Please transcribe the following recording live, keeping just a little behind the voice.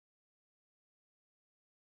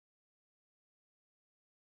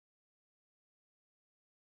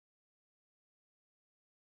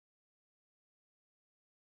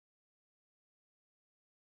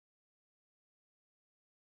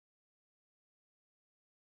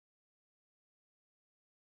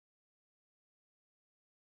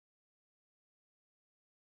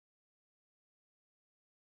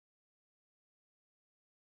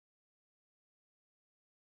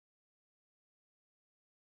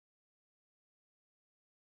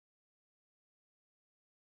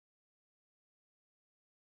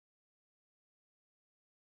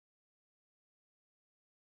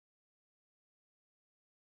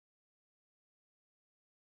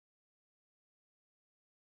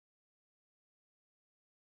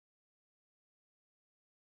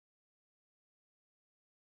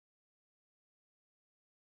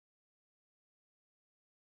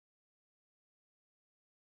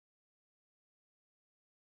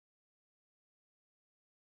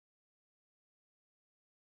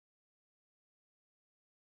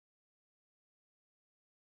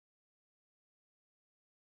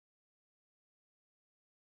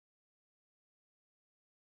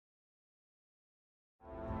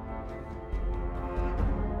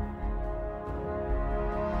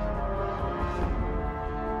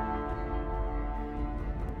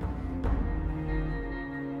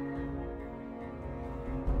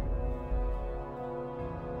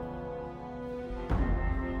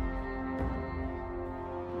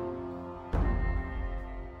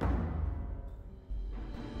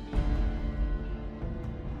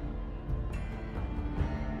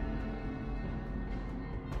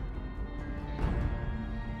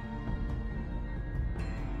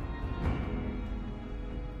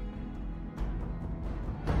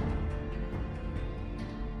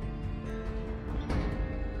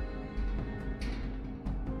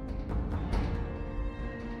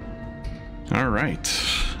All right.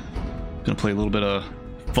 Gonna play a little bit of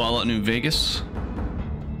Fallout New Vegas.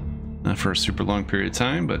 Not for a super long period of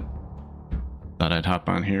time, but thought I'd hop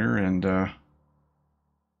on here and play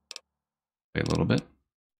a little bit.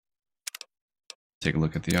 Take a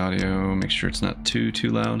look at the audio, make sure it's not too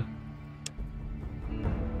loud.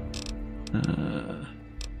 Turn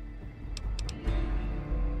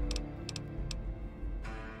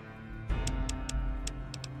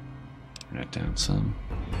that down some.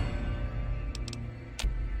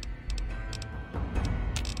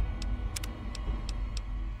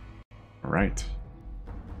 All right.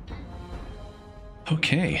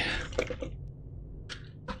 Okay.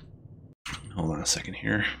 Hold on a second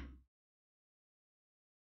here.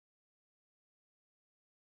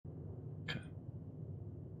 Okay.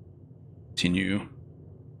 Continue.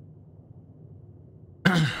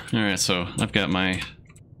 All right, so I've got my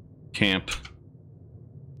camp,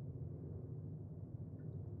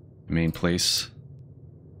 main place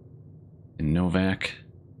in Novak,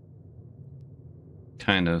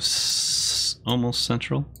 kind of almost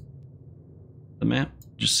central the map,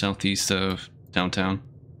 just southeast of downtown.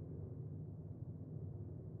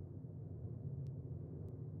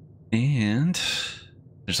 And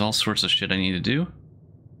there's all sorts of shit I need to do.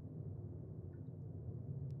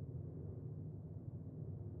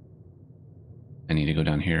 I need to go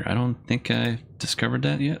down here. I don't think I've discovered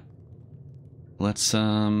that yet. Let's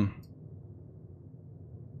go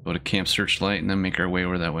to Camp Searchlight and then make our way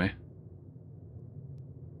over that way.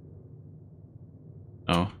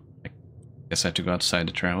 Oh, I guess I have to go outside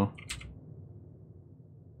to travel.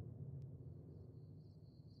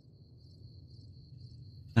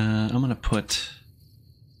 I'm gonna put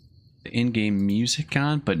the in-game music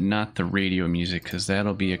on, but not the radio music, because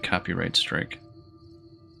that'll be a copyright strike.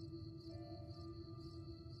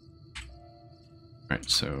 Alright,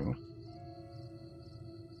 so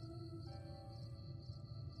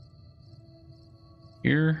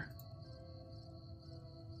here,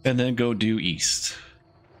 and then go due east.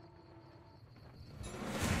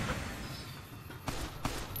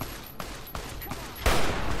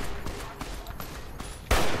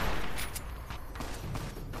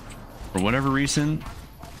 For whatever reason,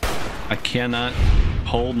 I cannot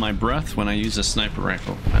hold my breath when I use a sniper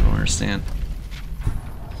rifle. I don't understand.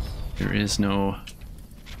 There is no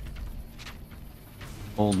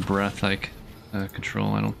hold breath like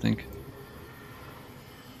control, I don't think.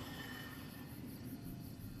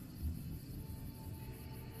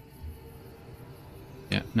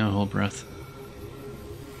 Yeah, no hold breath.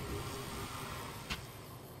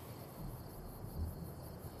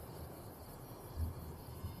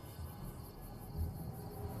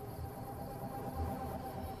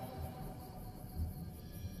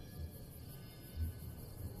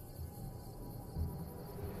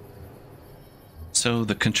 So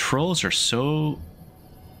the controls are so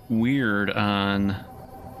weird on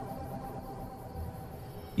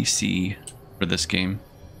PC for this game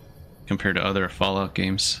compared to other Fallout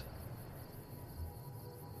games.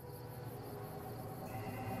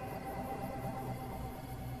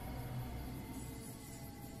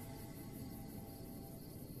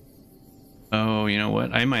 Oh, you know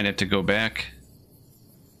what? I might have to go back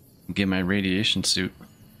and get my radiation suit.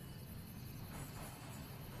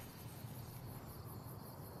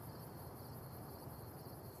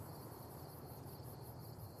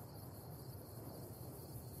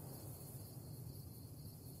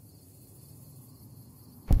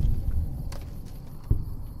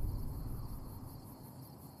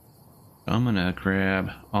 I'm gonna grab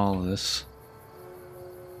all of this.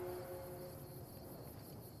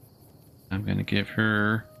 I'm gonna give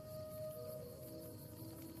her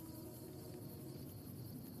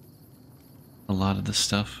a lot of this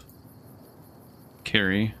stuff.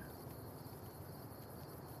 Carry.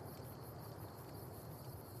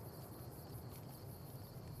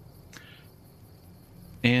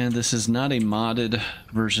 And this is not a modded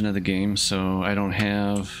version of the game, so I don't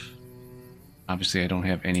have... Obviously, I don't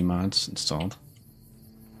have any mods installed.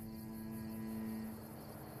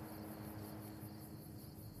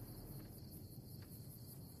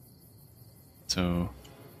 So,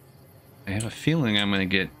 I have a feeling I'm going to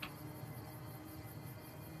get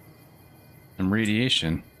some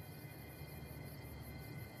radiation.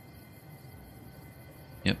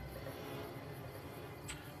 Yep.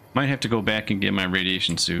 Might have to go back and get my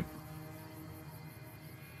radiation suit.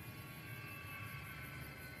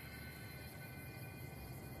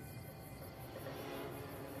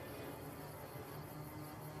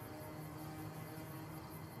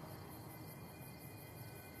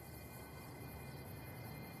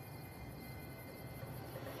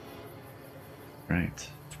 Right.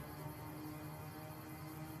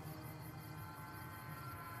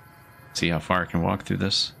 See how far I can walk through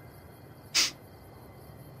this.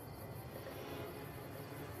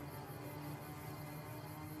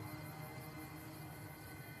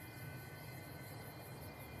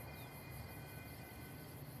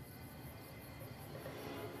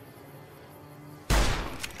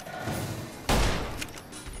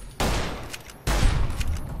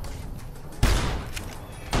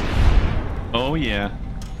 Oh yeah.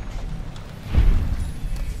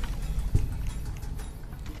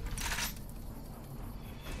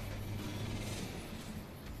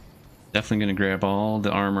 Definitely gonna grab all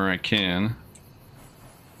the armor I can.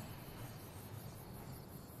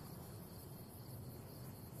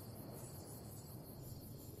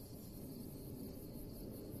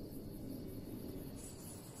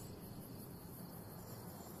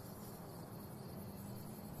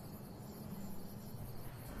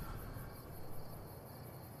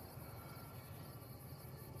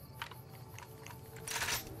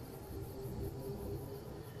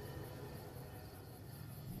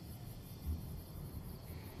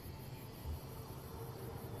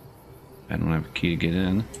 I don't have a key to get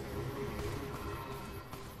in.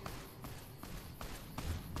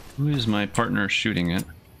 Who is my partner shooting at?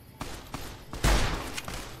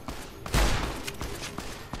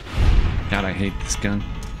 God, I hate this gun.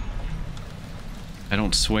 I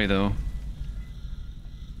don't sway though.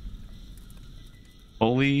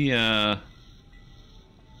 Holy, is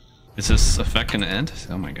this effect gonna end?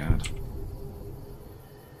 Oh my god.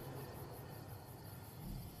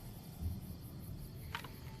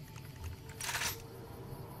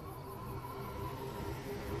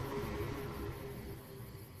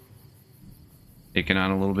 Taking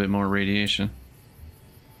on a little bit more radiation.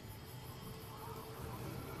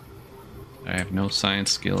 I have no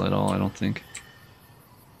science skill at all, I don't think.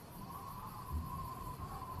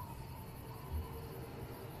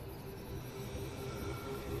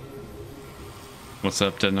 What's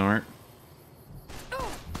up, Denart?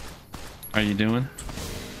 How you doing?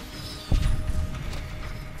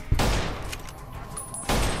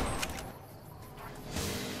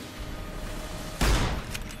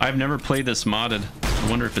 I've never played this modded. I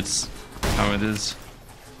wonder if it's how it is.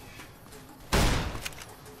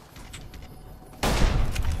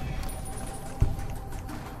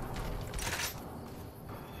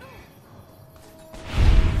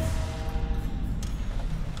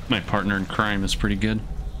 My partner in crime is pretty good.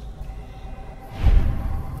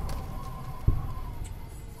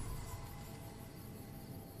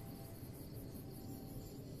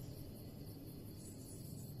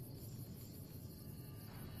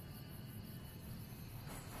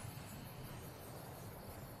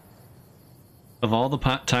 Of all the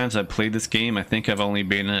times I've played this game, I think I've only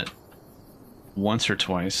been in it once or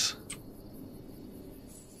twice.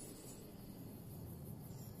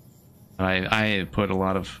 I put a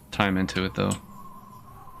lot of time into it though.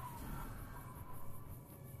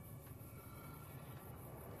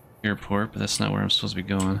 Airport, but that's not where I'm supposed to be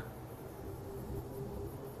going.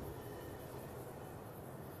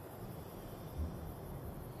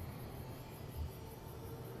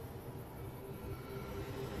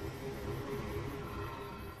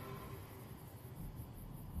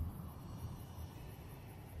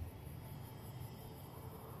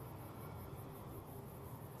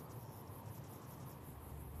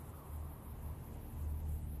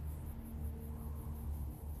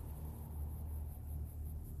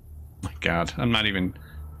 God, I'm not even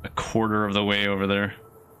a quarter of the way over there.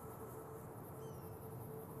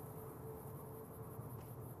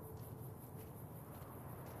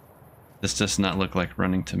 This does not look like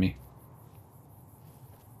running to me.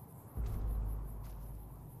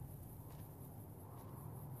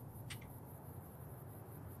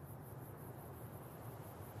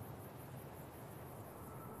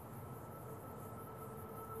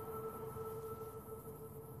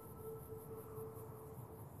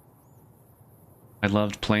 I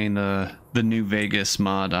loved playing the New Vegas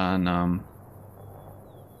mod on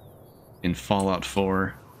in Fallout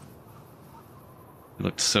 4. It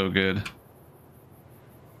looked so good.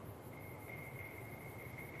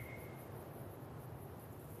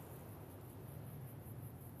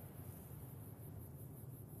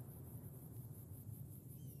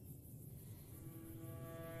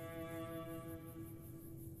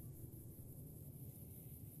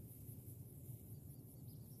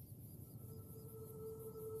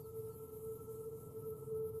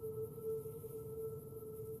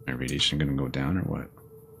 My radiation gonna go down or what?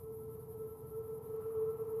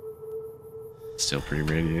 Still pretty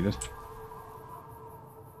radiated.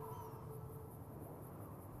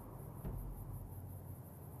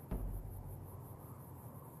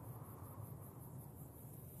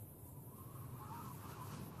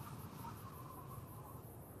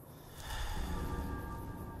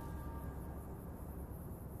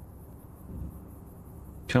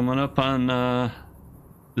 Coming up on,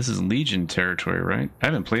 this is Legion territory, right? I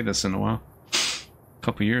haven't played this in a while. A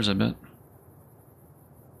couple years, I bet.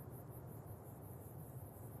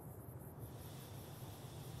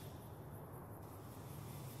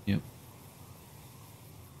 Yep.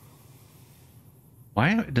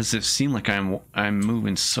 Why does it seem like I'm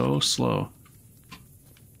moving so slow?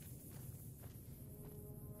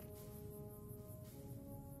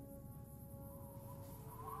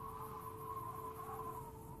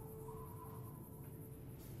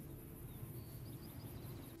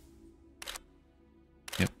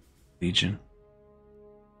 Yep, Legion.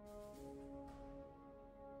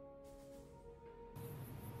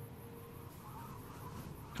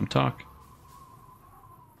 Come talk.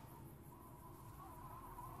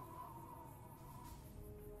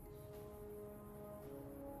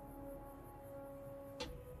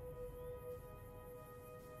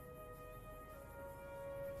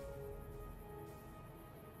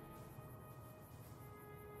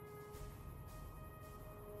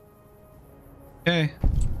 Okay.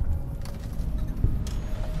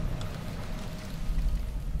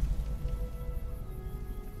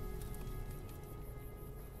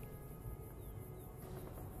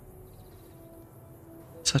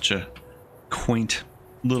 Such a quaint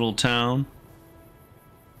little town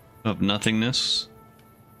of nothingness.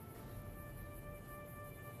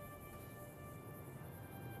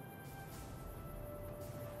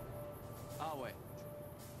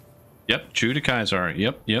 Yep, true to Kaiser.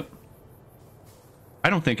 Yep. I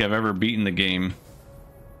don't think I've ever beaten the game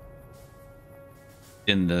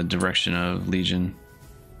in the direction of Legion.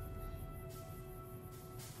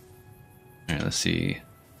 Alright, let's see.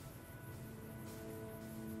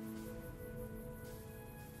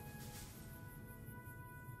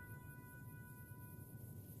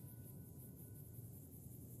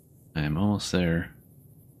 I am almost there.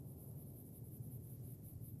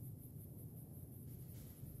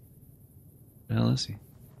 Where the hell is he?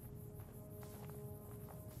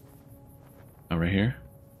 Oh, right here?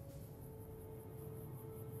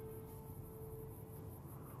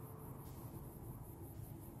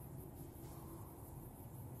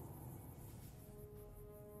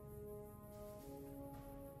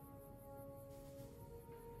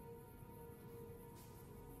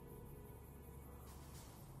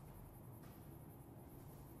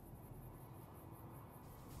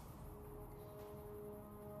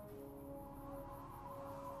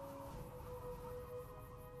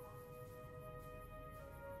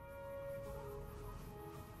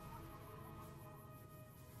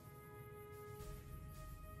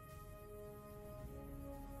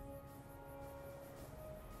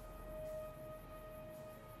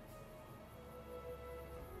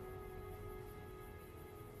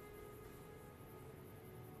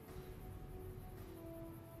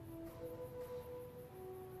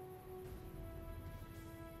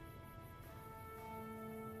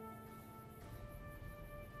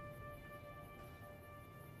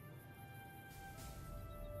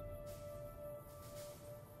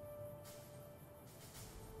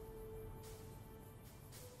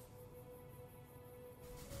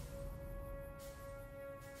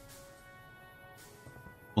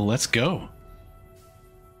 Well, let's go.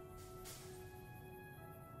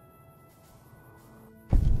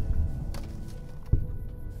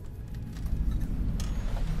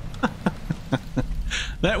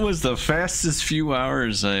 That was the fastest few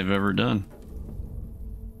hours I've ever done.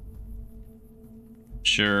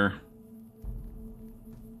 Sure.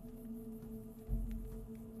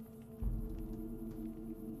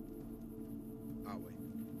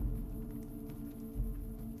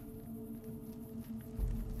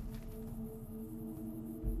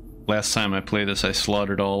 Last time I played this, I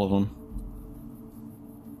slaughtered all of them.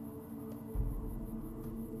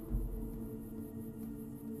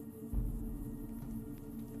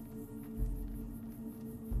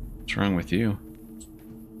 What's wrong with you?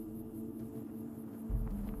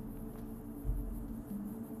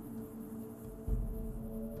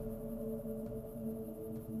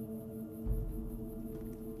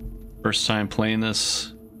 First time playing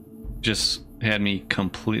this just had me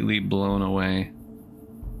completely blown away.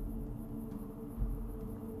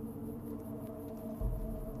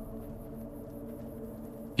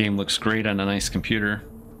 Game looks great on a nice computer.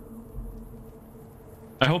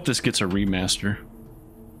 I hope this gets a remaster.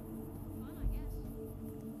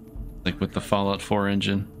 Like with the Fallout 4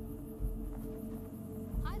 engine.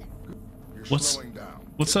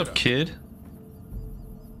 What's up, kid?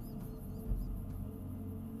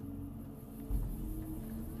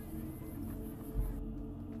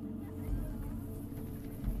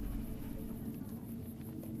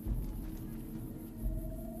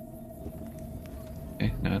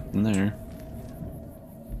 Okay, not in there.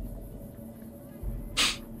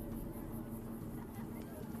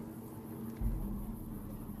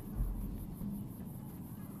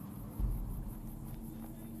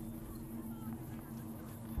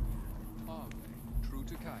 True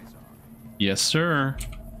to Kaiser. Yes, sir.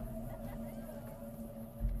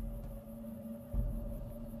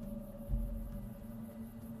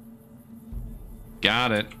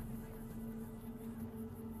 Got it.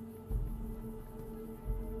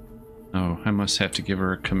 Oh, I must have to give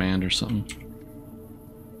her a command or something.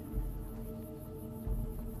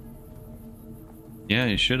 Yeah,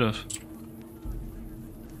 you should have.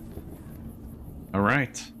 All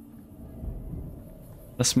right.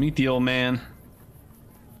 Let's meet the old man.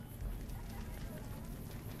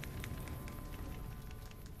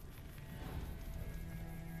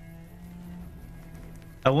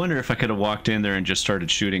 I wonder if I could have walked in there and just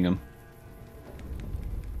started shooting him.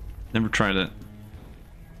 Never tried it.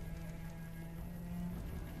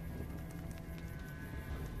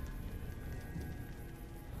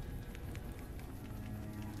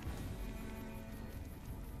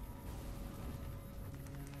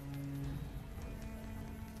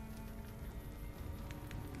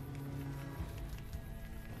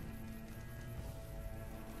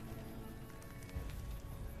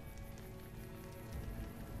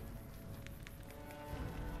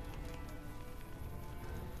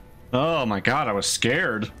 Oh my god, I was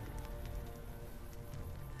scared.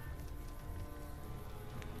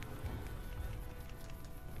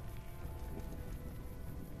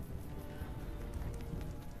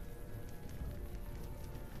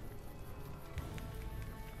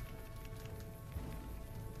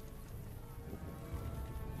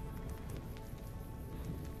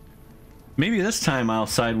 Maybe this time I'll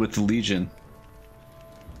side with the Legion.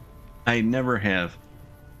 I never have.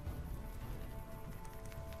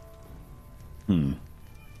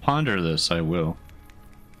 Ponder this, I will.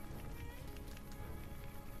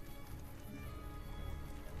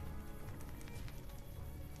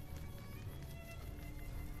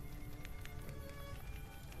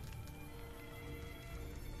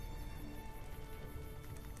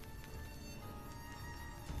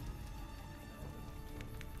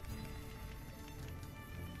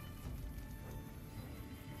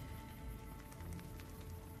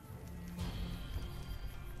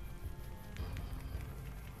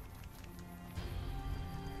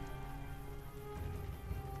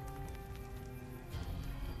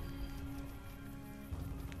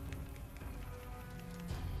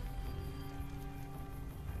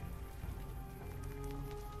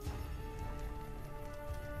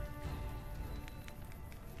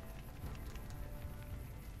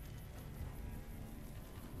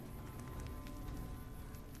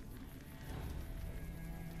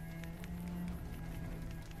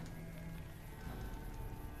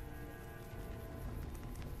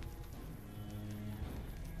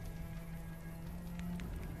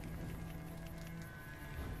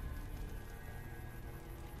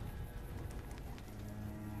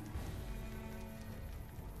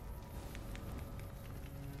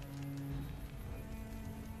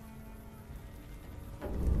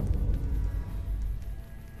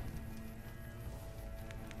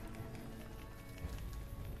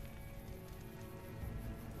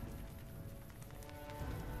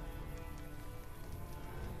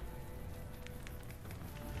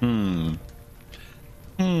 Hmm.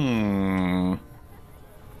 Hmm.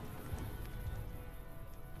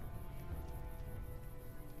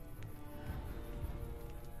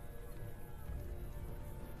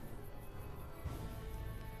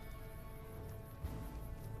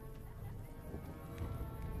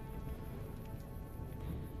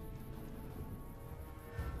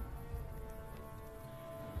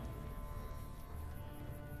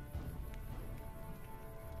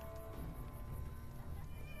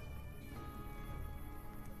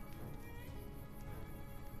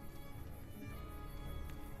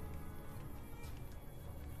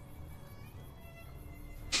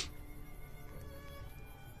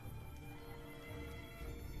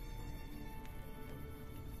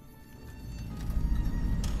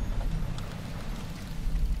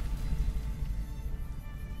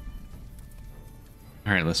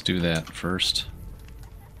 All right, let's do that first.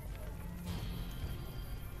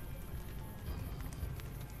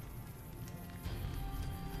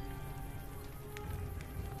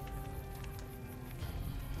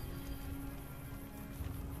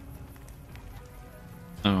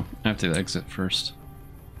 Oh, I have to exit first.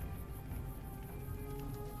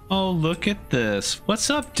 Oh, look at this. What's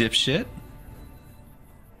up, dipshit?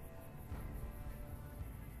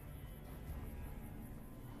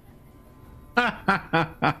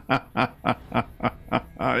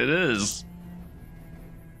 It is.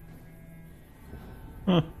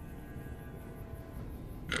 Huh.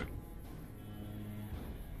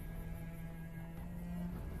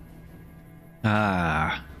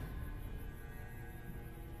 Ah.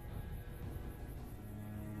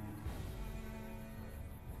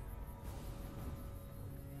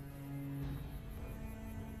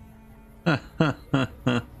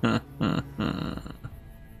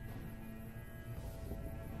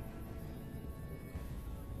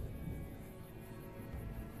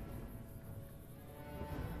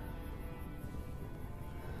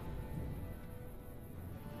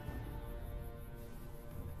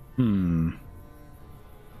 Hmm.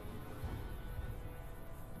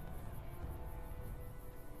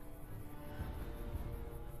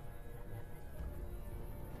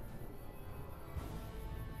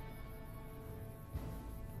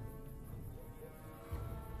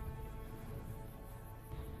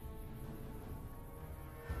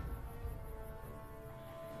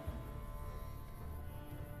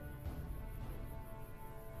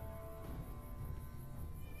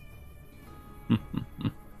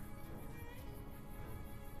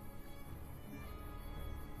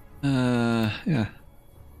 Yeah.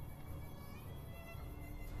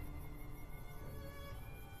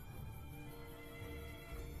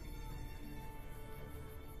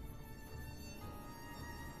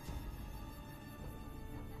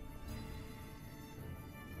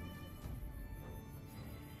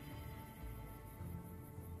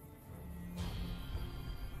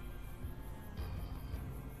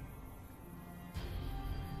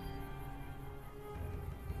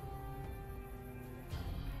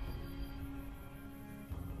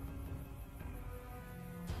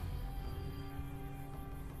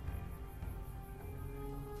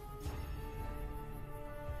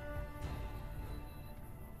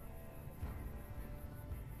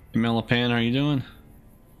 Hey, Melipan, how you doing?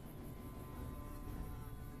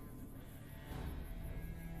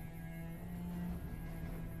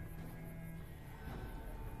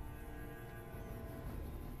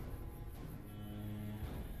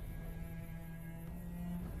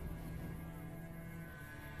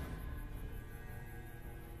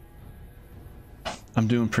 I'm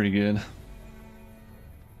doing pretty good.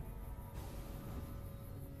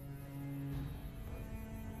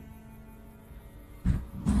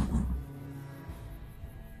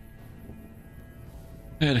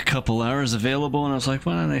 I had a couple hours available and I was like,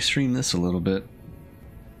 why don't I stream this a little bit?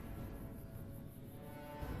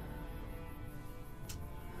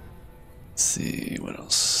 Let's see, what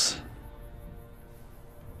else?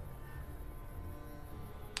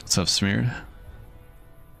 What's up, Smeared?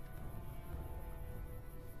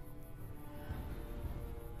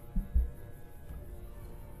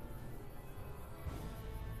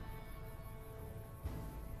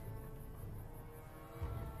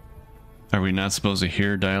 Are we not supposed to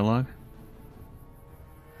hear dialogue?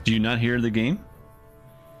 Do you not hear the game?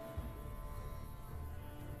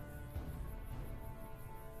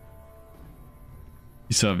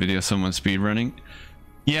 You saw a video of someone speedrunning?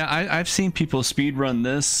 Yeah, I've seen people speedrun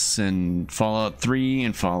this and Fallout 3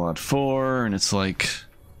 and Fallout 4, and it's like...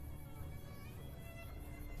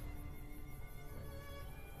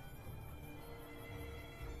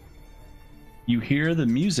 You hear the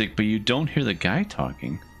music, but you don't hear the guy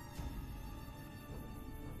talking.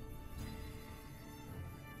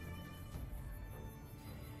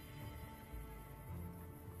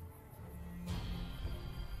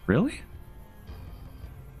 Really?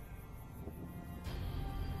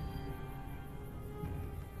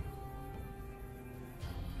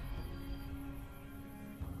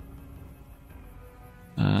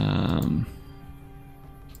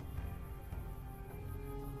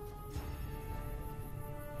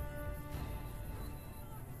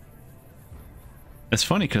 It's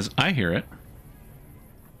funny because I hear it.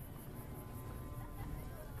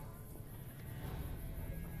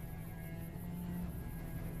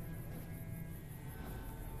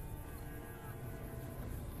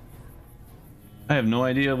 I have no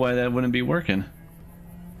idea why that wouldn't be working.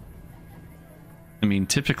 I mean,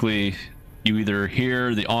 typically you either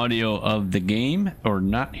hear the audio of the game or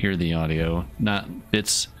not hear the audio, not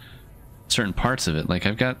bits, certain parts of it. Like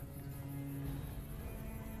I've got...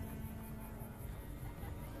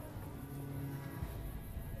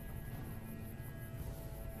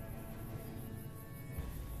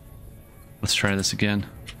 Let's try this again.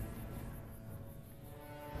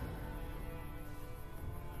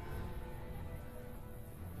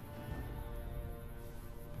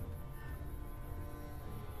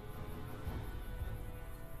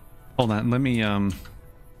 Hold on, let me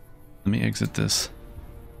exit this.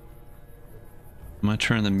 I'm gonna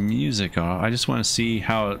turn the music off. I just want to see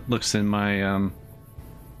how it looks in my my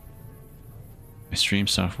stream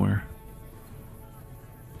software.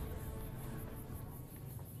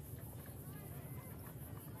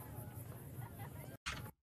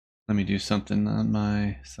 Let me do something on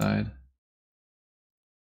my side.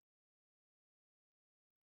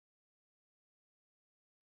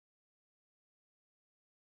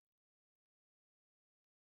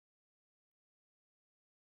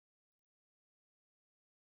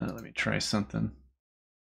 Let me try something.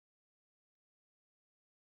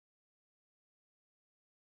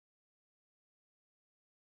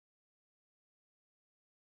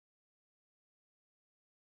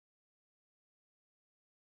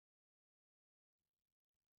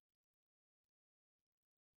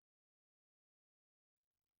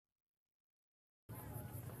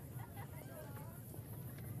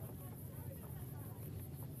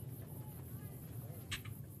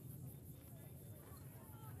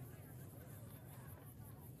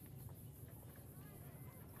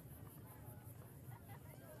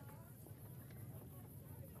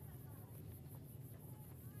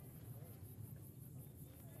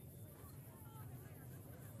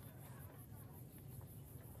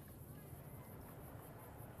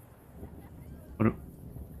 What?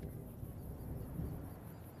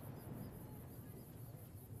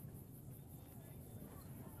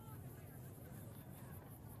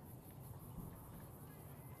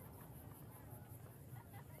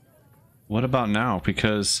 What about now?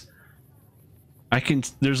 Because I can,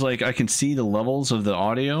 there's like, I can see the levels of the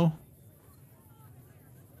audio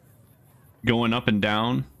going up and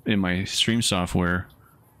down in my stream software,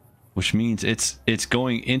 which means it's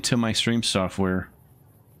going into my stream software.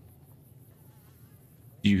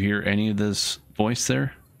 Do you hear any of this voice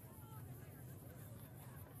there?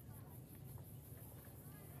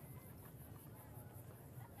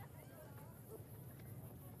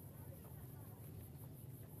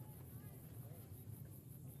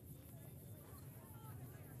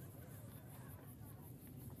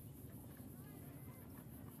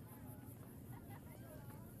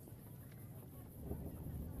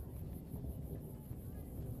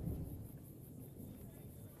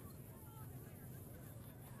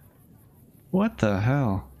 What the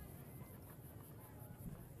hell?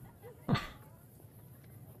 All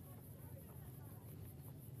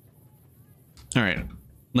right,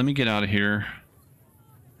 let me get out of here.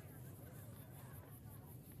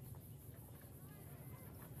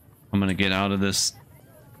 I'm gonna get out of this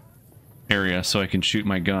area so I can shoot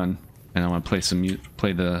my gun, and I'm gonna play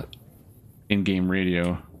play the in-game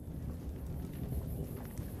radio.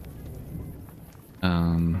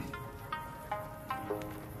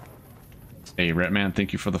 Hey, Ratman,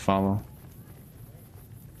 thank you for the follow.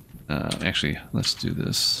 Actually, let's do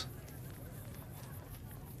this.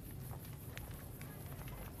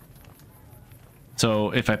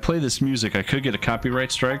 So if I play this music, I could get a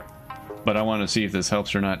copyright strike, but I want to see if this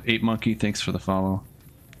helps or not. 8Monkey, thanks for the follow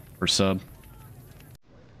or sub.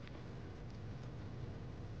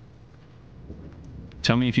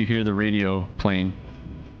 Tell me if you hear the radio playing.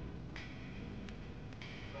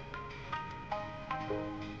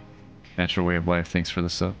 Natural Way of Life, thanks for the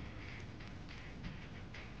sub.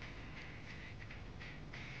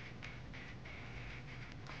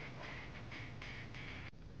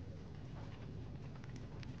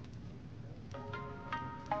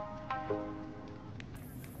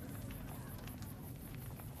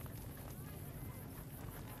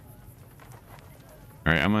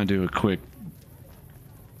 Alright, I'm gonna do a quick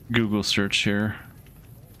Google search here.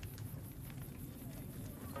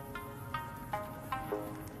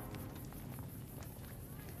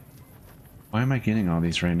 Why am I getting all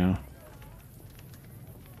these right now?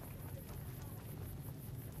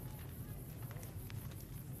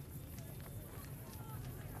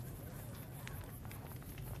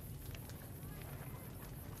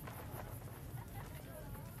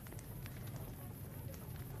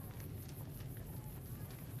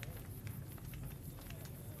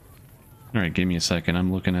 Alright, give me a second.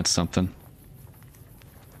 I'm looking at something.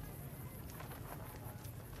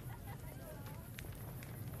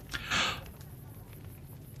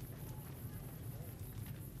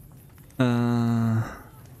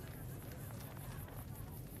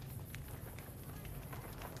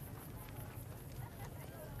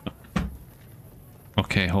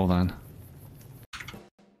 Okay, hold on.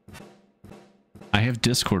 I have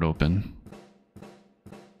Discord open.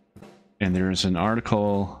 And there's an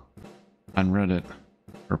article on Reddit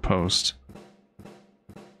or post.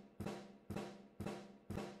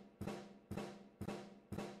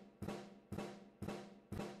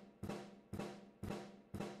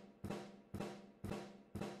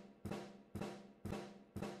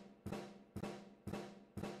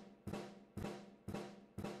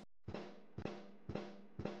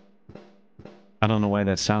 I don't know why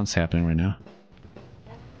that sound's happening right now.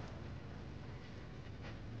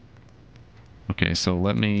 Okay, so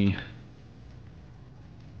let me...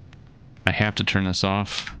 I have to turn this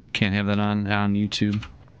off. Can't have that on YouTube.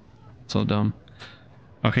 So dumb.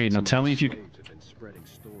 Okay, now tell me if you... Slaves have been spreading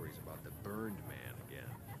stories about the burned man again.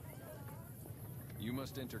 You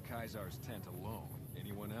must enter Kaisar's tent alone.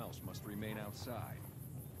 Anyone else must remain outside.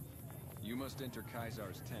 You must enter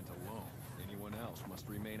Kaisar's tent alone. Anyone else must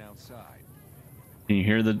remain outside. Can you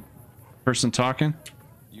hear the person talking?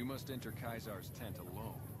 You must enter Kaisar's tent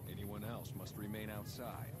alone. Anyone else must remain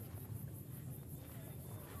outside.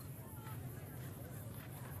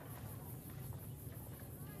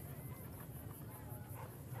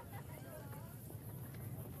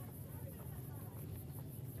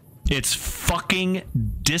 It's fucking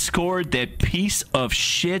Discord, that piece of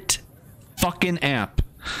shit fucking app.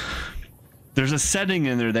 There's a setting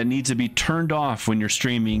in there that needs to be turned off when you're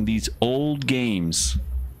streaming these old games.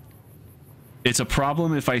 It's a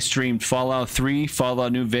problem if I streamed Fallout 3,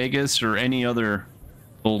 Fallout New Vegas, or any other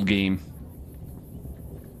old game.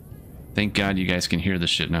 Thank God you guys can hear this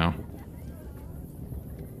shit now.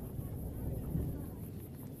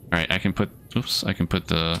 Alright, I can put... Oops, I can put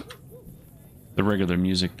the regular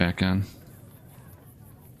music back on.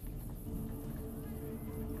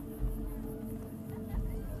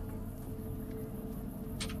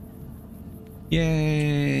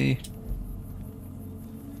 Yay!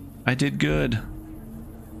 I did good.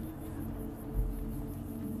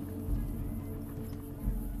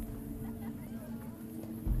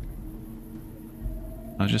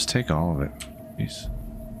 I'll just take all of it. Peace.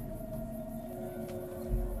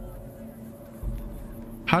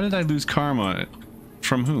 How did I lose karma?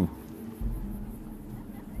 From who?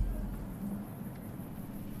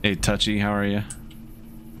 Hey, Touchy, how are you?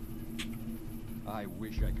 I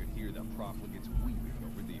wish I could hear the profligates weeping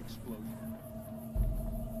over the explosion.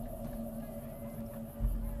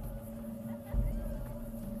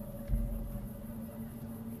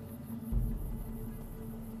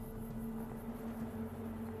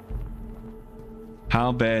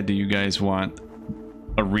 How bad do you guys want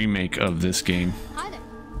a remake of this game? Hi there.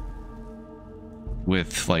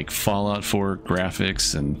 With like Fallout 4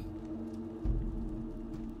 graphics, and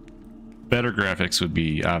better graphics would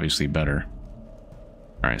be obviously better.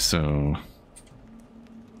 Alright, so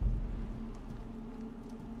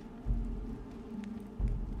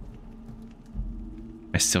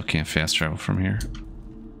I still can't fast travel from here.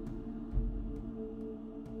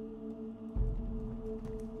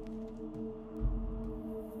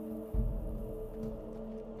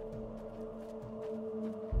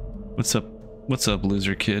 What's up? What's up,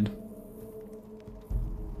 loser kid?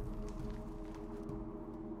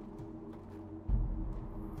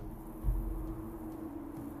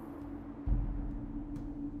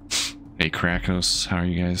 Hey, Krakos, how are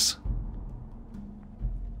you guys?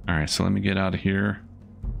 Alright, so let me get out of here.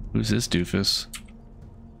 Who's this doofus?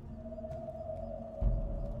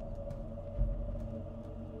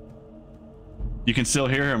 You can still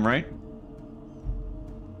hear him, right?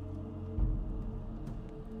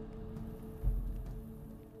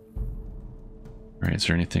 Alright, is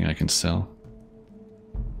there anything I can sell?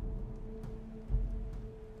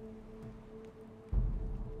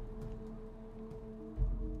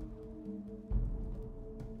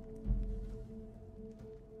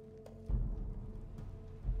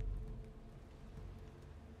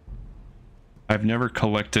 I've never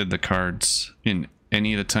collected the cards in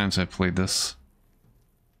any of the times I've played this.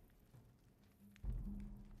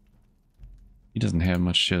 He doesn't have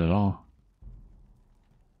much shit at all.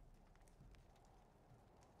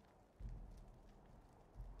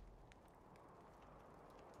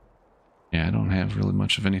 Yeah, I don't have really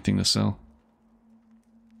much of anything to sell.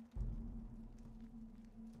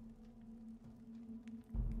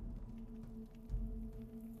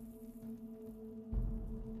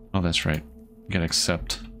 Oh, that's right. You gotta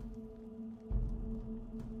accept.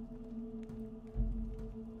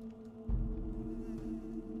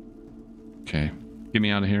 Okay, get me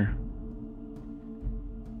out of here.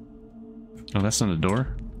 Oh, that's not a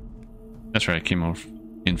door? That's right, I came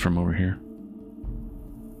in from over here.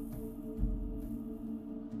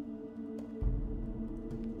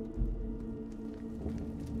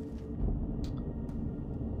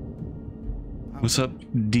 What's up,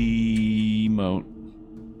 Demote?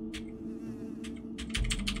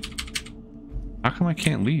 How come I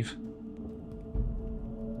can't leave?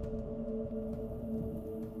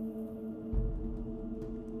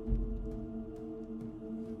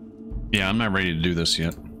 Yeah, I'm not ready to do this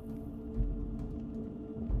yet.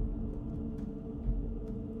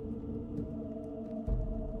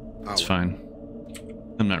 It's fine.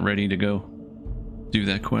 I'm not ready to go. do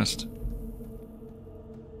that quest.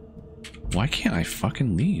 Why can't I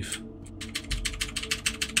fucking leave?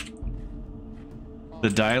 The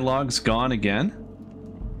dialogue's gone again?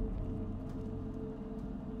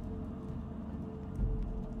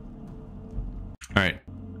 Alright,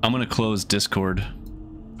 I'm gonna close Discord,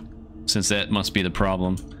 since that must be the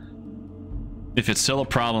problem. If it's still a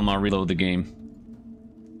problem, I'll reload the game.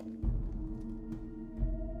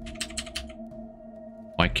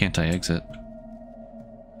 Why can't I exit?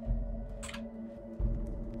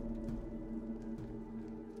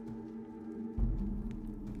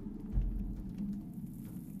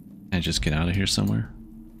 Can I just get out of here somewhere?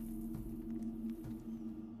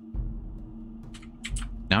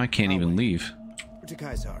 Now I can't even leave. To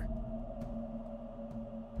Caesar.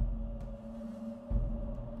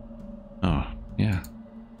 Oh, yeah.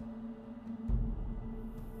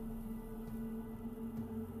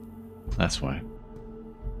 That's why.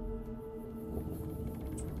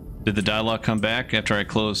 Did the dialogue come back after I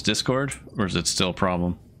closed Discord, or is it still a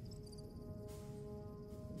problem?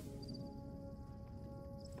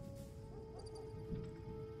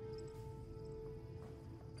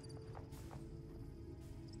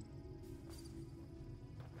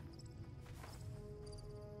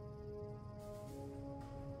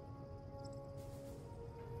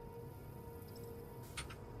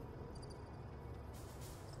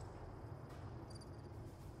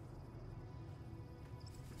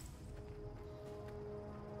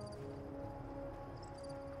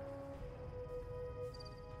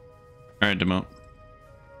 Alright, Demo.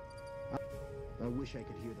 I wish I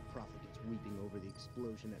could hear the profligates weeping over the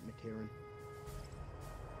explosion at Materan.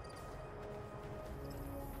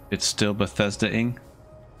 It's still Bethesda-ing?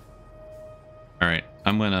 Alright,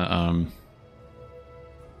 I'm gonna, I'm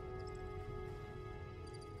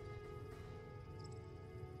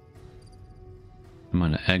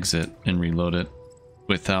gonna exit and reload it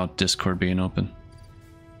without Discord being open.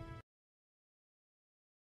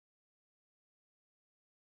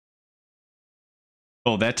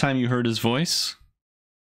 Oh, that time you heard his voice?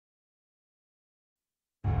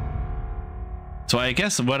 So I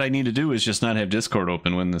guess what I need to do is just not have Discord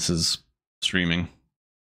open when this is streaming.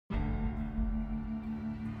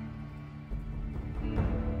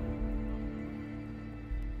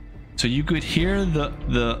 So you could hear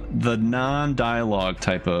the non-dialogue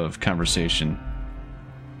type of conversation.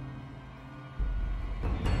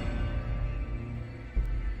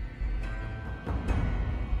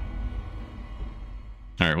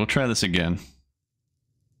 All right, we'll try this again.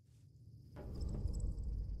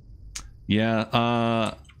 Yeah,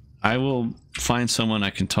 I will find someone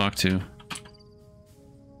I can talk to.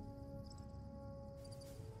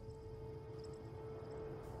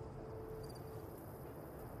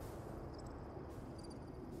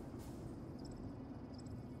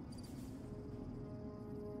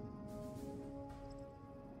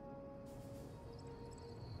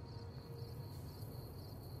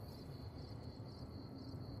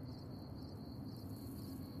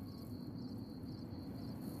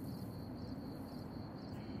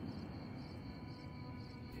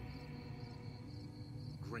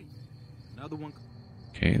 Great. Another one.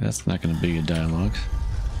 Okay, that's not going to be a dialogue.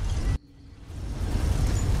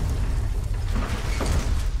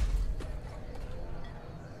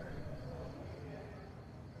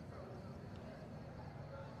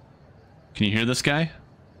 Can you hear this guy?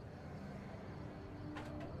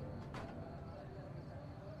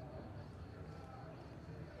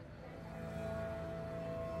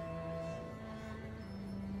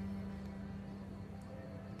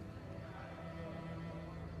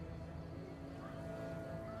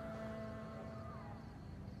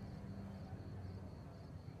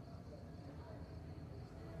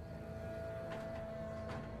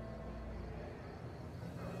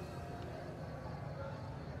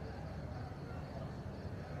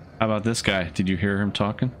 How about this guy? Did you hear him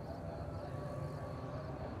talking?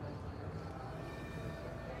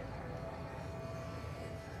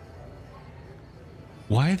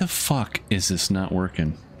 Why the fuck is this not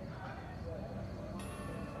working?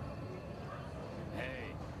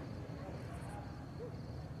 Hey.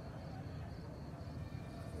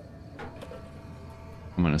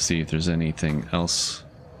 I'm gonna see if there's anything else.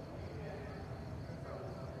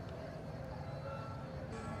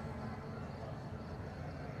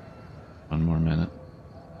 One more minute.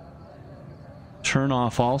 Turn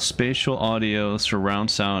off all spatial audio, surround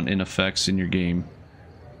sound, and effects in your game.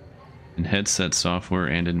 In headset software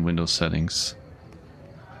and in Windows settings.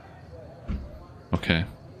 Okay.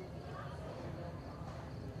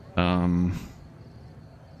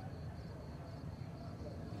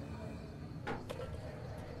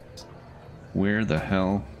 Where the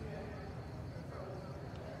hell?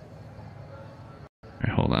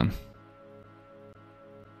 hold on.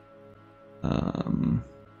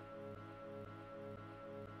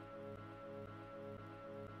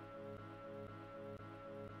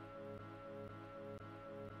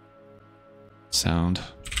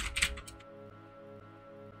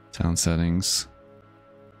 Sound settings.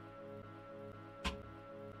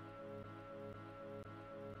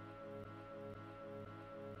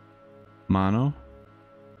 Mono?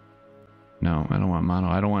 No, I don't want mono.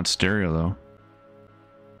 I don't want stereo though.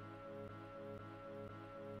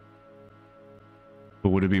 But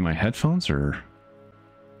would it be my headphones or?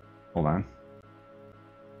 Hold on.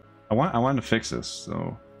 I want to fix this,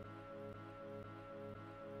 so.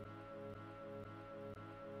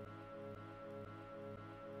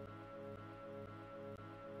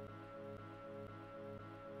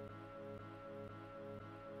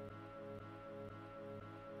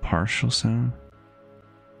 Partial sound.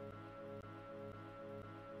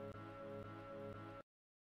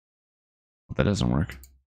 That doesn't work.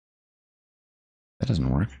 That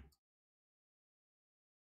doesn't work.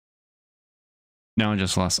 Now I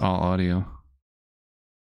just lost all audio.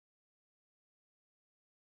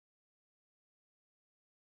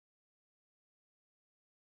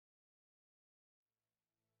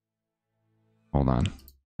 Hold on.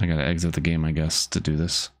 I gotta exit the game, I guess, to do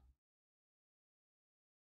this.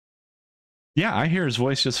 Yeah, I hear his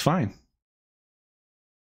voice just fine.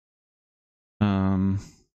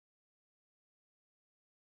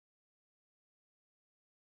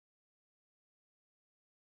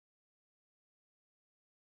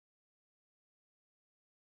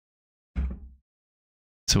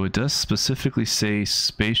 So it does specifically say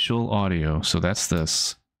spatial audio, so that's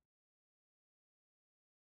this.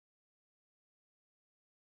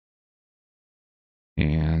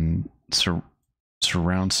 And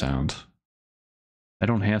surround sound. I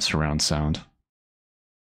don't have surround sound.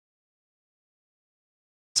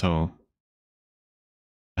 So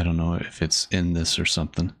I don't know if it's in this or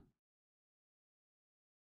something.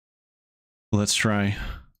 Let's try.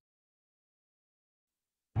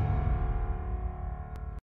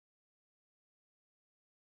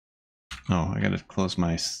 Oh, I gotta close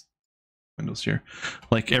my windows here.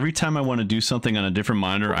 Like every time I want to do something on a different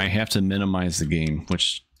monitor, I have to minimize the game,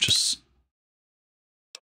 which just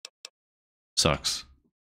sucks.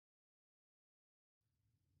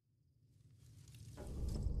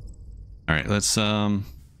 All right, let's why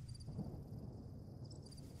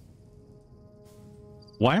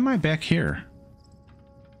am I back here?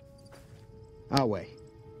 Awe,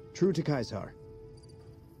 true to Caesar.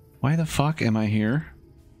 Why the fuck am I here?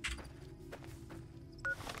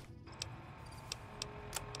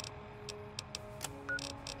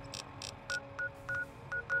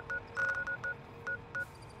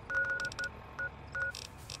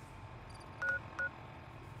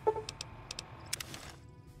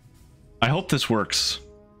 I hope this works.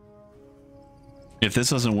 If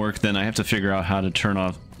this doesn't work, then I have to figure out how to turn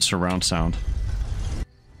off surround sound.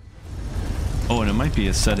 Oh, and it might be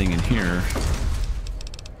a setting in here.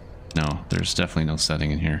 No, there's definitely no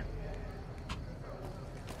setting in here.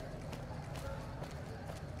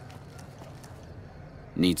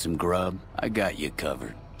 Need some grub? I got you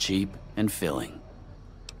covered. Cheap and filling.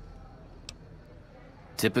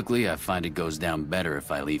 Typically, I find it goes down better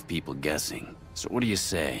if I leave people guessing. So what do you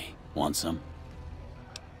say? Want some?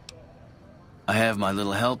 I have my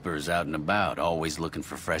little helpers out and about, always looking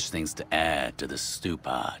for fresh things to add to the stew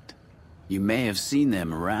pot. You may have seen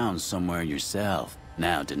them around somewhere yourself.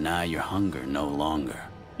 Now deny your hunger no longer.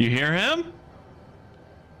 You hear him?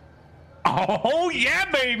 Oh yeah,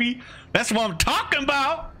 baby! That's what I'm talking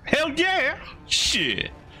about! Hell yeah!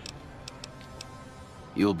 Shit.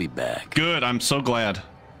 You'll be back. Good, I'm so glad.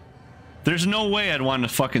 There's no way I'd want to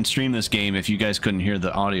fucking stream this game if you guys couldn't hear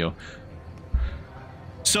the audio.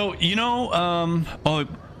 So, you know, oh,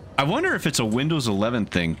 I wonder if it's a Windows 11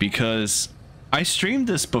 thing, because I streamed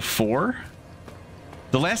this before.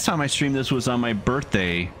 The last time I streamed this was on my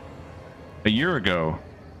birthday a year ago.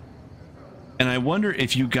 And I wonder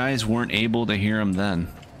if you guys weren't able to hear him then.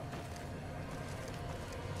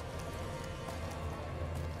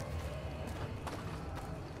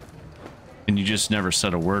 And you just never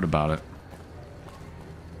said a word about it.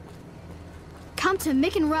 Come to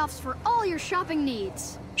Mick and Ralph's for all your shopping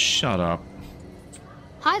needs. Shut up.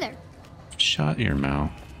 Hi there. Shut your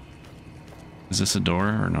mouth. Is this a door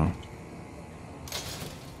or no?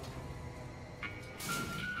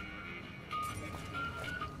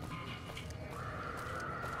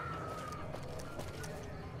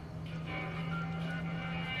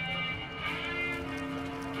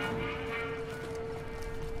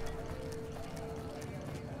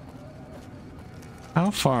 How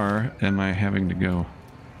far am I having to go?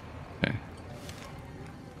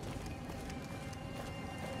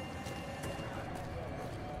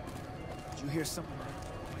 hear something.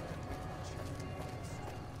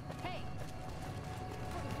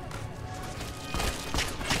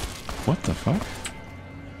 What the fuck?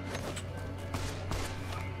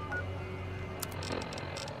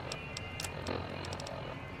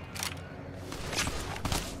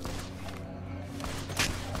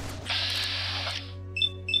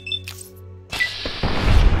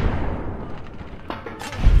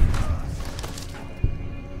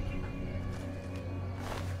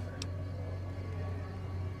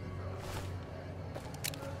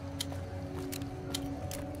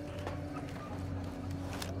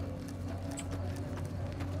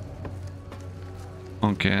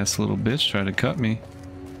 Punk ass little bitch tried to cut me.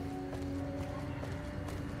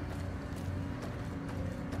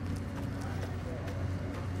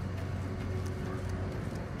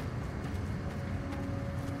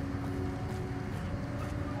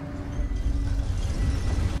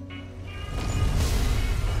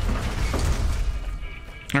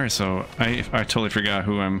 All right, so I totally forgot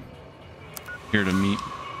who I'm here to meet.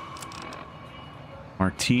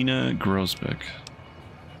 Martina Grosbeck.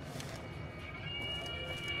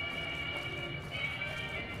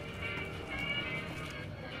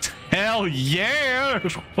 Hell yeah!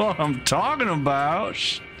 That's what I'm talking about.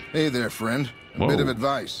 Hey there, friend. A Whoa. bit of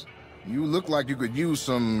advice. You look like you could use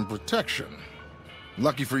some protection.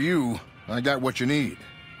 Lucky for you, I got what you need.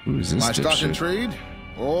 Who's this My stock in dipshit? trade?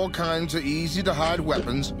 All kinds of easy-to-hide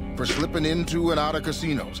weapons for slipping into and out of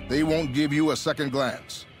casinos. They won't give you a second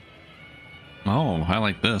glance. Oh, I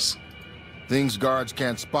like this. Things guards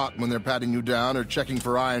can't spot when they're patting you down or checking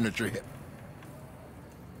for iron at your hip.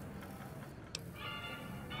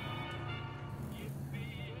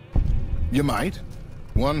 You might.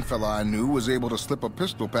 One fella I knew was able to slip a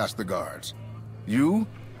pistol past the guards. You?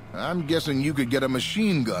 I'm guessing you could get a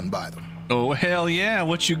machine gun by them. Oh, hell yeah.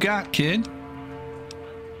 What you got, kid?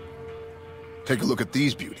 Take a look at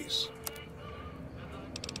these beauties.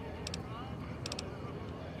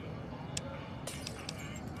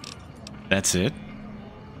 That's it?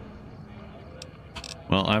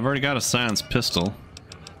 Well, I've already got a silenced pistol,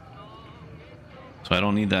 so I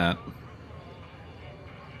don't need that.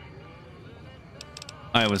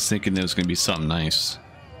 I was thinking there was going to be something nice.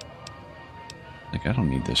 Like, I don't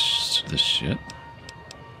need this shit.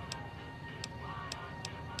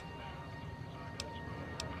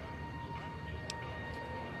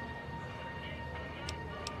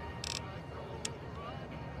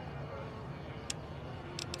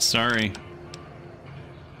 Sorry.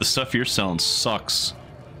 The stuff you're selling sucks.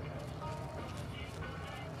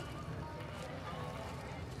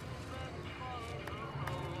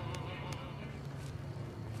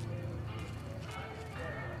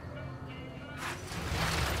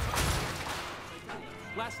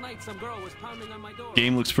 Last night, some girl was pounding on my door.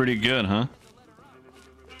 Game looks pretty good, huh?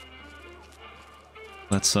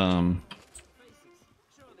 Let's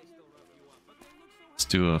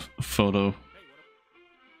do a photo.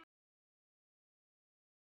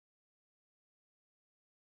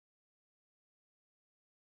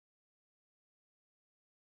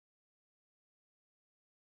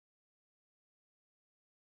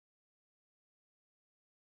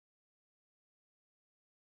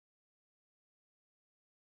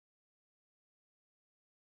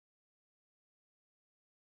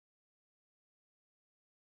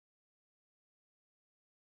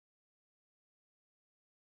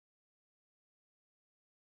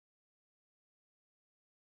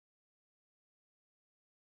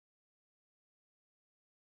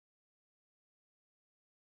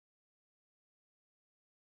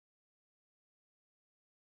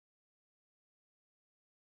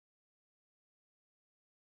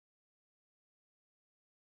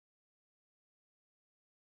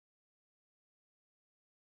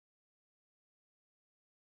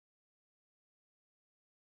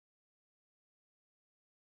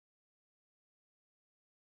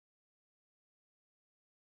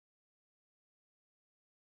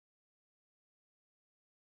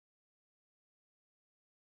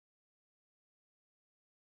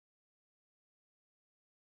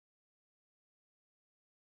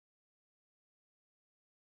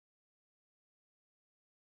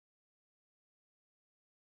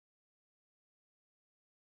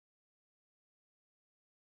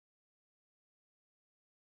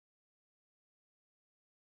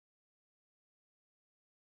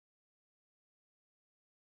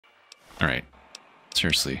 All right.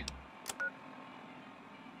 Seriously.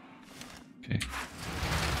 Okay.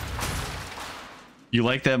 You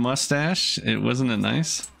like that mustache? Wasn't it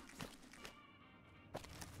nice?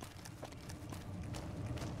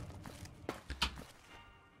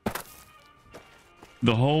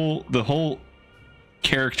 The whole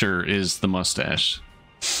character is the mustache.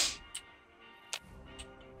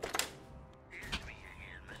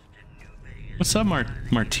 What's up,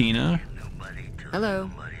 Martina? Hello.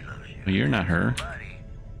 Well, you're not her.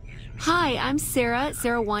 Hi, I'm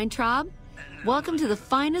Sarah Weintraub. Welcome to the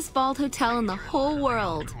finest vault hotel in the whole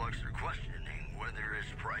world.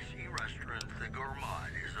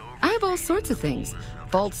 I have all sorts of things.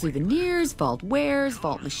 Vault souvenirs, vault wares,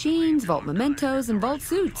 vault machines, vault mementos, and vault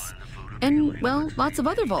suits. And, well, lots of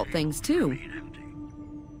other vault things, too.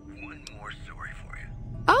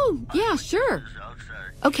 Oh, yeah, sure.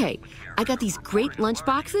 Okay, I got these great lunch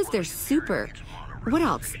boxes. They're super. What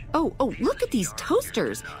else? Oh, look at these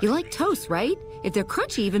toasters. You like toast, right? If they're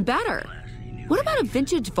crunchy, even better. What about a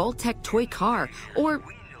vintage Vault-Tec toy car? Or...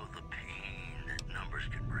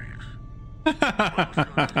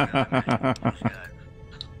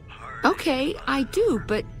 Okay, I do,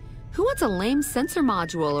 but who wants a lame sensor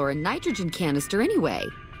module or a nitrogen canister anyway?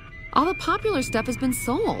 All the popular stuff has been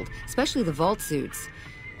sold, especially the vault suits.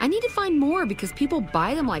 I need to find more because people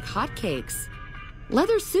buy them like hotcakes.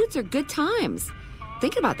 Leather suits are good times.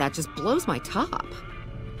 Thinking about that just blows my top.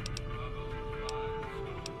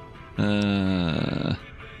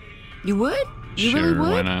 You would? You sure, really would?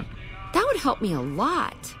 Why not? That would help me a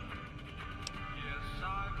lot.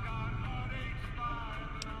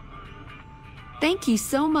 Thank you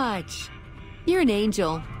so much. You're an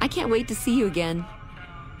angel. I can't wait to see you again.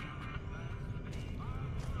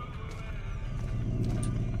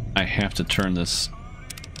 I have to turn this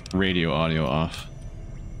radio audio off.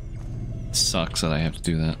 It sucks that I have to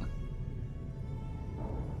do that.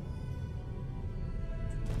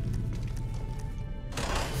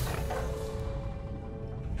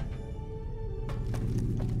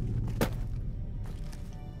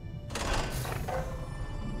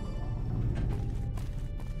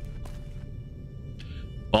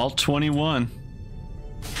 Vault 21.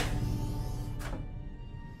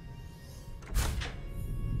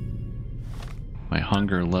 My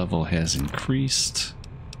hunger level has increased.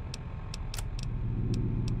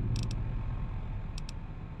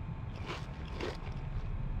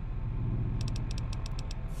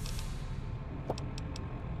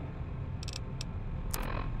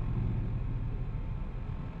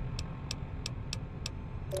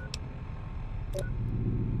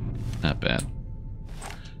 Not bad.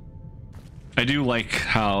 I do like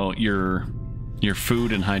how your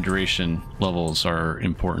food and hydration levels are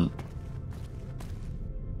important.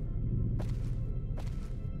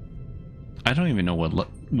 I don't even know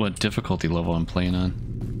what difficulty level I'm playing on.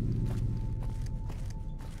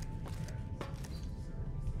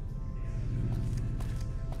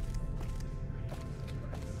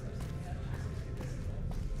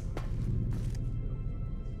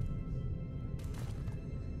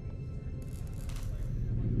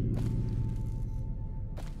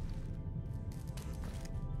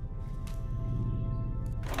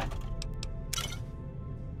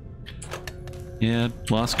 Yeah,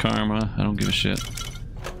 lost karma. I don't give a shit.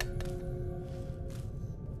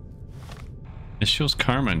 It shows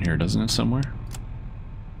karma in here, doesn't it, somewhere?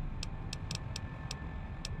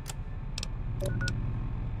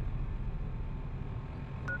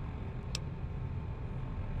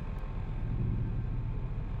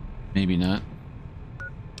 Maybe not.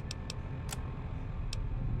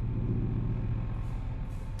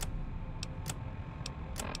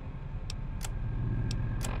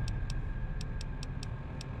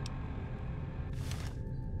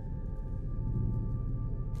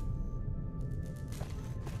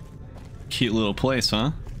 Cute little place,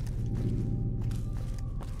 huh?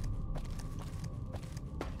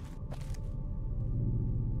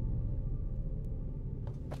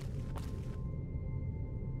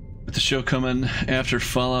 With the show coming after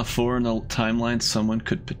Fallout 4 in the timeline, someone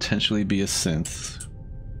could potentially be a synth.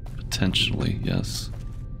 Potentially, yes.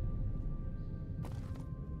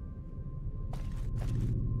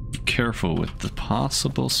 Be careful with the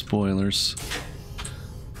possible spoilers,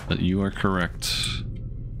 but you are correct.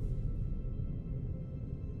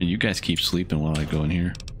 And you guys keep sleeping while I go in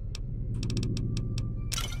here.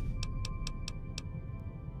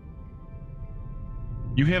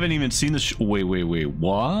 You haven't even seen the wait,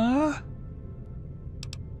 what?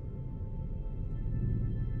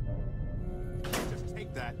 Just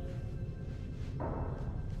take that.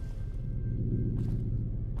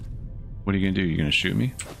 What are you gonna do? You gonna shoot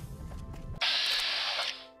me?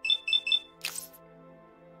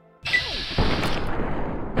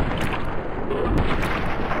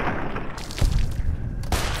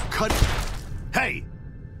 Cut. Hey!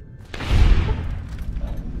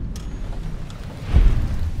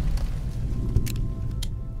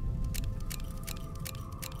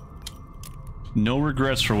 no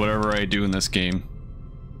regrets for whatever I do in this game.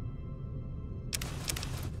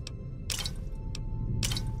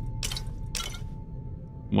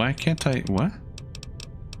 Why can't I? What?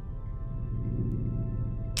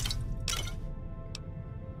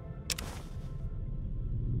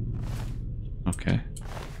 Okay.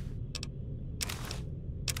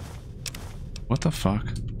 What the fuck?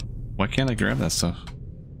 Why can't I grab that stuff?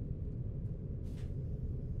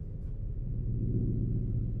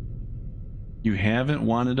 You haven't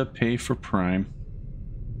wanted to pay for Prime.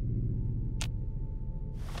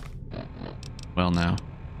 Well, now.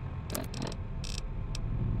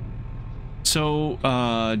 So,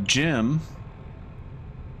 Jim,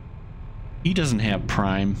 he doesn't have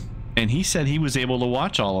Prime, and he said he was able to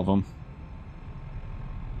watch all of them.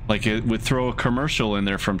 Like, it would throw a commercial in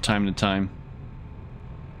there from time to time,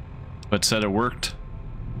 but said it worked.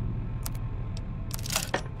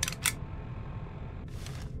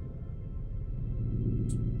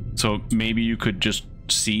 So maybe you could just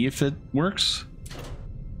see if it works?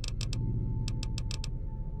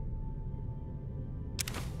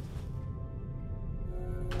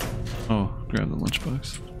 Oh, grab the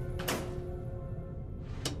lunchbox.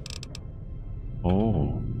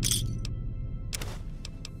 Oh.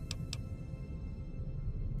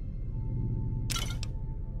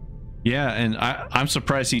 Yeah, and I'm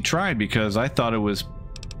surprised he tried, because I thought it was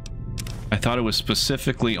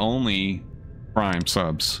specifically only Prime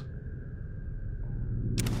subs.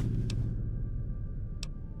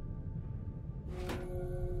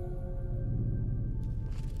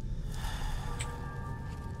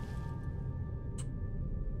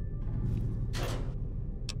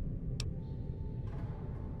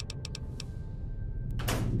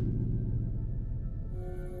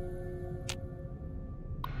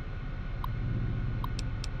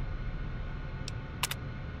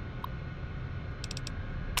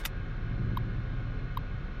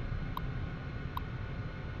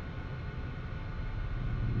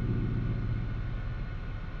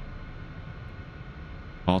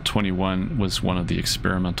 Vault 21 was one of the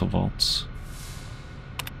experimental vaults.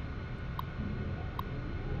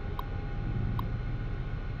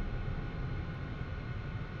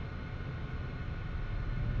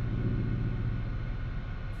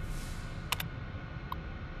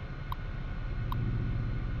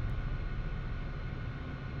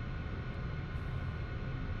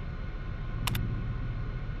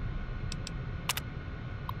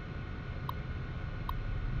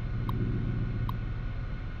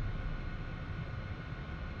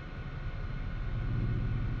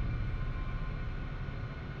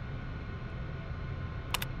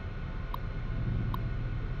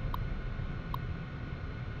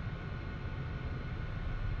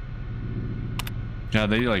 Yeah,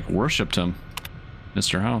 they like worshipped him,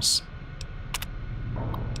 Mr. House.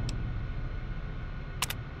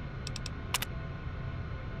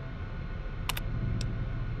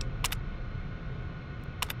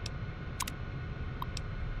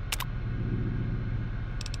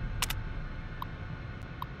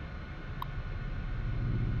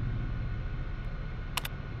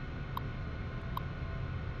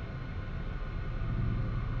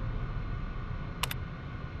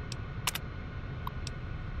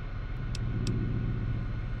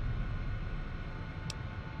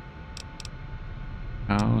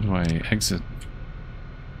 How do I exit?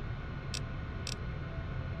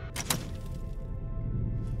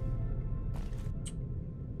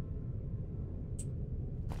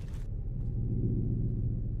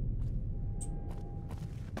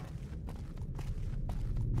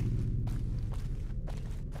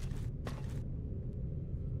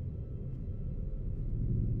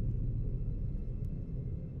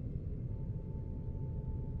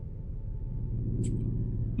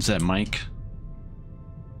 Is that Mike?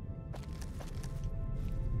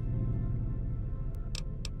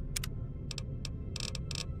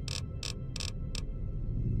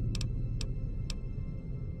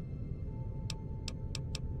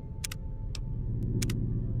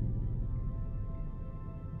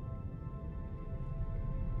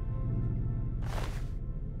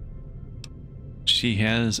 She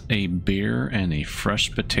has a beer and a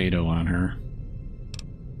fresh potato on her.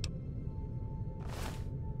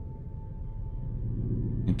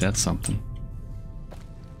 Ain't that something?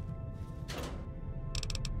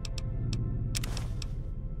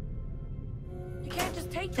 You can't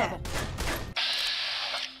just take that.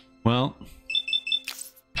 Well,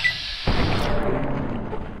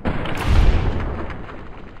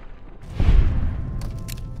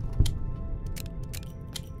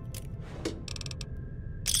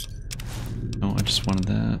 no, I just wanted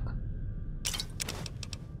that.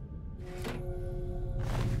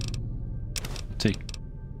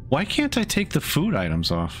 Why can't I take the food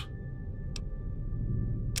items off?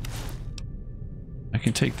 I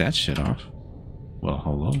can take that shit off. Well,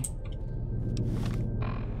 hello.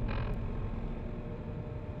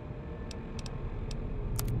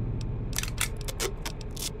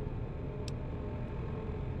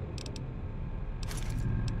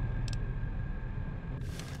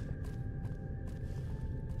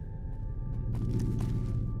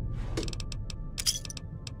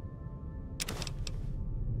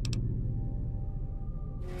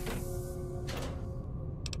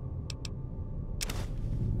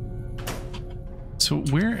 So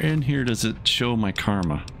where in here does it show my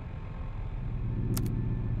karma?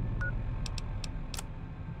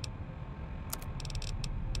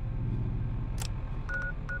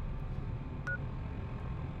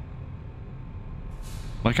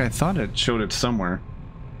 Like I thought it showed it somewhere.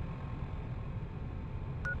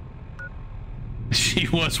 She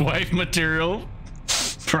was wife material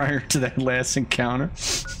prior to that last encounter.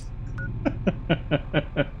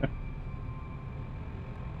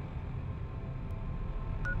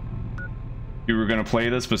 You were going to play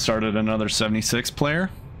this, but started another 76 player?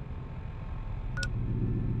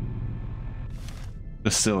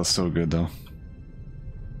 This still is so good, though.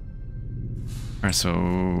 Alright, so...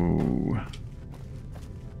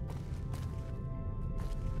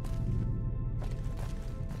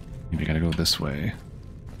 maybe I gotta go this way.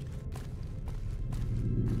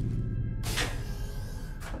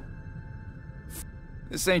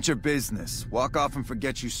 This ain't your business. Walk off and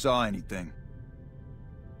forget you saw anything.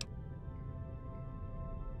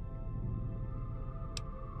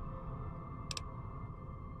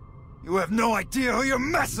 You have no idea who you're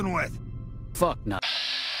messing with! Fuck no.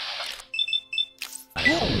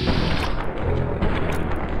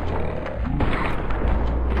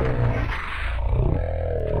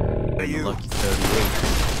 You. Lucky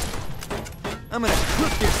 38. I'm gonna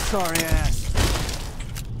clip your sorry ass.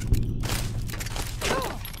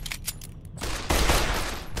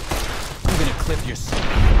 I'm gonna clip your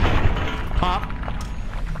Pop.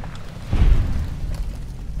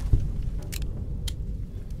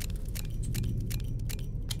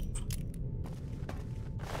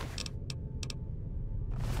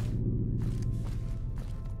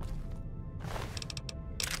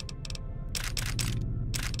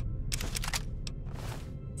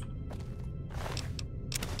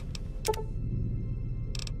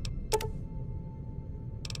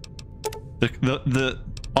 The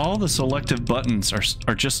all the selective buttons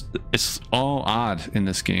are just, it's all odd in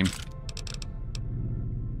this game.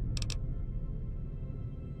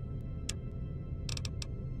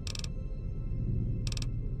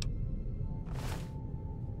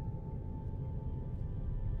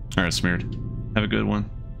 All right, Smeared. Have a good one.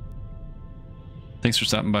 Thanks for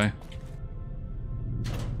stopping by.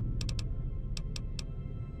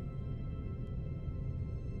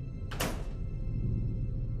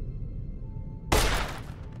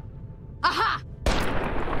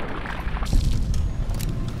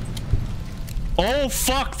 Oh,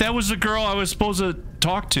 fuck! That was the girl I was supposed to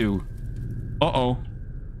talk to. Uh-oh.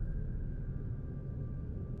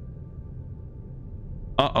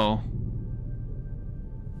 Uh-oh.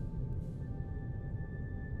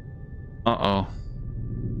 Uh-oh.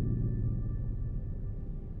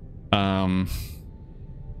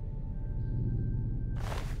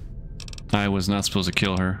 I was not supposed to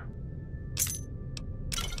kill her.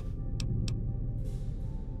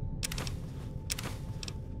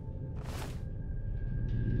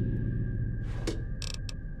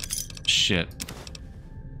 Shit.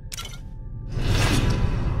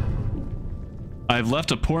 I've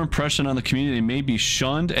left a poor impression on the community and may be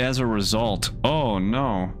shunned as a result. Oh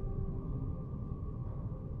no.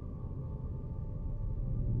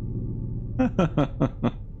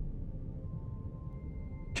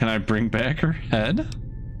 Can I bring back her head?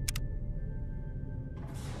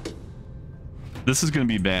 This is gonna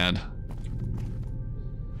be bad.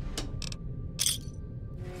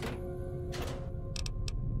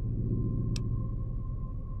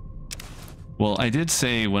 Well, I did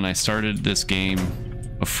say when I started this game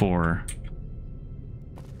before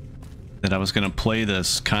that I was going to play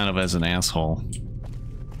this kind of as an asshole.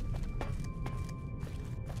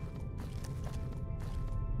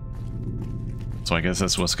 So I guess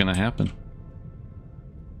that's what's going to happen.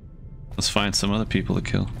 Let's find some other people to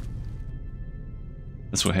kill.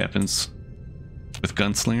 That's what happens with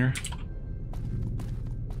Gunslinger.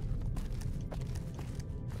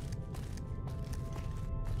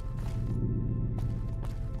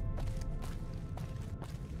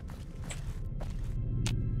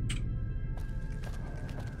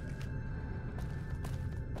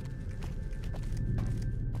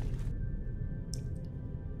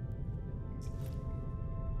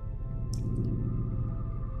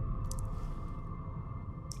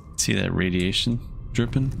 See that radiation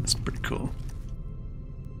dripping? That's pretty cool.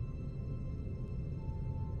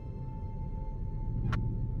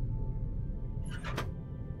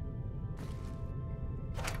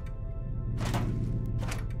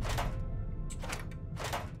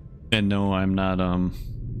 And no, I'm not,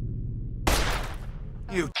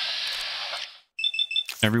 You.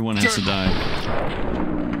 Everyone has to die.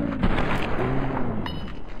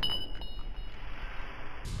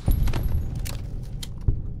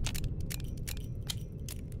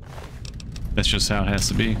 That's just how it has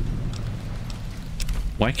to be.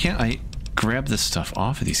 Why can't I grab this stuff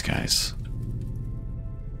off of these guys?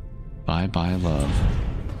 Bye bye love.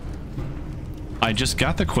 I just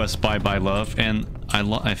got the quest bye bye love and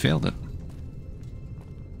I failed it.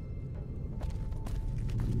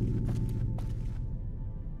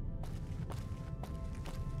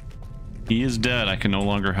 He is dead. I can no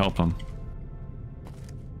longer help him.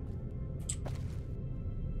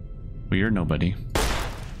 Well, you're nobody.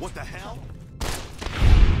 What the hell?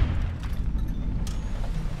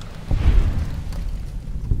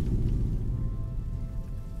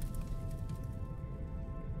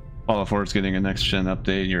 Fallout 4 is getting a next gen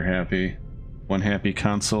update. You're happy. One happy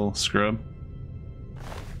console scrub.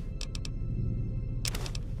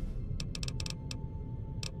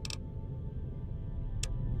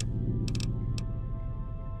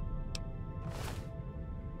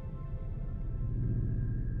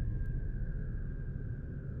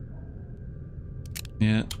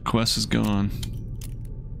 Yeah, quest is gone.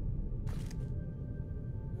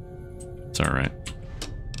 It's alright.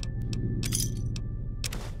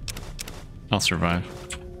 I'll survive.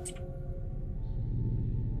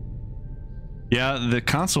 Yeah, the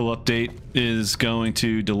console update is going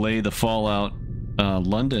to delay the Fallout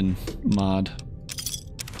London mod.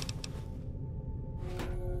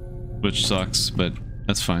 Which sucks, but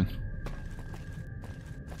that's fine.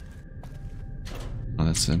 Oh,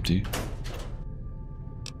 that's empty.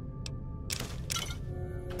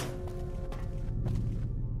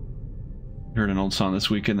 Heard an old song this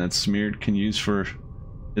weekend that Smeared can use for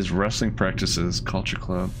his wrestling practices, Culture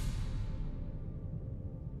Club.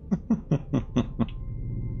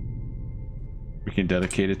 We can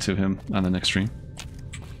dedicate it to him on the next stream.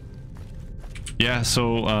 Yeah,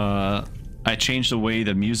 so I changed the way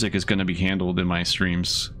the music is going to be handled in my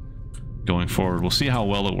streams going forward. We'll see how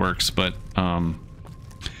well it works, but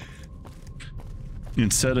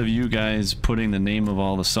instead of you guys putting the name of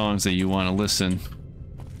all the songs that you want to listen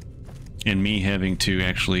and me having to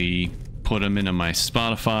actually put them into my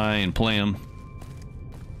Spotify and play them,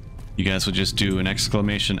 you guys will just do an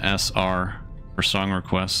exclamation SR for song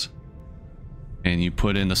requests, and you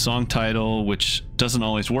put in the song title, which doesn't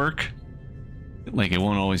always work. Like, it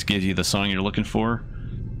won't always give you the song you're looking for,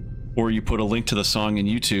 or you put a link to the song in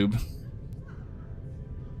YouTube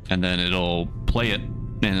and then it'll play it,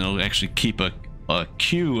 and it'll actually keep a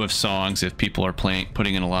queue of songs if people are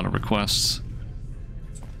putting in a lot of requests.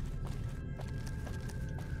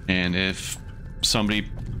 And if somebody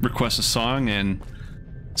requests a song and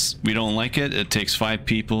we don't like it, it takes 5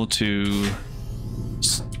 people to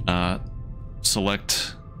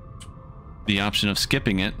select the option of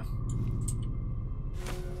skipping it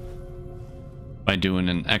by doing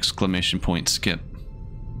an exclamation point skip.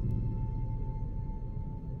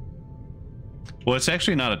 Well, it's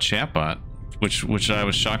actually not a chatbot, which I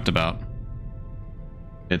was shocked about.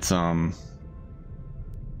 It's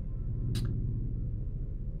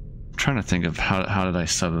trying to think of how did I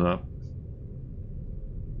set it up.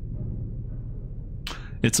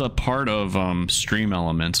 It's a part of Stream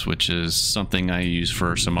Elements, which is something I use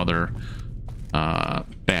for some other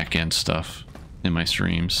back-end stuff in my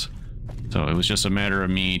streams. So it was just a matter of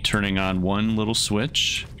me turning on one little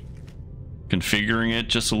switch, configuring it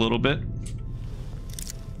just a little bit,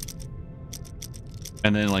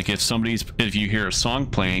 and then, like, if you hear a song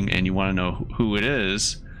playing and you want to know who it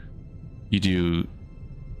is, you do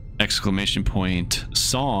exclamation point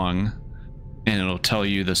song, and it'll tell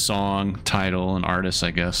you the song title and artist,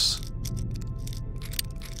 I guess.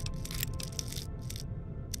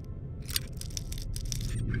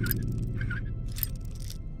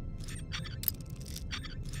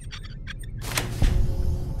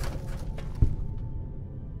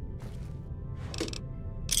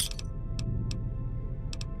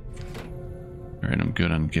 All right, I'm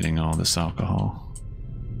good on getting all this alcohol.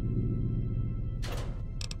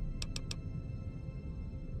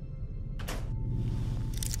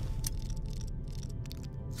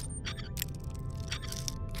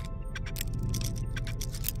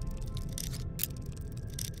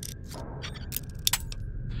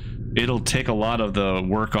 It'll take a lot of the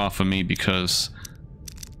work off of me because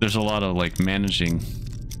there's a lot of, like, managing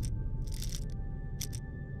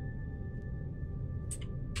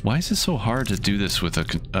Why is it so hard to do this with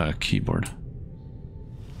a keyboard?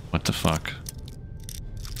 What the fuck?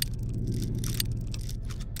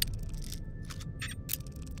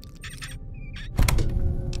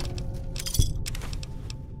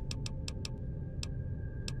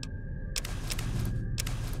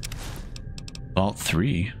 Vault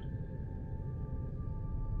 3.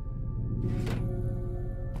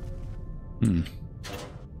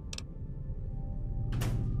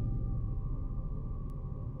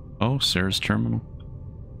 Oh, Sarah's terminal.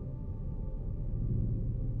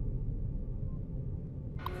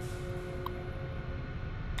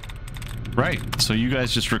 Right, so you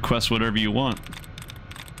guys just request whatever you want.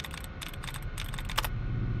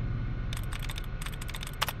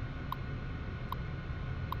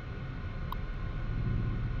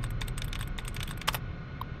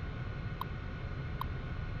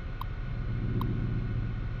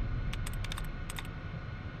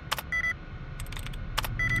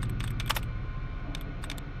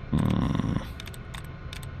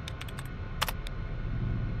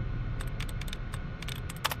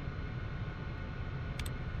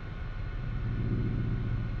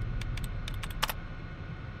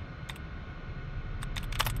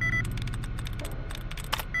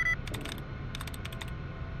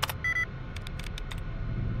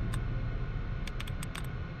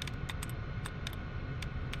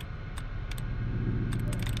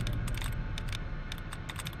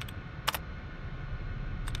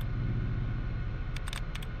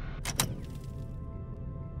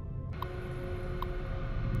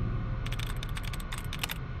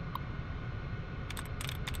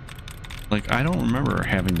 Like, I don't remember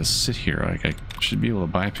having to sit here. Like, I should be able to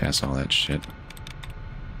bypass all that shit.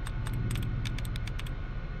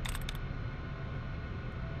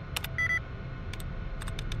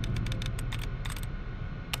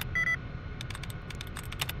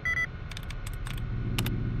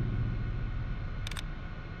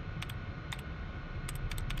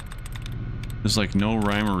 There's like no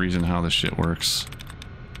rhyme or reason how this shit works.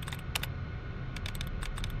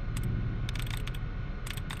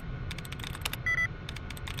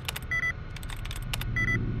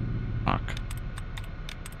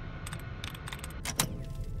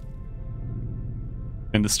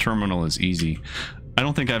 And this terminal is easy. I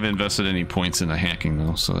don't think I've invested any points into hacking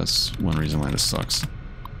though, so that's one reason why this sucks.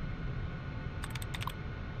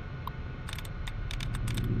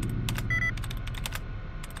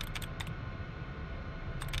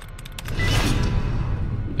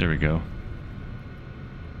 There we go.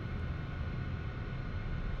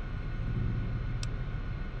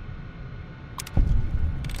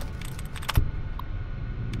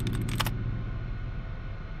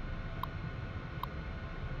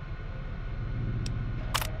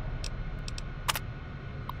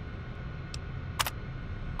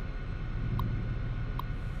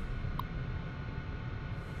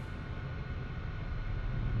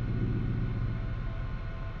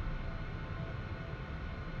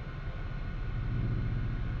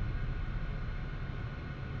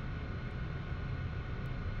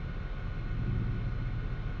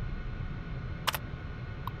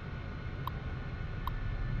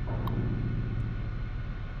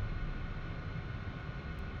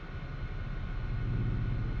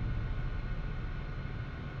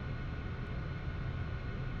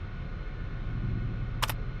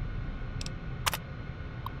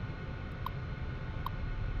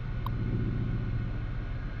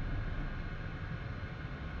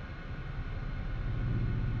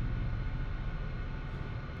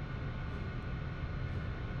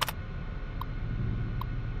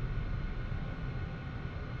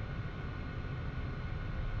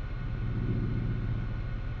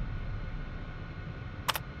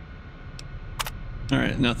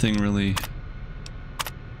 Alright, nothing really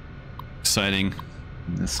exciting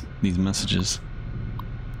in these messages.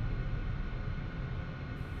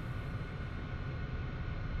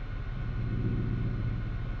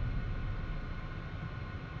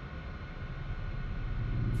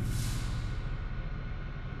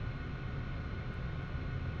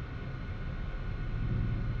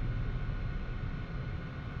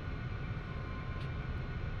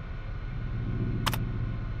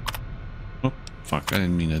 Fuck, I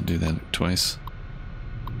didn't mean to do that twice.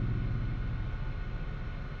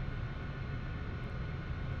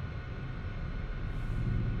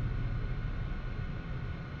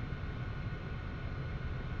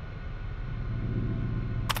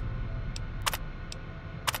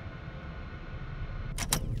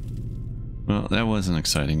 Well, that wasn't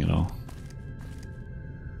exciting at all.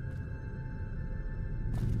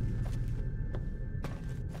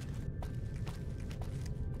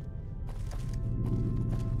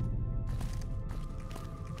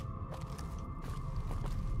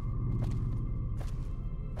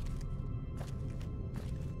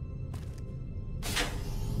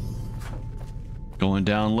 Going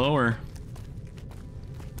down lower.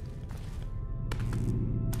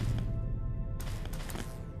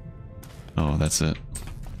 Oh, that's it.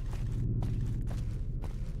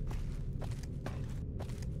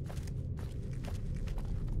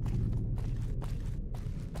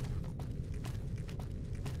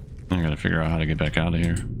 I gotta figure out how to get back out of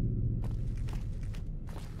here.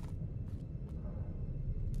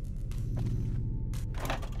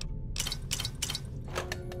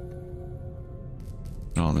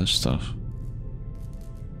 All this stuff.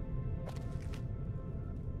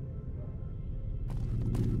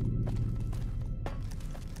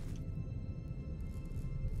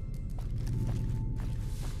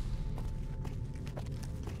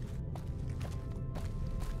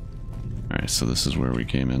 Alright, so this is where we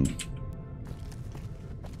came in. I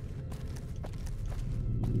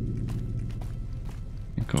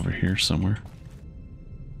think over here somewhere.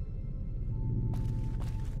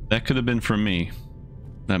 That could have been for me.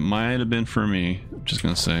 That might have been for me. I'm just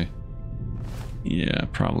gonna say. Yeah,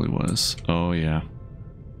 probably was. Oh, yeah.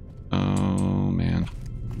 Oh, man.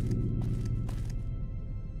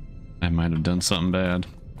 I might have done something bad.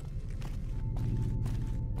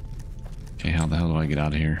 Okay, how the hell do I get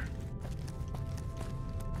out of here?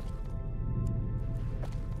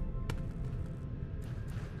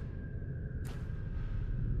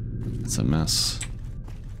 It's a mess.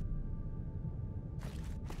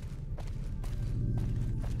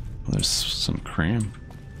 Oh, there's some cram.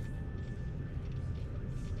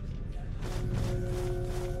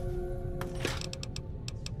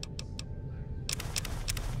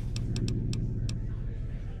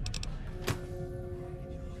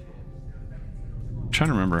 I'm trying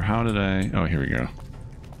to remember, how did I... Oh, here we go.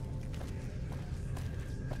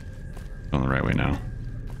 Going the right way now.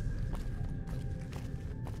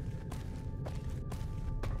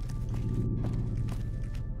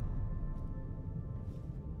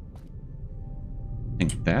 I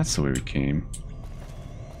think that's the way we came.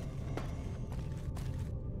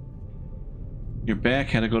 You're back.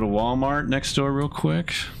 Had to go to Walmart next door real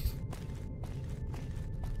quick.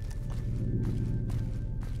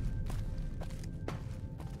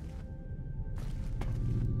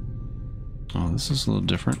 Oh, this is a little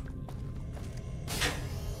different.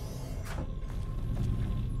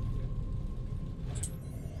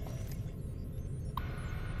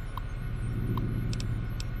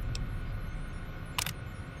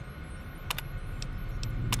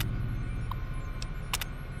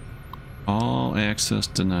 All access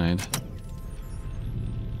denied.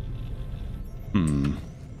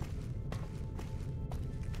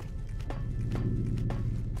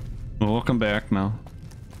 Well, welcome back, Mel.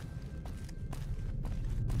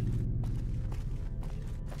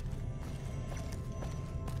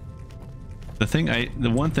 The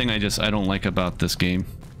one thing I don't like about this game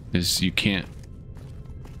is you can't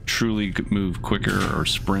truly move quicker or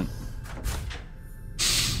sprint.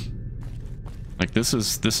 Like this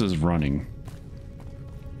is running.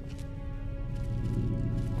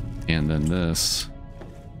 And then this,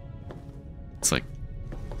 it's like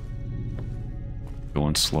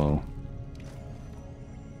going slow.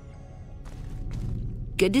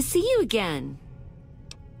 Good to see you again.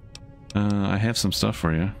 I have some stuff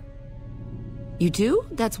for you. You do?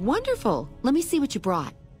 That's wonderful. Let me see what you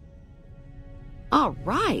brought. All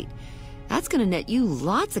right. That's gonna net you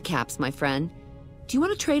lots of caps, my friend. Do you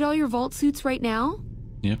want to trade all your vault suits right now?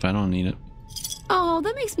 Yep, I don't need it. Oh,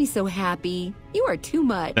 that makes me so happy. You are too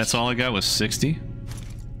much. That's all I got was 60?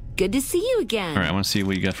 Good to see you again. Alright, I want to see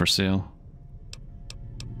what you got for sale.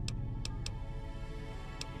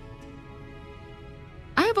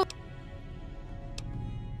 I have a...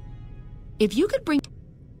 If you could bring...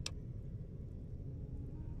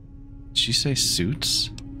 Did she say suits?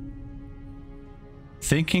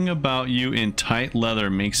 Thinking about you in tight leather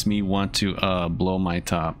makes me want to blow my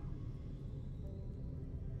top.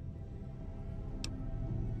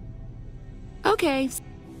 Okay.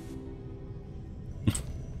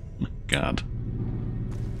 God.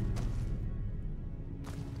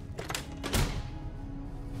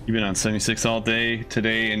 You've been on 76 all day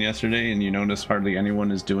today and yesterday, and you notice hardly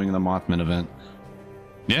anyone is doing the Mothman event.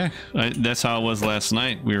 Yeah, that's how it was last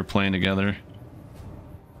night. We were playing together.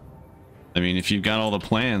 I mean, if you've got all the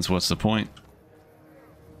plans, what's the point?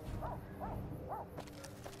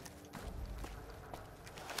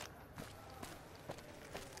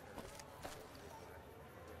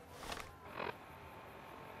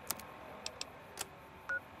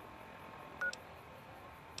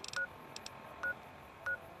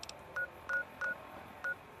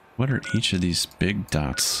 What are each of these big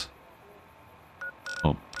dots?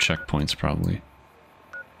 Oh, checkpoints probably.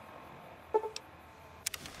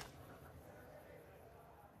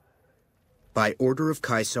 By order of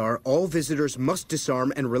Caesar, all visitors must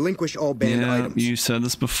disarm and relinquish all banned items. You said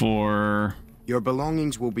this before. Your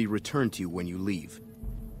belongings will be returned to you when you leave.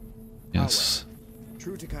 Yes.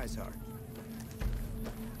 True to Caesar.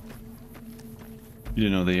 You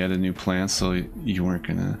didn't know they added new plants, so you weren't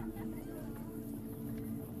gonna...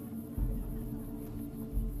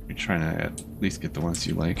 You're trying to at least get the ones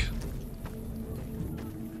you like.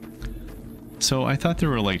 So I thought there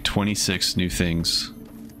were like 26 new things.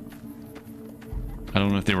 I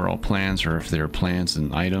don't know if they were all plans or if they were plans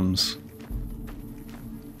and items.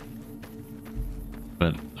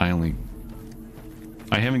 But I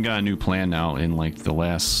haven't got a new plan now in like the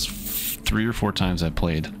last 3 or 4 times I've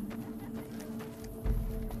played.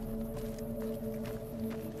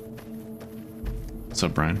 What's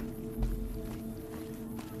up, Brian?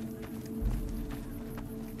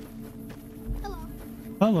 Hello.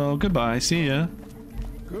 Hello, goodbye, see ya.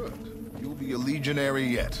 Good. You'll be a legionary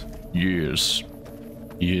yet. Yes.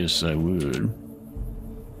 Yes, I would.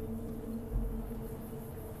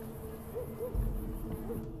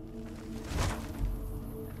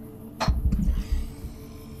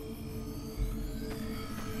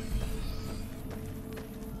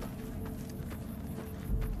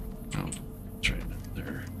 Oh, it's right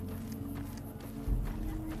there.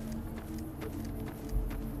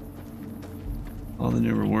 All the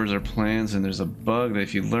new rewards are plans, and there's a bug that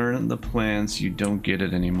if you learn the plans, you don't get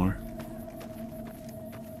it anymore.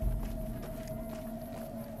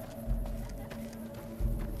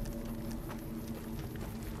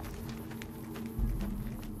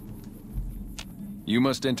 You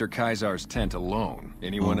must enter Caesar's tent alone.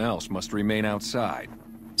 Anyone else must remain outside.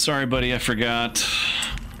 Sorry, buddy, I forgot.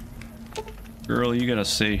 Girl, you gotta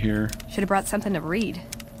stay here. Should have brought something to read.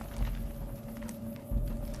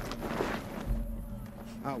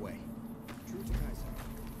 Away. True to Caesar.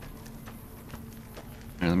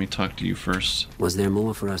 Alright, let me talk to you first. Was there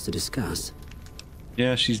more for us to discuss?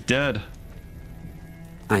 Yeah, she's dead.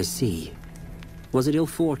 I see. Was it ill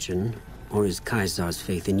fortune, or is Caesar's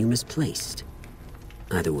faith in you misplaced?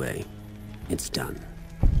 Either way, it's done.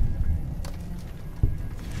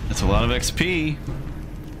 That's a lot of XP.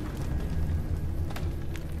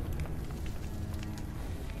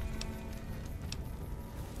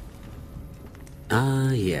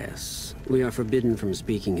 Ah, yes. We are forbidden from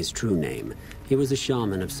speaking his true name. He was a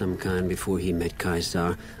shaman of some kind before he met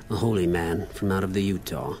Caesar, a holy man from out of the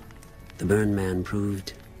Utah. The Burn Man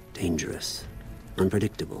proved dangerous,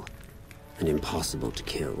 unpredictable, and impossible to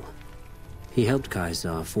kill. He helped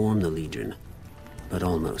Caesar form the Legion, but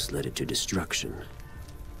almost led it to destruction.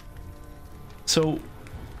 So,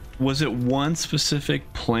 was it one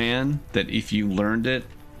specific plan that if you learned it,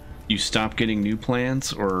 you stop getting new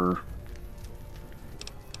plans, or...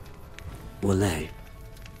 Wale.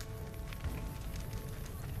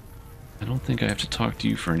 I don't think I have to talk to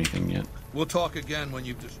you for anything yet. We'll talk again when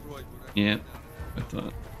you've destroyed whatever. Yeah, I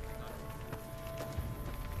thought.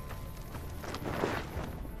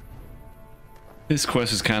 This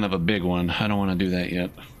quest is kind of a big one. I don't want to do that yet.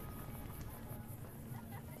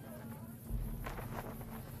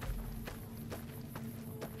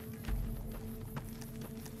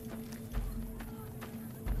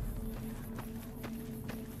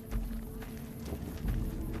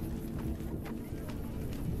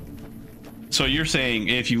 So you're saying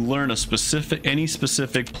if you learn any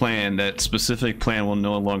specific plan, that specific plan will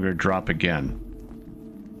no longer drop again.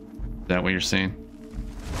 Is that what you're saying?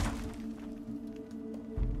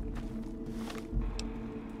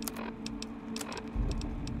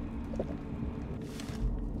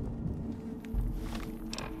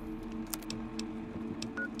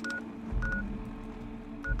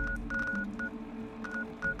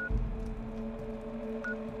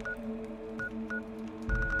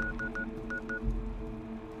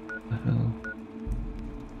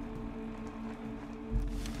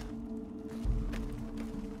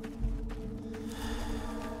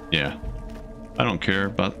 Yeah, I don't care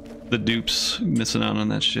about the dupes missing out on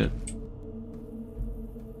that shit.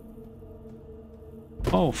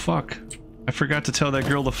 Oh fuck, I forgot to tell that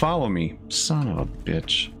girl to follow me. Son of a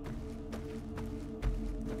bitch.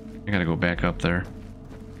 I gotta go back up there.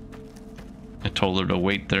 I told her to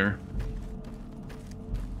wait there.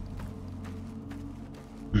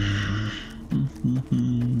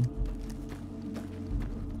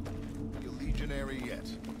 Legionary yet.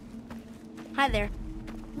 Hi there.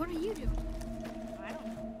 What are you doing? I don't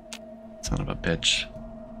know. Son of a bitch.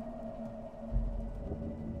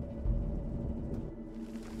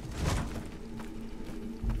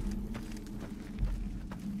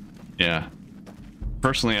 Yeah.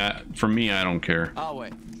 Personally, for me, I don't care. I'll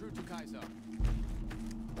wait. True to Caesar.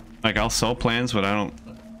 Like, I'll sell plans, but I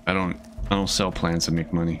don't I don't sell plans to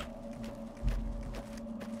make money.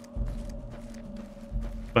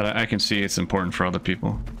 But I can see it's important for other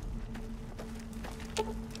people.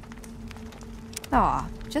 Aw,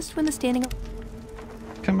 just when the standing...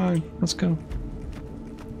 Come on, let's go.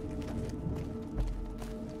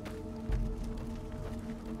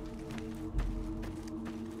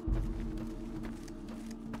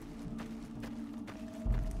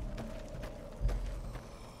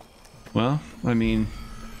 Well, I mean...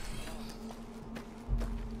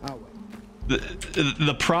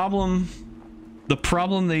 The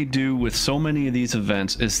problem they do with so many of these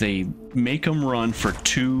events is they make them run for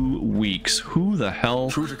 2 weeks. Who the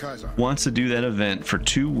hell wants to do that event for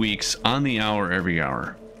 2 weeks on the hour every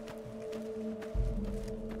hour?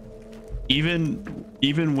 Even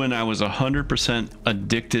when I was 100%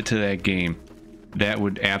 addicted to that game, that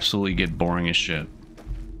would absolutely get boring as shit.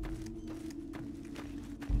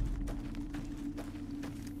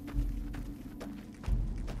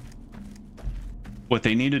 What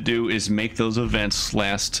they need to do is make those events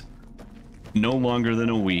last no longer than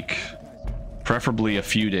a week, preferably a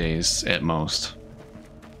few days at most.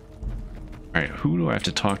 All right, who do I have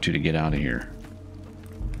to talk to get out of here?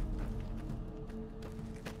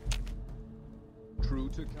 True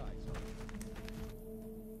to Kaiser.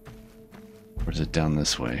 Or is it down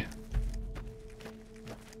this way?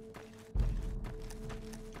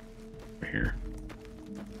 Over here.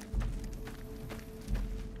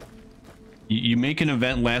 You make an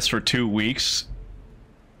event last for 2 weeks,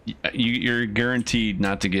 you're guaranteed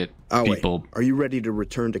not to get people. Are you ready to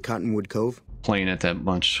return to Cottonwood Cove? Playing it that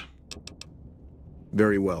much.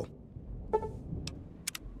 Very well.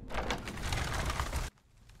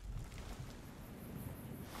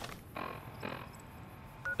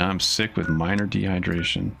 I'm sick with minor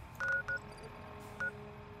dehydration.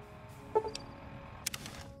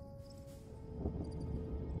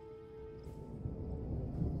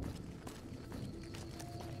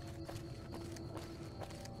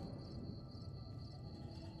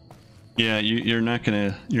 Yeah, you're not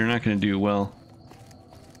gonna do well.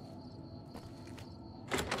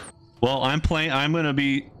 Well, I'm gonna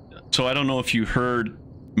be, so I don't know if you heard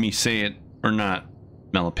me say it or not,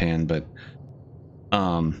 Melipan, but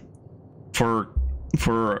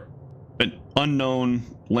for an unknown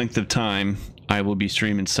length of time, I will be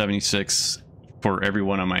streaming 76 for every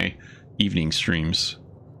one of my evening streams.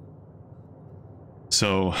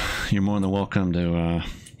 So you're more than welcome to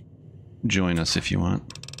join us if you want.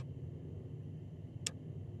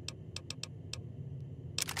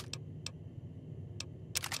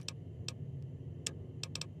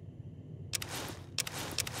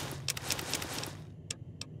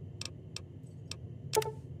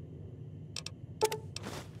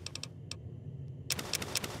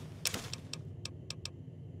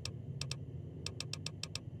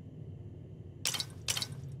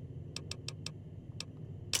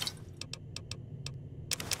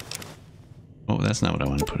 Oh, that's not what I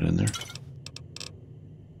want to put in there.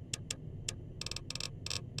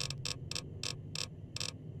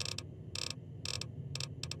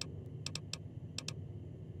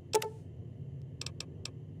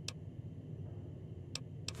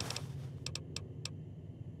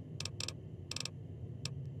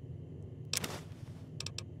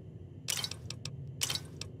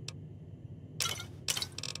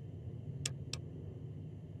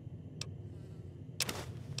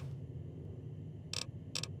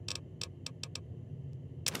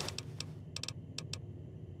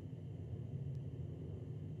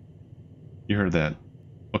 You heard that.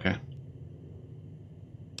 Okay.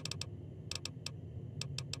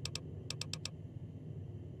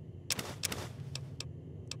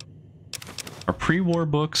 Are pre-war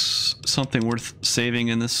books something worth saving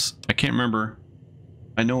in this? I can't remember.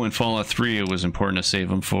 I know in Fallout 3 it was important to save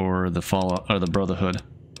them for the Fallout or the Brotherhood.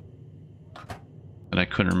 But I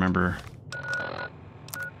couldn't remember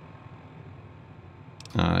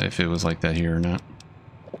if it was like that here or not.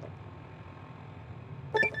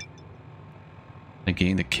 I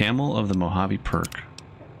gained the Camel of the Mojave perk.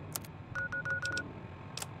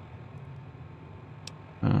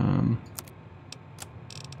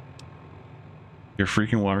 Your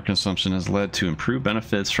freaking water consumption has led to improved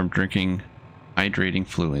benefits from drinking hydrating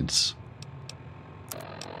fluids.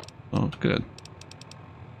 Oh, good.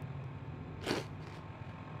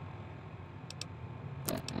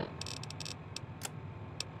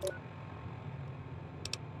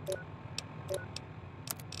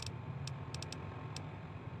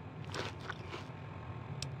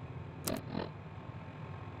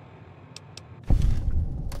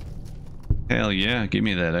 Hell yeah, give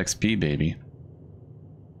me that XP, baby.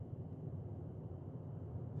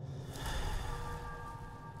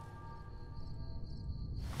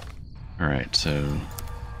 Alright, so...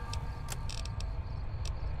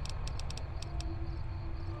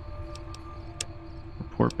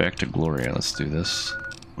 report back to Gloria. Let's do this.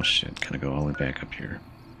 Oh shit, gotta go all the way back up here.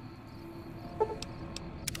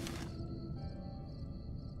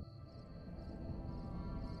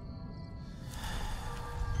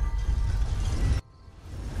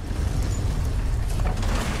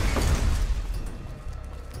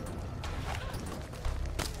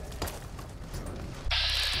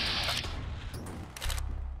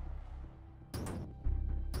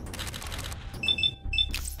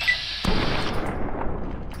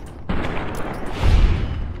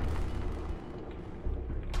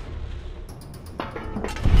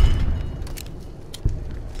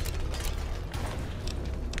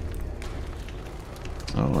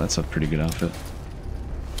 Oh, that's a pretty good outfit.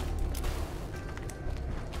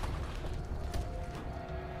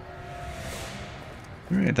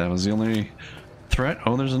 Alright, that was the only threat.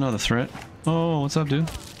 Oh, there's another threat. Oh, what's up, dude?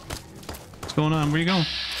 What's going on? Where you going?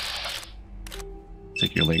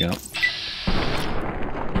 Take your leg out.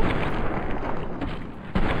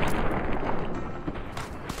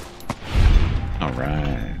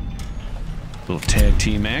 Alright. Little tag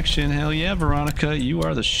team action. Hell yeah, Veronica. You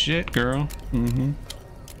are the shit, girl. Mm-hmm.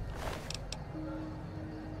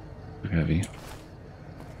 Heavy.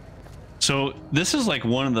 So this is like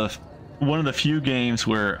one of the few games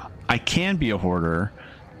where I can be a hoarder,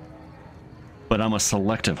 but I'm a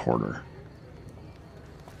selective hoarder.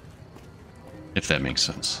 If that makes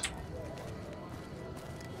sense.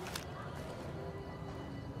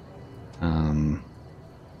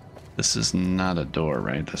 This is not a door,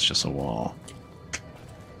 right? That's just a wall. All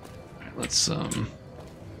right, let's try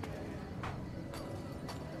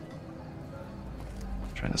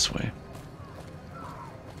this way.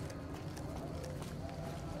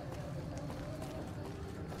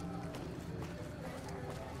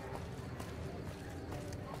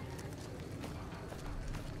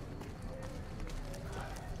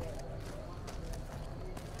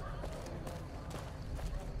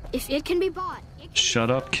 If it can be bought,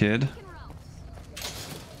 shut up, kid.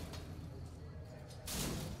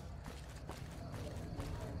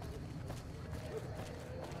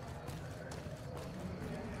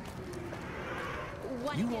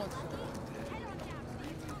 You want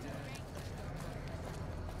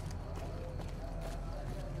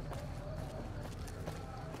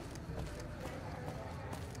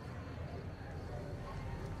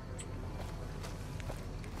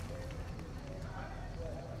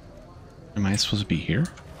Am I supposed to be here?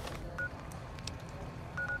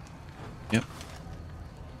 Yep.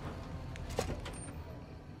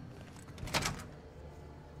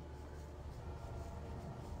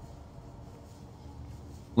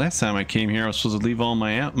 Last time I came here, I was supposed to leave all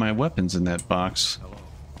my weapons in that box.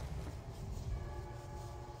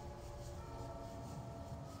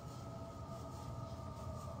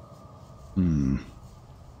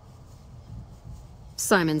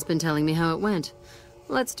 Simon's been telling me how it went.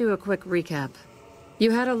 Let's do a quick recap.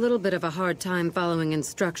 You had a little bit of a hard time following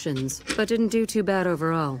instructions, but didn't do too bad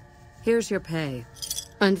overall. Here's your pay.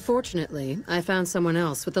 Unfortunately, I found someone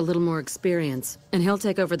else with a little more experience, and he'll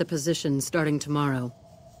take over the position starting tomorrow.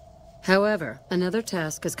 However, another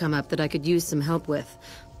task has come up that I could use some help with,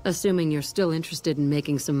 assuming you're still interested in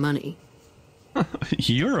making some money.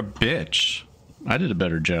 You're a bitch. I did a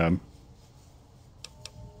better job.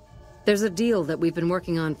 There's a deal that we've been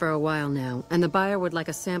working on for a while now, and the buyer would like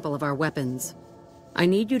a sample of our weapons. I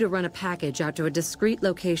need you to run a package out to a discreet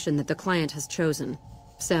location that the client has chosen.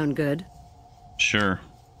 Sound good? Sure.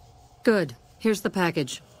 Good. Here's the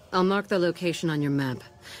package. I'll mark the location on your map.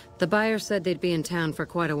 The buyer said they'd be in town for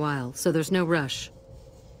quite a while, so there's no rush.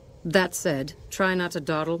 That said, try not to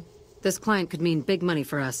dawdle. This client could mean big money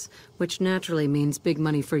for us, which naturally means big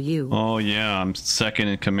money for you. Oh yeah, I'm second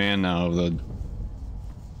in command now of the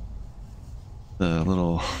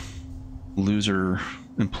little loser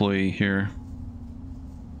employee here.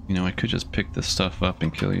 You know, I could just pick this stuff up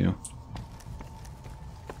and kill you.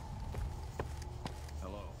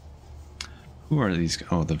 Hello. Who are these?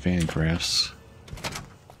 Oh, the Van Graffs.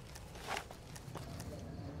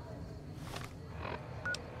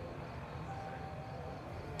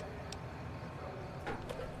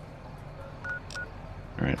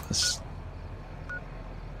 All right, let's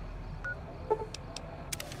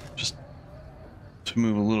just to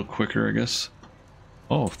move a little quicker, I guess.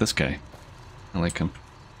 Oh, this guy. I like him.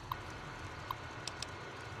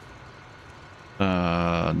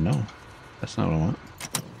 No. That's not what I want.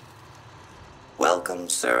 Welcome,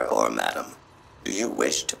 sir or madam. Do you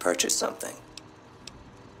wish to purchase something?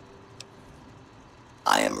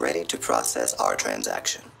 I am ready to process our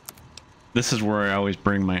transaction. This is where I always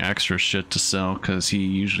bring my extra shit to sell, because he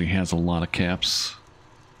usually has a lot of caps.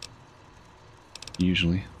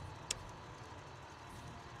 Usually.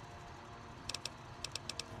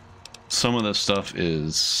 Some of this stuff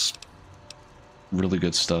is really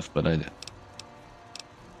good stuff, but I'm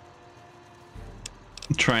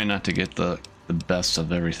trying not to get the best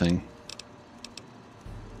of everything.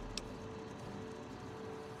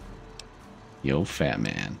 Yo, fat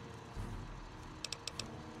man.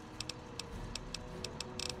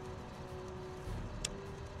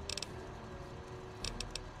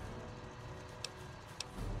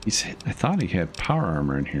 I thought he had power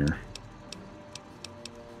armor in here.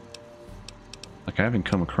 Like, I haven't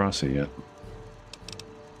come across it yet.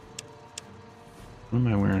 What am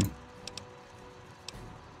I wearing?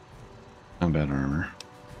 Combat armor.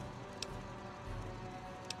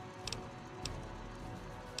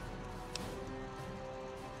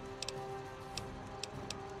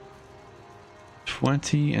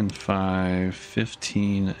 $20 and $5,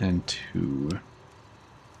 $15 and $2.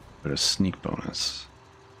 But a sneak bonus.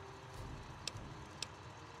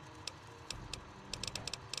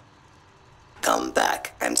 Come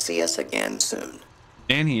back and see us again soon.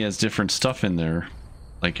 And he has different stuff in there,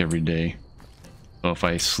 like every day. So if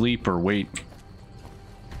I sleep or wait,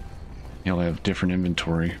 he'll have different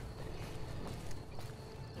inventory.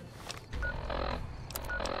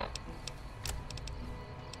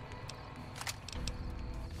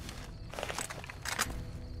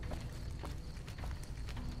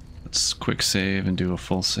 Let's quick save and do a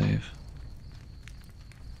full save.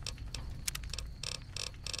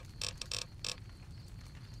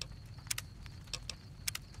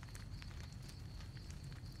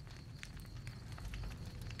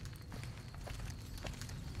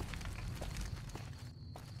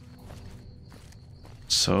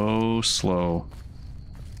 So slow.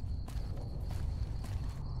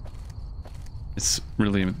 It's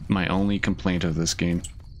really my only complaint of this game.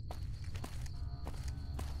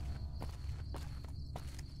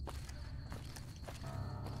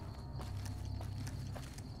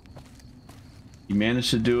 You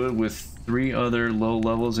managed to do it with 3 other low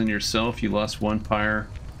levels in yourself. You lost 1 pyre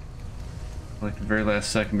like the very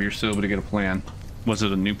last second, but you're still able to get a plan. Was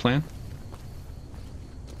it a new plan?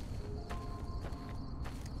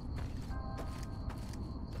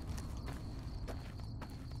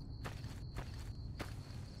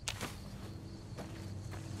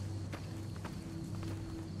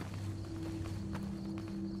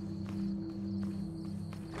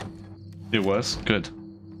 It was? Good.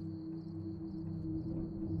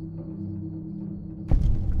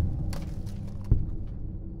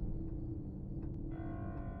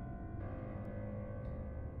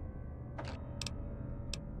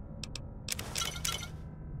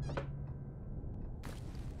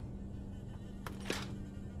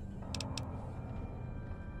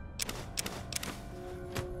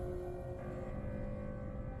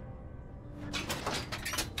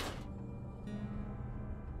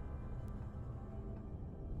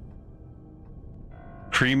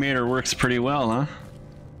 Cremator works pretty well, huh?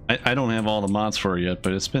 I don't have all the mods for it yet,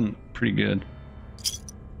 but it's been pretty good.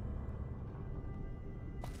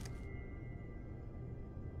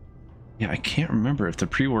 Yeah, I can't remember if the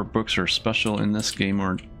pre-war books are special in this game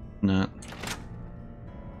or not.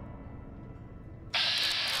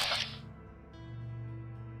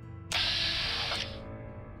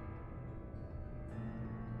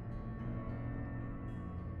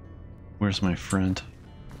 Where's my friend?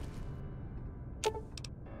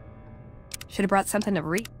 Should have brought something to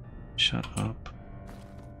read. Shut up.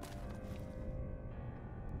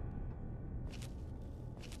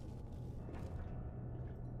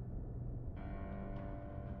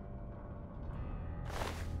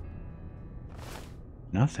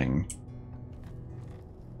 Nothing.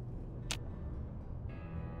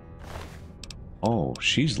 Oh,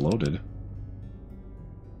 she's loaded.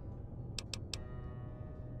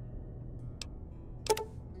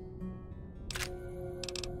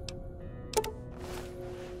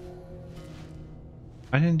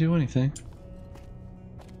 I didn't do anything.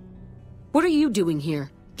 What are you doing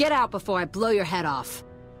here? Get out before I blow your head off.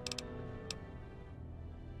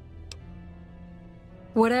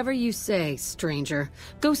 Whatever you say, stranger.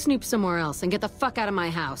 Go snoop somewhere else and get the fuck out of my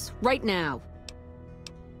house, right now.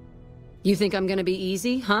 You think I'm gonna be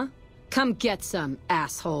easy, huh? Come get some,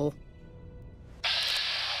 asshole.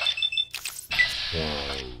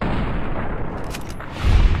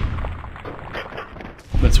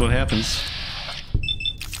 That's what happens.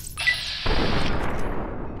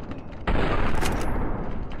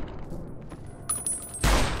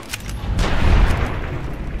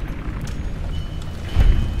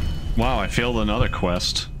 Wow, I failed another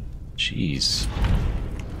quest. Jeez.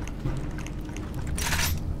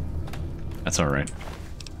 That's alright.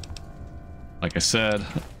 Like I said,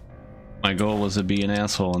 my goal was to be an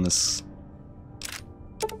asshole on this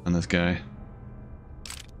guy.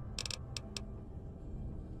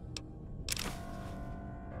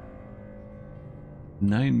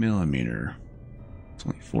 .9mm. It's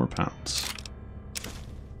only 4 pounds.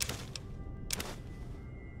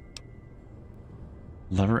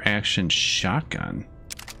 Lever action shotgun.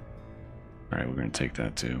 Alright, we're gonna take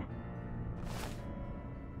that too.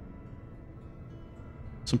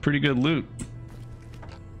 Some pretty good loot.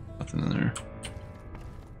 Nothing in there.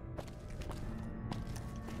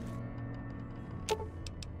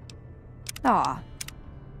 Aw.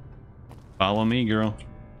 Follow me, girl.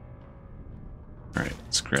 Alright,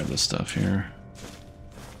 let's grab this stuff here.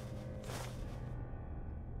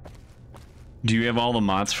 Do you have all the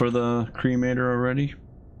mods for the cremator already?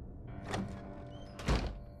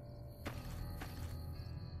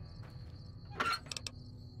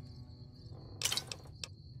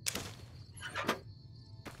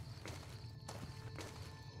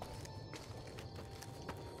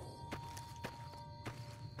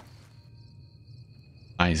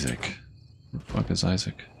 Isaac. Who the fuck is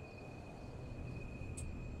Isaac?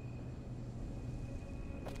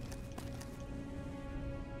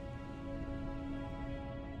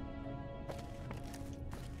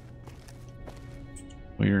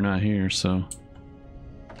 Well, you're not here, so...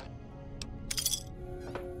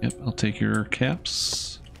 Yep, I'll take your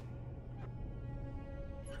caps.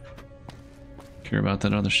 Care about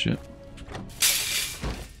that other shit.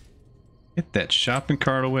 Get that shopping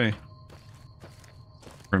cart away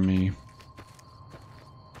from me.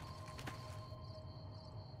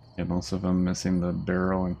 Yeah, most of them missing the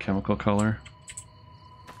barrel and chemical color.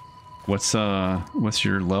 What's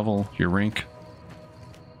your level, your rank?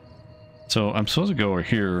 So I'm supposed to go over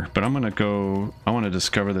here, but I'm gonna go, I want to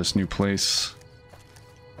discover this new place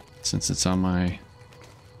since it's on my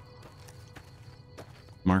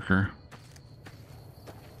marker.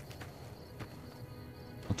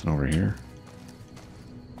 Nothing over here.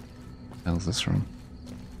 What the hell is this from?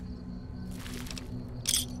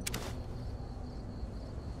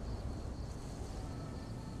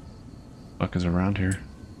 Fuck is around here?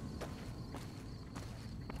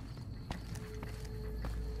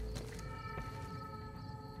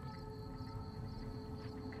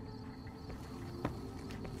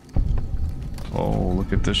 Oh,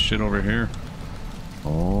 look at this shit over here.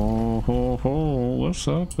 Oh, ho, ho. What's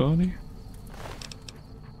up, buddy?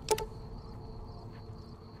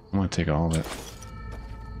 I'm gonna take all of it.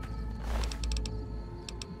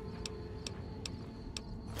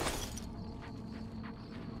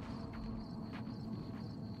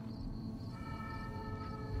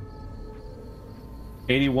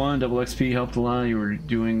 $81 double XP helped a lot. You were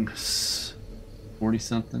doing 40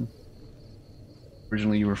 something.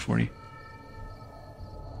 Originally you were 40.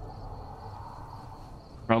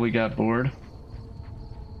 Probably got bored.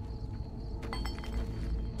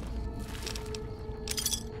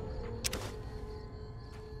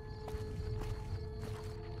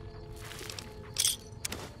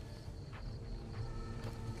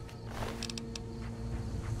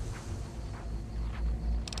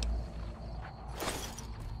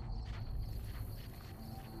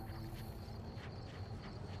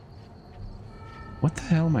 What the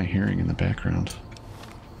hell am I hearing in the background?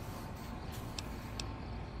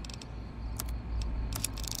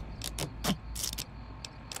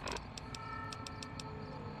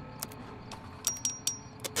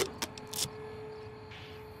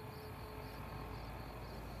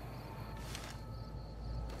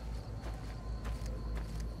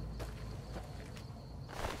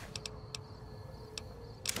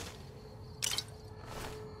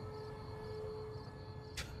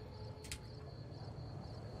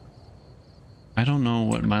 I don't know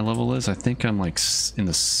what my level is. I think I'm like in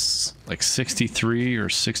the like 63 or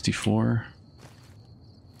 64.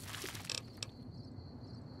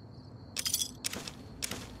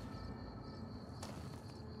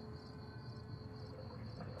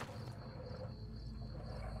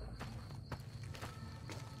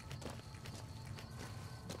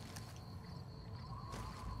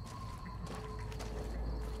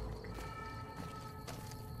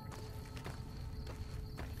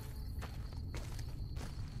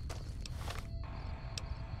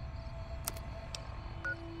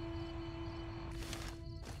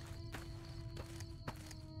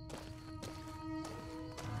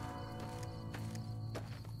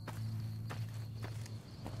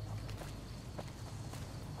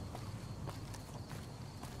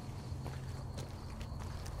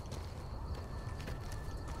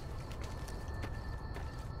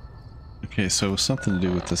 Okay, so something to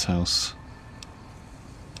do with this house.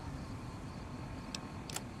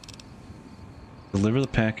 Deliver the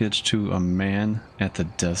package to a man at the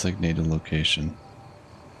designated location.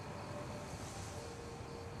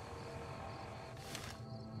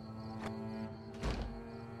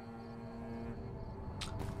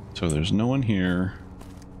 So there's no one here.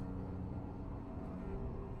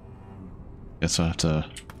 Guess I'll have to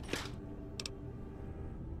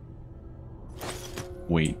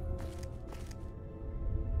wait.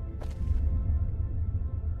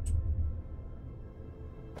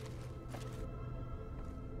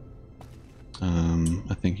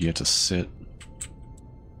 I think you have to sit.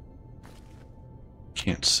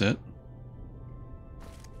 Can't sit.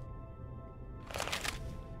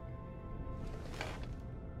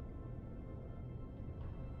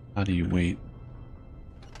 How do you wait?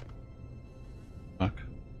 Fuck.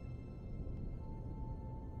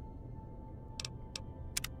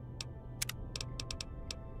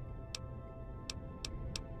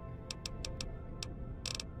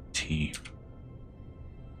 T.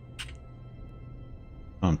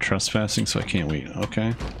 Oh, I'm trespassing, so I can't wait.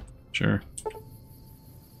 Okay, sure.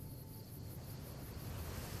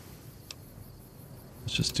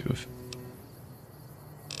 Let's just do a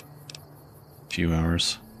few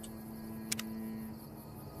hours.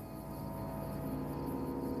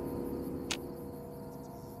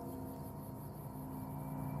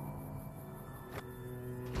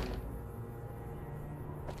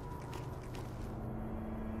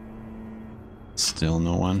 Still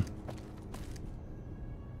no one.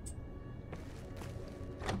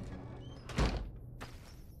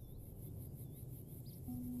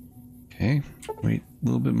 Okay, wait a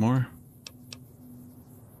little bit more.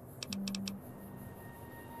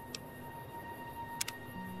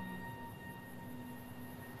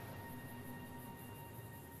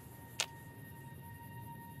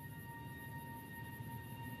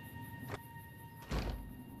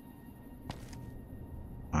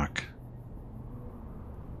 Fuck.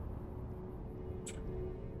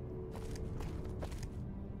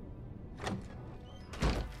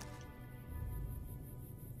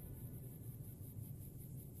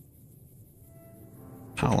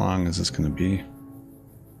 How long is this going to be?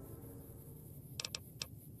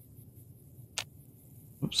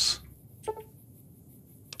 Oops.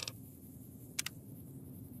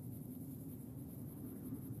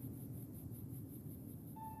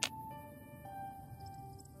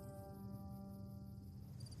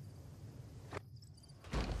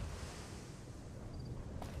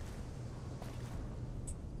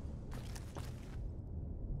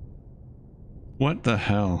 What the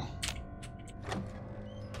hell?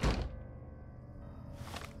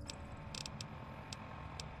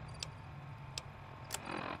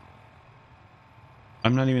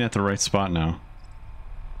 I'm not even at the right spot now.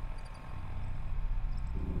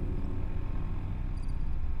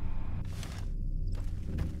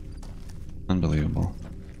 Unbelievable.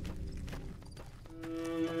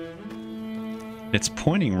 It's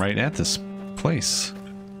pointing right at this place.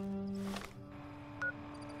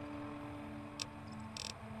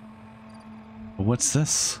 What's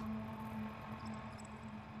this?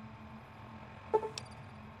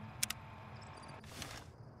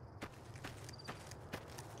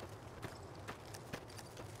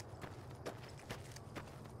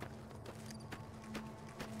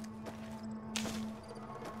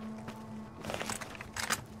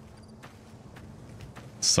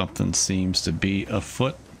 Something seems to be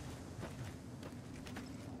afoot.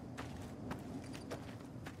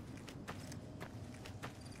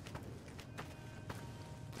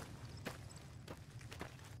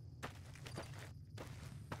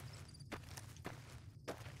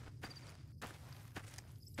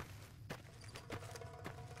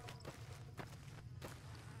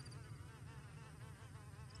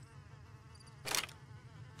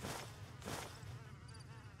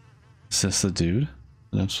 Is this the dude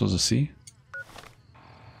that I'm supposed to see?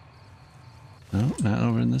 No, not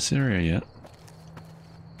over in this area yet.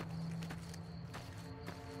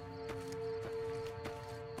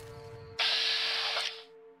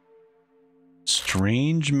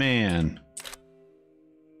 Strange man.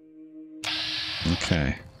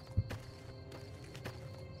 Okay.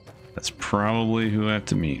 That's probably who I have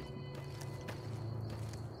to meet.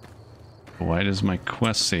 Why does my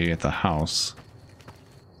quest say at the house?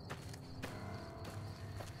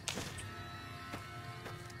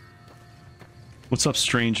 What's up,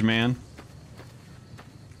 strange man?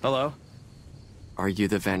 Hello. Are you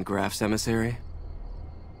the Van Graff's emissary?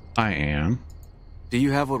 I am. Do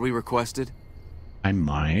you have what we requested? I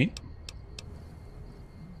might.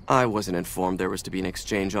 I wasn't informed there was to be an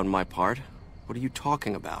exchange on my part. What are you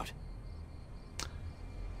talking about?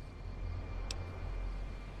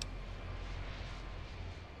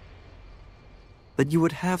 that you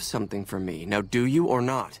would have something for me. Now, do you or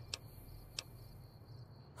not?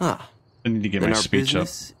 Huh. I need to get then my our speech up.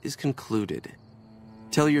 business is concluded.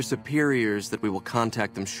 Tell your superiors that we will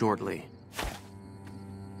contact them shortly.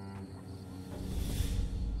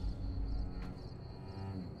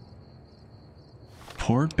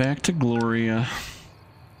 Port back to Gloria.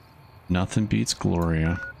 Nothing beats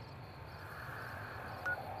Gloria.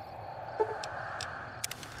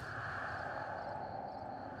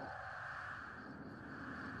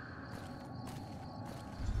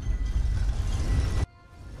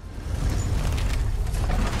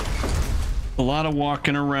 A lot of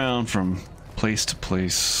walking around from place to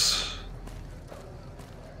place.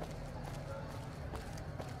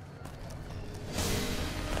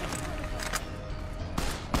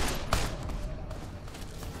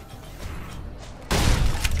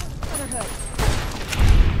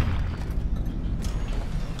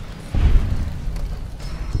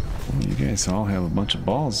 Well, you guys all have a bunch of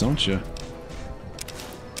balls, don't you?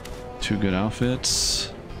 2 good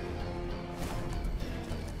outfits.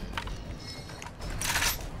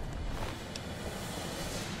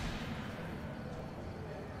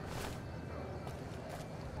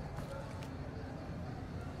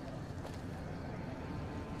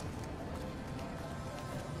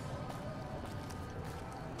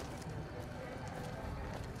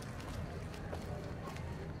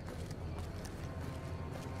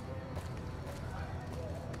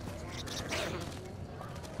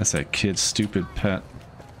 That's that kid's stupid pet.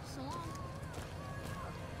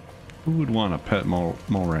 Who would want a pet mole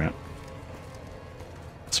rat?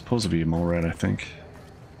 It's supposed to be a mole rat, I think.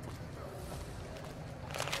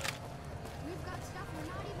 We've got stuff we're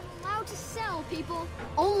not even allowed to sell, people.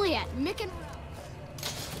 Only at Mick and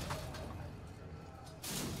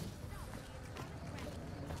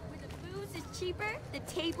Where the booze is cheaper, the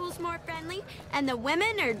table's more friendly, and the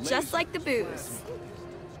women are just like the booze.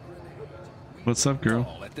 What's up,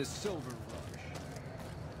 girl? At this silver rush.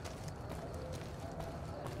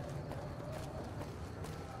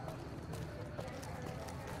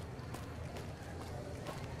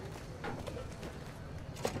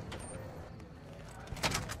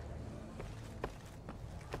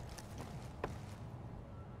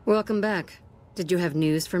 Welcome back. Did you have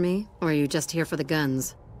news for me, or are you just here for the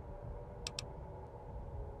guns?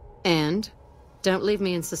 And? Don't leave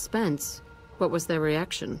me in suspense. What was their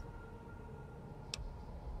reaction?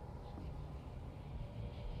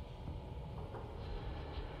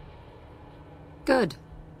 Good.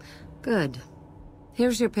 Good.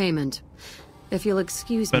 Here's your payment. If you'll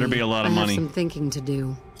excuse me, better be a lot of I money. have some thinking to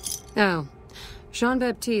do. Oh,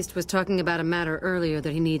 Jean-Baptiste was talking about a matter earlier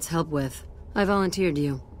that he needs help with. I volunteered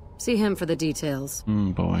you. See him for the details.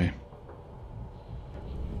 Boy.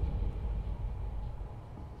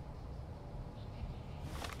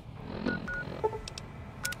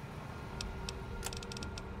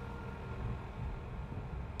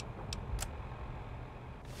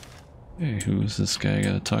 Hey, who is this guy I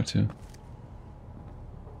gotta talk to?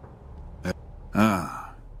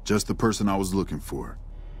 Ah, just the person I was looking for.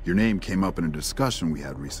 Your name came up in a discussion we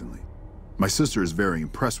had recently. My sister is very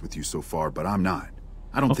impressed with you so far, but I'm not.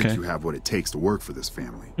 I don't think you have what it takes to work for this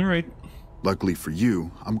family. All right. Luckily for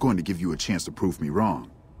you, I'm going to give you a chance to prove me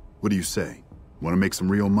wrong. What do you say? Want to make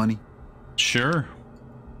some real money? Sure.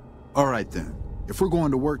 All right then. If we're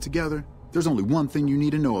going to work together, there's only one thing you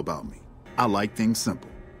need to know about me. I like things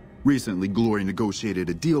simple. Recently, Glory negotiated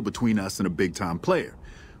a deal between us and a big-time player.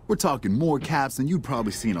 We're talking more caps than you'd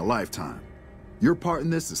probably see in a lifetime. Your part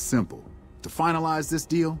in this is simple. To finalize this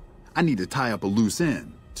deal, I need to tie up a loose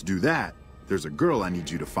end. To do that, there's a girl I need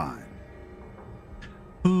you to find.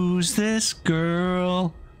 Who's this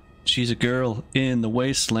girl? She's a girl in the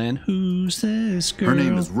wasteland. Who's this girl? Her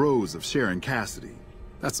name is Rose of Sharon Cassidy.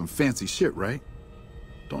 That's some fancy shit, right?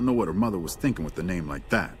 Don't know what her mother was thinking with a name like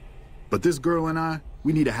that. But this girl and I,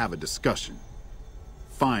 we need to have a discussion.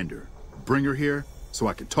 Find her, bring her here, so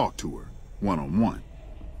I can talk to her, one-on-one.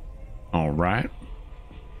 All right.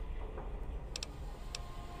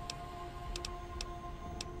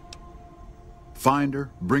 Find her,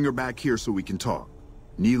 bring her back here so we can talk.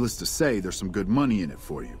 Needless to say, there's some good money in it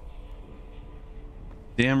for you.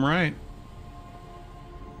 Damn right.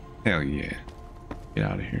 Hell yeah. Get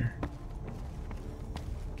out of here.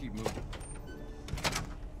 Keep moving.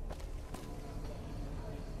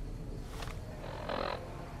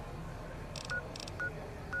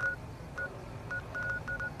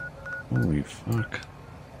 Holy fuck.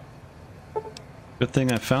 Good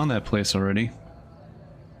thing I found that place already.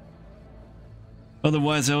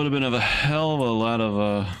 Otherwise, that would have been of a hell of a lot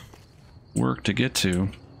of work to get to.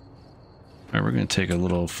 Alright, we're going to take a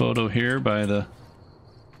little photo here by the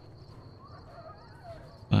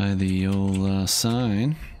By the old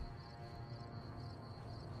sign.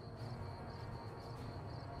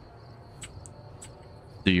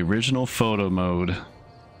 The original photo mode.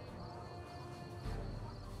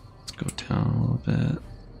 Let's go down a little bit.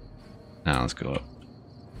 Now let's go up.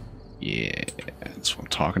 Yeah, that's what I'm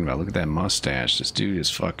talking about. Look at that mustache. This dude is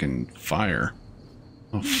fucking fire.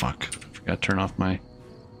 Oh fuck. I forgot to turn off my...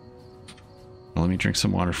 Well, let me drink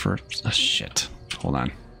some water first. Oh shit. Hold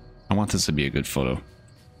on. I want this to be a good photo.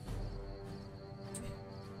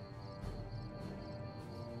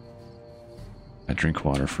 I drink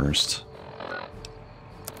water first.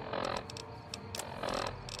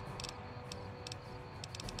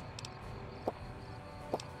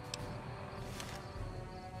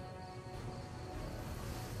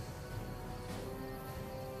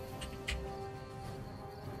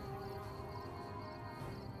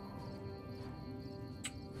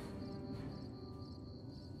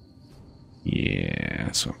 Yeah,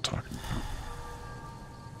 that's what I'm talking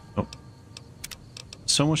about. Oh.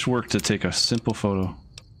 So much work to take a simple photo.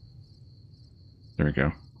 There we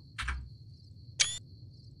go.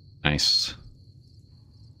 Nice.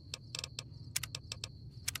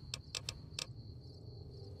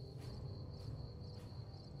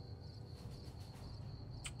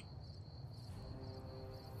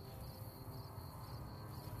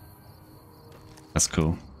 That's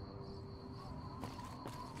cool.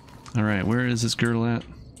 All right, where is this girl at?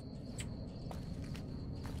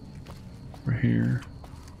 We're here.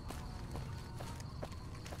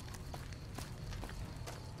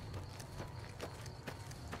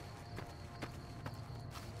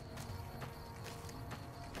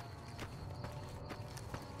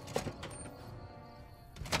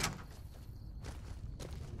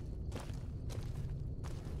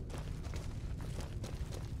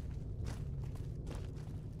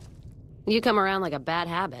 You come around like a bad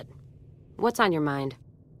habit. What's on your mind?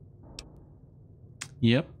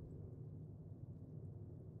 Yep.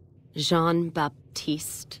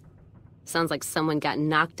 Jean-Baptiste. Sounds like someone got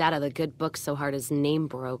knocked out of the good book so hard his name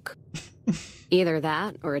broke. Either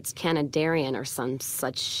that, or it's Canadarian or some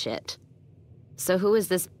such shit. So who is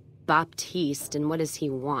this Baptiste, and what does he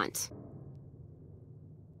want?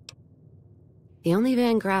 The only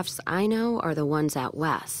Van Graffs I know are the ones out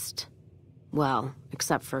west. Well,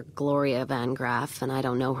 except for Gloria Van Graff, and I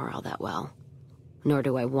don't know her all that well. Nor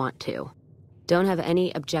do I want to. Don't have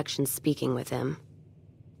any objection speaking with him.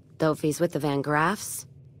 Though if he's with the Van Graffs,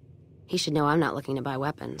 he should know I'm not looking to buy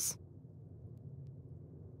weapons.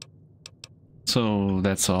 So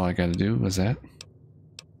that's all I gotta do, was that?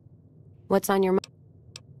 What's on your mind?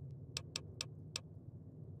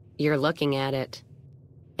 You're looking at it.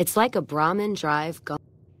 It's like a Brahmin drive gun.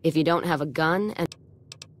 If you don't have a gun and...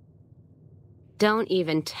 Don't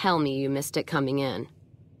even tell me you missed it coming in.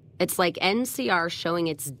 It's like NCR showing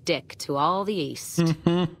its dick to all the East.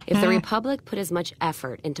 If the Republic put as much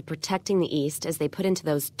effort into protecting the East as they put into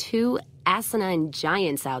those two asinine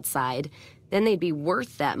giants outside, then they'd be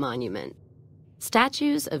worth that monument.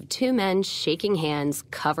 Statues of two men shaking hands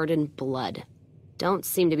covered in blood. Don't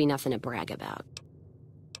seem to be nothing to brag about.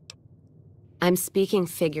 I'm speaking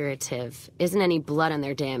figurative. Isn't any blood on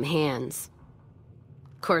their damn hands.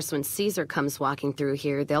 Of course, when Caesar comes walking through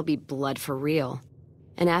here, there'll be blood for real.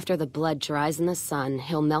 And after the blood dries in the sun,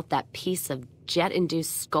 he'll melt that piece of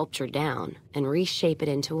jet-induced sculpture down and reshape it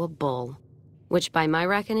into a bull, which by my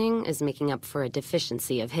reckoning is making up for a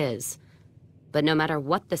deficiency of his. But no matter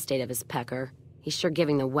what the state of his pecker, he's sure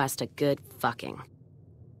giving the West a good fucking.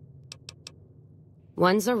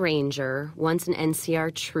 One's a ranger, one's an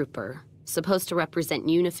NCR trooper, supposed to represent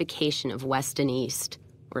unification of West and East,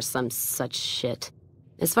 or some such shit.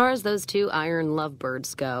 As far as those two iron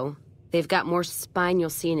lovebirds go, they've got more spine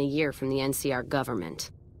you'll see in a year from the NCR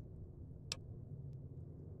government.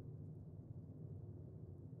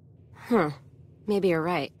 Huh. Maybe you're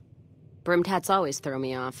right. Brimtats always throw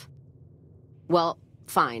me off. Well,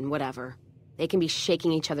 fine, whatever. They can be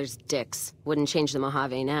shaking each other's dicks. Wouldn't change the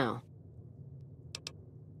Mojave now.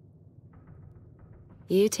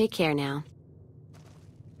 You take care now.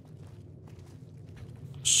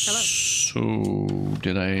 Hello. So,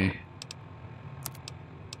 did I...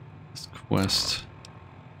 This quest...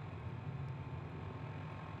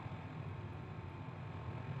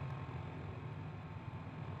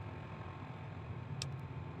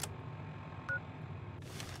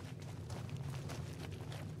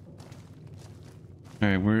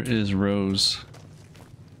 Alright, where is Rose?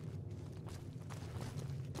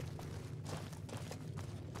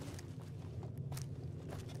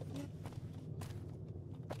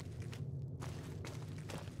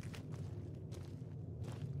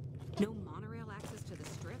 No monorail access to the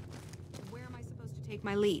strip? Where am I supposed to take take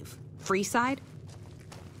my leave. Freeside?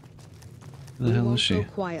 Where the hell is she? Go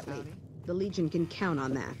quietly. The Legion can count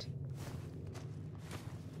on that.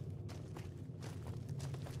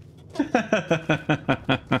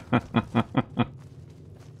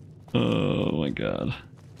 Oh my god.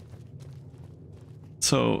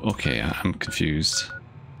 So, okay, I'm confused.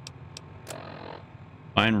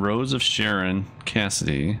 Find Rose of Sharon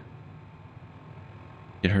Cassidy.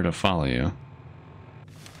 Get her to follow you.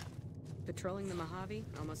 Patrolling the Mojave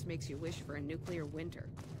almost makes you wish for a nuclear winter.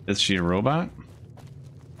 Is she a robot?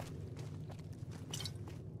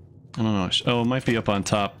 I don't know. Oh, it might be up on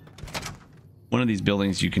top. One of these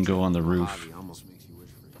buildings you can go on the roof.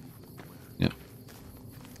 Yep.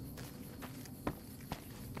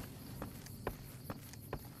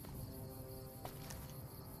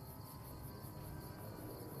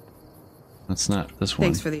 That's not this one.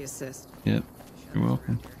 Thanks for the assist. Yep. You're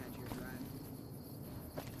welcome.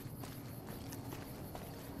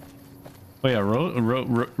 Oh yeah,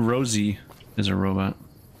 Rosie is a robot.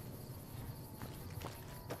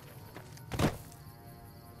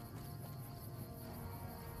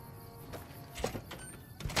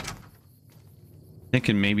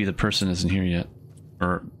 Thinking maybe the person isn't here yet,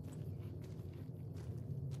 or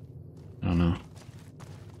I don't know.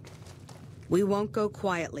 We won't go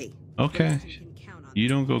quietly. Okay, you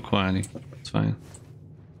don't go quietly. It's fine.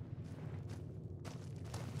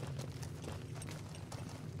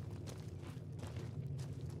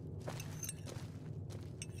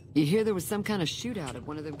 You hear there was some kind of shootout at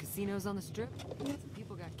one of them casinos on the strip? Some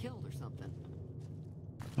people got killed or something.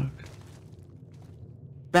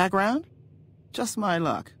 Background? Just my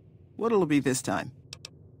luck. What'll it be this time?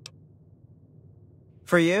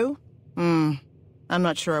 For you? I'm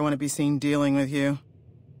not sure I want to be seen dealing with you.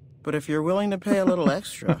 But if you're willing to pay a little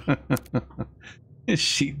extra... Is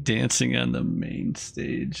she dancing on the main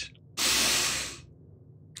stage?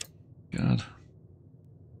 God.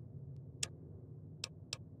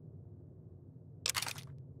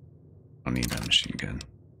 I don't need that machine gun.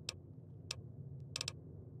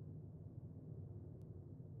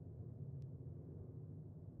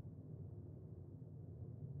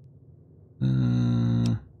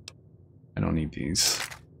 I don't need these.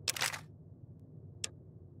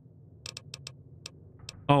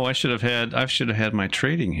 Oh, I should have had my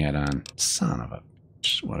trading hat on. Son of a...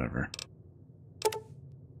 Just whatever.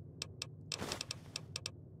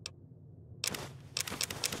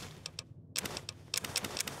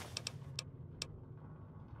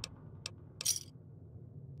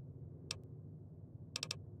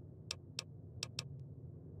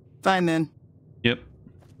 Fine then. Yep.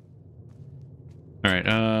 All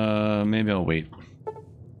right. Maybe I'll wait.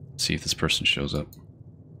 See if this person shows up.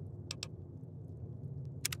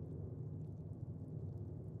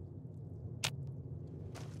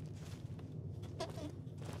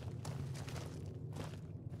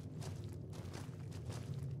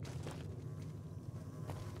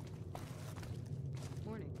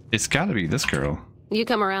 It's got to be this girl. You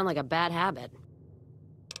come around like a bad habit.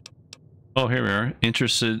 Oh, here we are.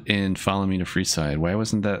 Interested in following me to Freeside. Why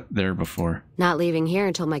wasn't that there before? Not leaving here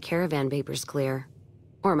until my caravan paper's clear.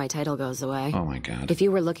 Or my title goes away. Oh my god. If you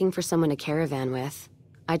were looking for someone to caravan with,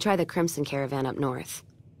 I'd try the Crimson Caravan up north.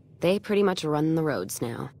 They pretty much run the roads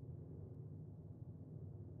now.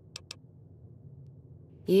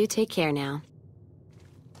 You take care now.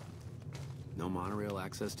 No monorail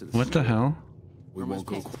access to the What the hell? We won't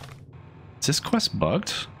go Is this quest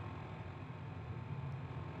bugged?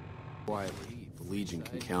 quietly. The Legion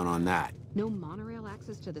can count on that. No monorail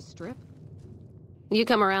access to the strip? You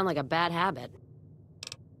come around like a bad habit.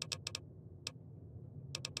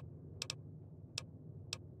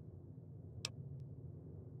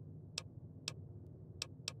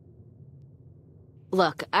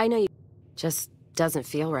 Look, I know you... Just doesn't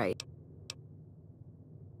feel right.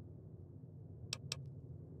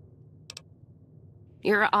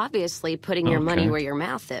 You're obviously putting your money where your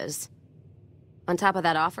mouth is. On top of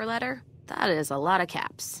that offer letter, that is a lot of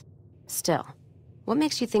caps. Still, what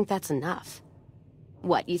makes you think that's enough?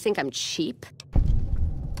 What, you think I'm cheap?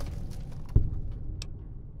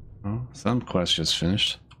 Oh, some quest just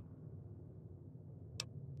finished.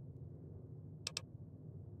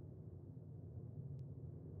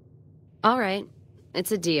 All right,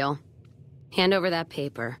 it's a deal. Hand over that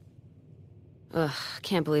paper. Ugh,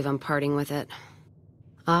 can't believe I'm parting with it.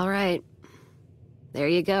 All right. There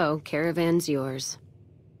you go. Caravan's yours.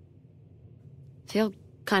 Feel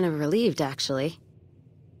kind of relieved, actually.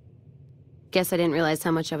 Guess I didn't realize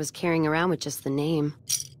how much I was carrying around with just the name.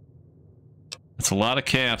 That's a lot of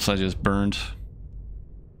caps I just burned.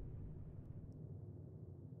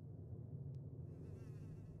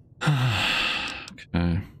 Okay.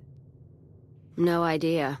 No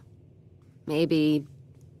idea. Maybe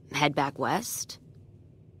head back west?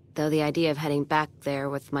 Though the idea of heading back there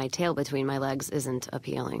with my tail between my legs isn't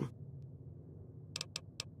appealing.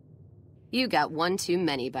 You got one too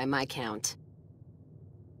many by my count.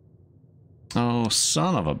 Oh,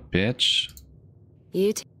 son of a bitch.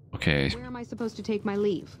 Okay. Where am I supposed to take my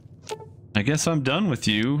leave? I guess I'm done with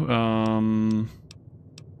you.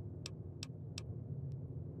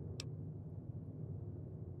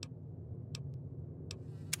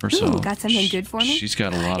 First of all, got something good for me? She's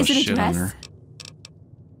got a lot of shit on her.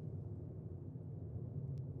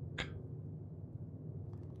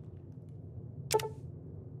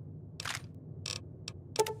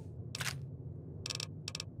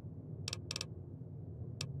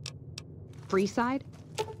 Freeside?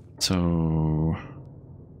 So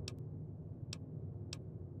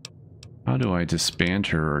how do I disband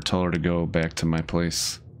her or tell her to go back to my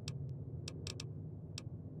place?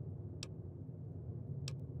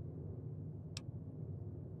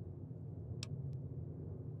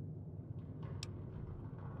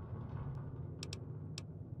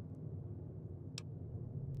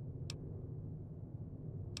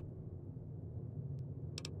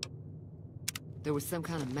 There was some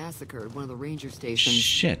kind of massacre at one of the ranger stations.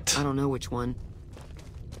 Shit. I don't know which one.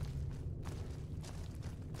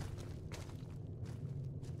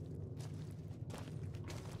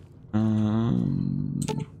 I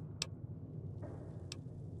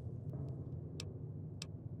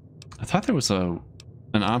thought there was an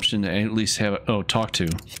option to at least have talk to.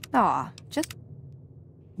 Aw, just...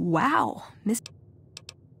 Wow, Miss...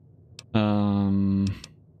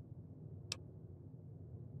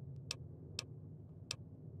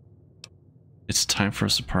 It's time for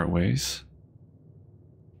us to part ways.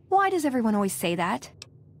 Why does everyone always say that?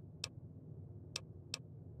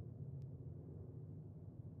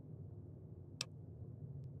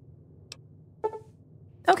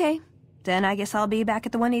 Okay, then I guess I'll be back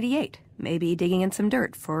at the 188. Maybe digging in some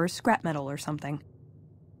dirt for scrap metal or something.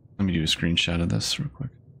 Let me do a screenshot of this real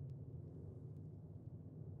quick.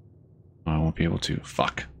 Oh, I won't be able to.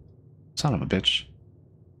 Fuck. Son of a bitch.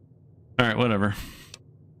 Alright, whatever.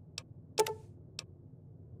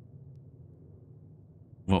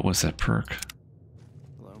 What was that perk?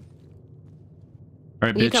 Hello?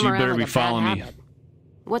 Alright, bitch, you better be following me.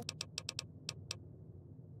 What?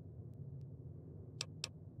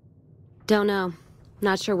 Don't know.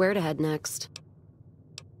 Not sure where to head next.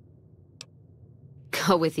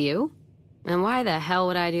 Go with you? And why the hell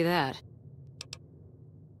would I do that?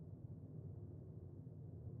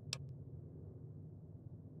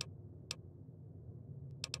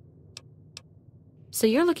 So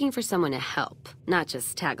you're looking for someone to help, not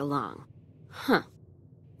just tag along. Huh.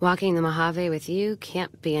 Walking the Mojave with you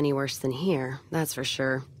can't be any worse than here, that's for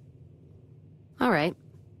sure. Alright,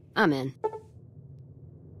 I'm in.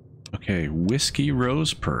 Okay, Whiskey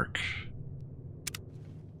Rose perk.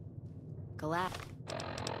 Glad.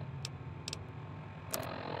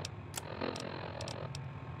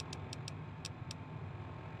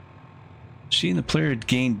 She and the player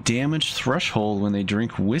gain damage threshold when they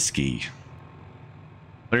drink whiskey.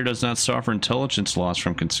 Player does not suffer intelligence loss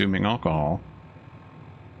from consuming alcohol.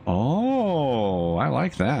 Oh, I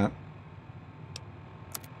like that.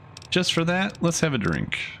 Just for that, let's have a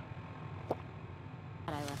drink.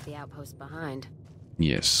 I left the outpost behind.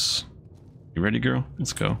 Yes. You ready, girl?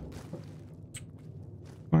 Let's go.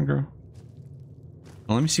 Come on, girl.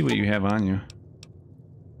 Well, let me see what you have on you.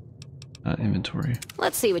 Inventory.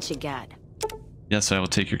 Let's see what you got. Yes, I will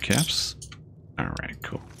take your caps. Alright,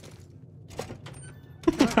 cool.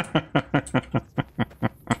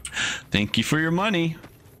 Thank you for your money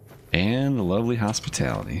and the lovely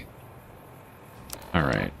hospitality.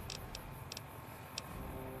 Alright.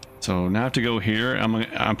 So now I have to go here.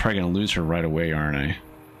 I'm probably gonna lose her right away, aren't I?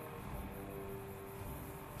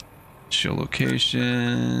 Show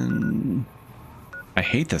location. I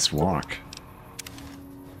hate this walk.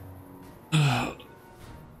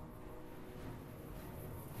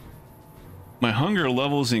 My hunger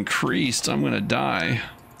level's increased. I'm gonna die.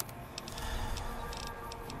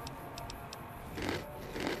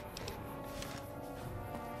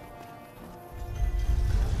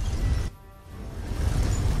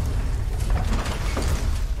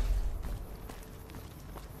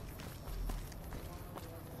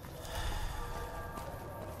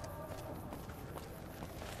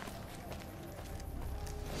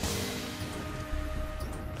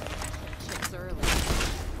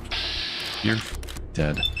 You're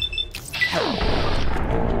dead.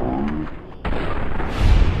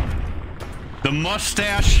 The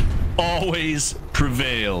mustache always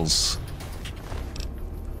prevails.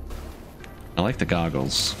 I like the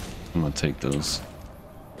goggles. I'm gonna take those.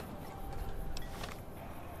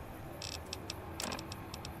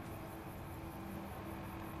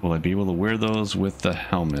 Will I be able to wear those with the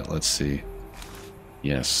helmet? Let's see.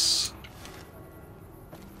 Yes.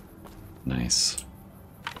 Nice.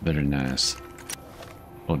 Very nice.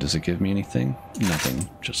 Oh, does it give me anything? Nothing.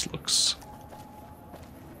 Just looks.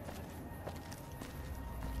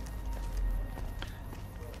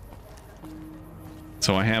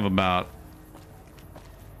 So I have about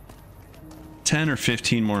 10 or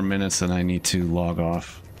 15 more minutes that I need to log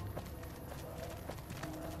off.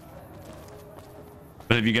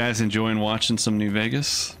 But have you guys enjoying watching some New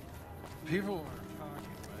Vegas? People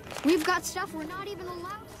We've got stuff we're not even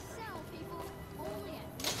allowed to sell, people. Only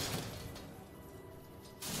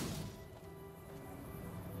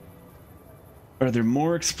at... Are there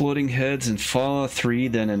more exploding heads in Fallout 3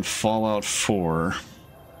 than in Fallout 4?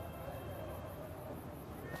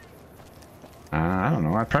 I don't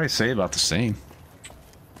know. I'd probably say about the same.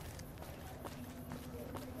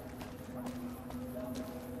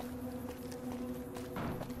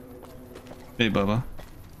 Hey, Bubba.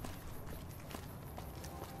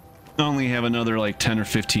 I only have another like 10 or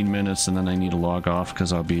 15 minutes and then I need to log off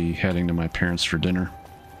because I'll be heading to my parents for dinner.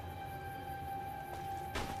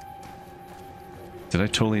 Did I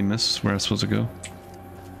totally miss where I was supposed to go?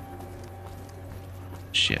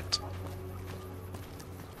 Shit.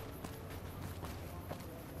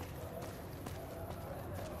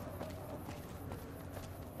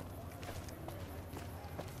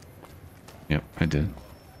 Yep, I did.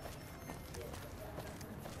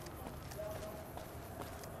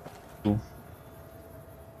 Cool.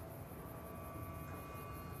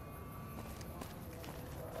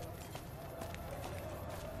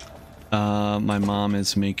 My mom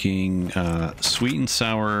is making sweet and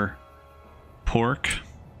sour pork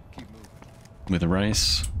with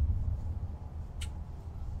rice.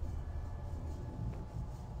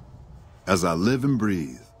 As I live and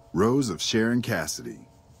breathe, Rose of Sharon Cassidy,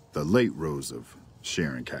 the late Rose of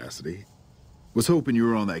Sharon Cassidy, was hoping you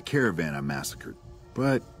were on that caravan I massacred.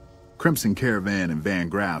 But Crimson Caravan and Van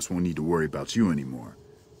Graffs won't need to worry about you anymore.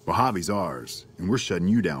 Mojave's ours, and we're shutting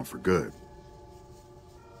you down for good.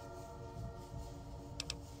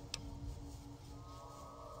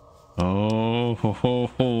 Oh, ho, ho,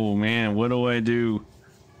 ho, man, what do I do?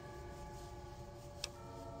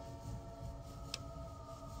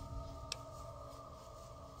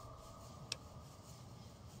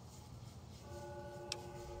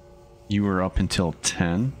 You were up until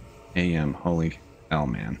 10 a.m. Holy hell,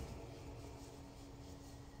 man.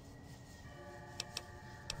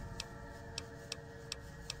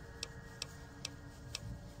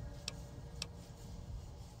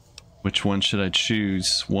 Which one should I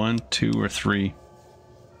choose? 1, 2, or 3?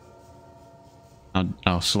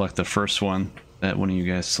 I'll select the first one that one of you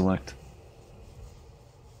guys select.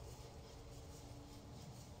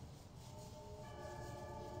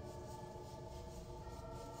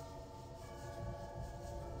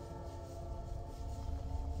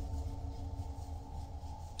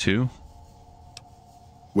 Two.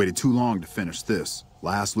 Waited too long to finish this.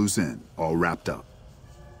 Last loose end, all wrapped up.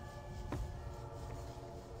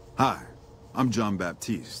 Hi, I'm John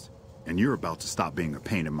Baptiste, and you're about to stop being a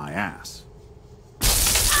pain in my ass.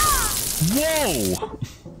 Whoa!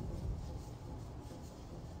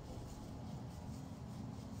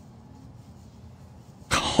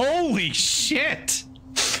 Holy shit!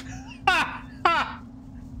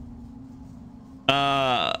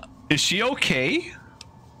 Is she okay?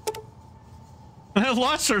 I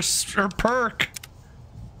lost her perk.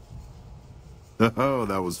 Oh,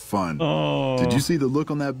 that was fun. Oh. Did you see the look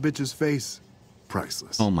on that bitch's face?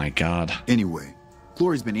 Priceless. Oh my god. Anyway,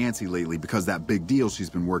 Glory's been antsy lately because that big deal she's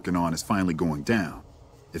been working on is finally going down.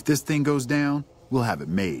 If this thing goes down, we'll have it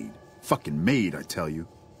made. Fucking made, I tell you.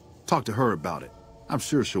 Talk to her about it. I'm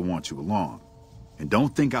sure she'll want you along. And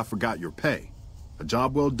don't think I forgot your pay. A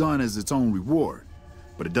job well done is its own reward.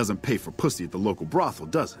 But it doesn't pay for pussy at the local brothel,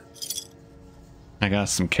 does it? I got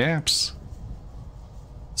some caps.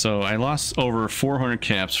 So I lost over 400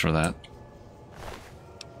 caps for that.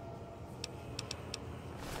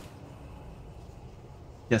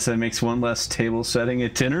 Guess that makes one less table setting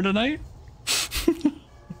at dinner tonight?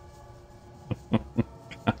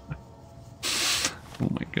 Oh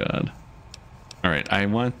my god.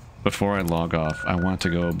 Alright, before I log off, I want to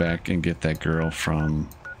go back and get that girl from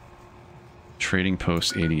Trading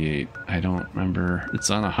Post 88. I don't remember. It's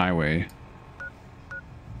on a highway.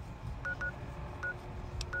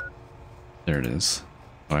 There it is.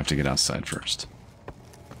 Oh, I have to get outside first.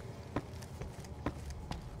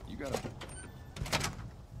 You gotta...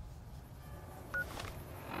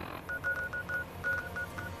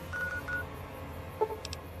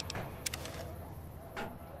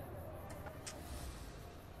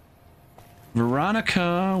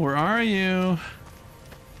 Veronica, where are you?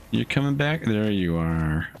 You're coming back? There you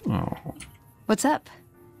are. Oh. What's up?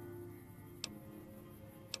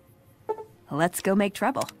 Let's go make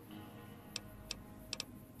trouble.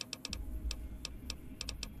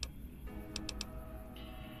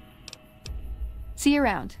 See you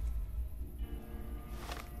around.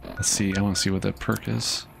 Let's see. I want to see what that perk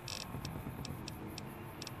is.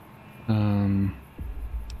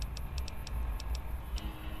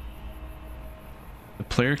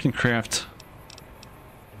 The player can craft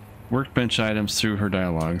workbench items through her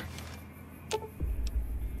dialogue.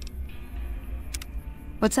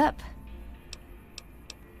 What's up?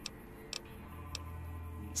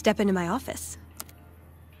 Step into my office.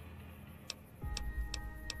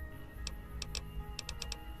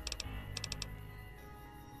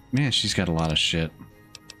 Man, she's got a lot of shit.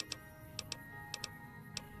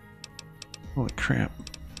 Holy crap.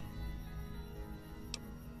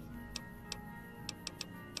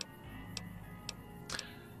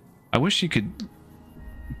 I wish you could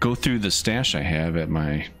go through the stash I have at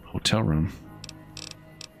my hotel room.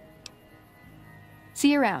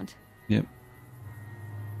 See you around. Yep.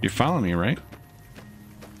 You're following me, right?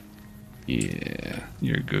 Yeah,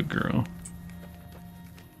 you're a good girl.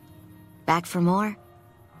 Back for more?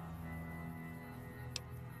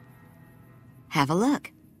 Have a look.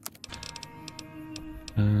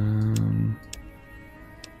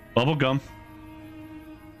 Bubblegum.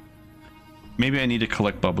 Maybe I need to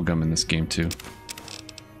collect bubblegum in this game too.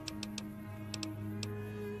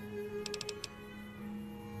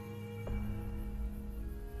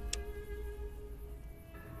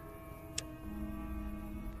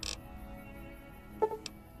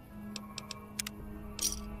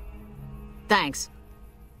 Thanks.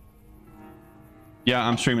 Yeah,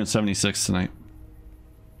 I'm streaming 76 tonight.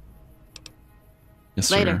 Yes,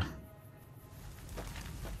 sir. Later.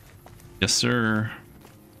 Yes, sir.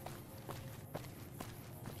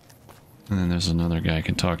 And then there's another guy I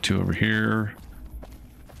can talk to over here.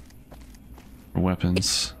 For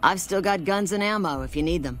weapons. I've still got guns and ammo if you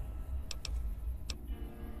need them.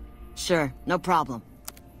 Sure, no problem.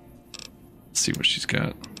 Let's see what she's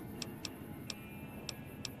got.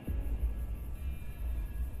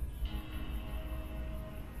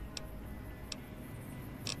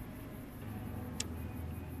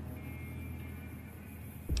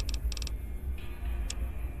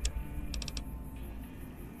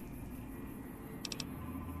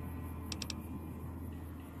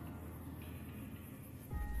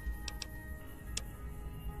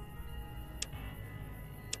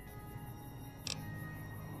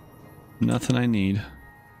 Nothing I need.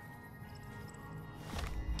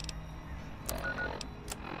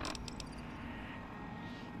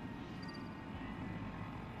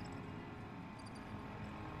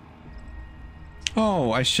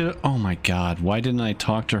 Oh, I should. Oh my God. Why didn't I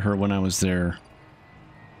talk to her when I was there?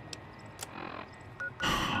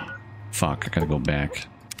 Fuck, I gotta go back.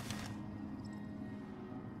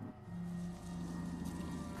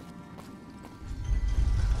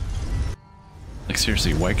 Like,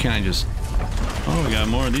 seriously, why can't I just... Oh, we got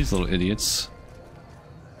more of these little idiots.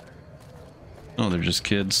 Oh, they're just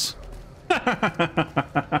kids.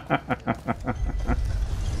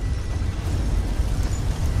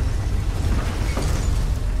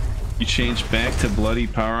 You changed back to bloody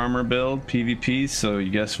power armor build, PvP, so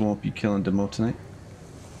you guys won't be killing Demo tonight?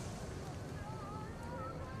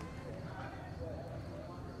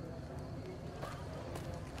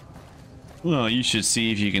 Well, you should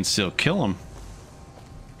see if you can still kill him.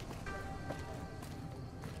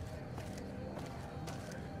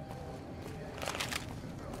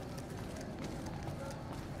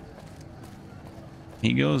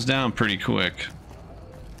 He goes down pretty quick.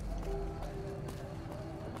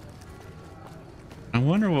 I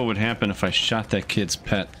wonder what would happen if I shot that kid's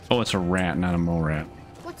pet. Oh, it's a rat, not a mole rat.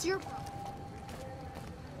 What's your problem?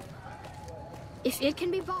 If it can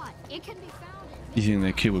be bought, it can be found. You think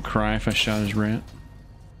that kid would cry if I shot his rat?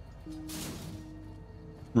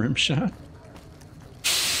 Rim shot?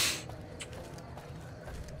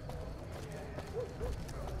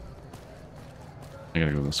 I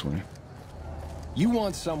gotta go this way. You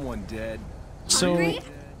want someone dead? So, Hungry?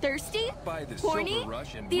 Thirsty? Buy the Horny? Silver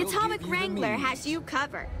Rush and The we'll Atomic give you the Wrangler means. has you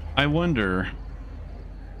covered. I wonder.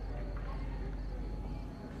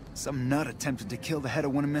 Some nut attempted to kill the head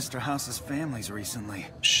of one of Mr. House's families recently.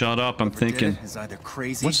 Shut up, I'm Whoever did thinking. it is either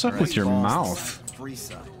crazy What's up or with has your balls the mouth? size of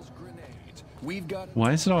Freeside. We've got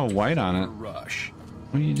Why is it all white on it? Rush.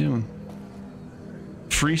 What are you doing?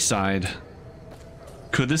 Freeside.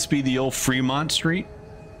 Could this be the old Fremont Street?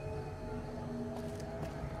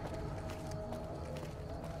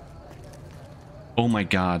 Oh my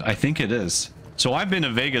god, I think it is. So I've been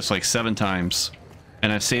to Vegas like 7 times,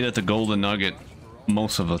 and I've stayed at the Golden Nugget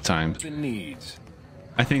most of the time.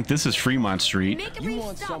 I think this is Fremont Street. You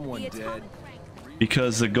want someone dead?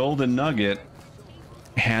 Because the Golden Nugget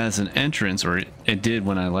has an entrance, or it did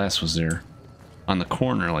when I last was there, on the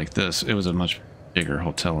corner like this. It was a much bigger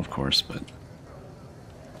hotel, of course, but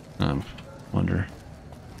wonder.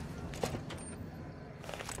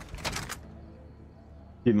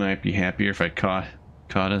 He might be happier if I caught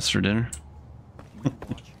us for dinner.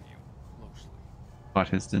 Caught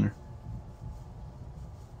his dinner.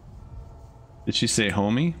 Did she say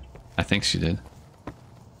homie? I think she did.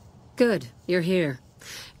 Good, you're here.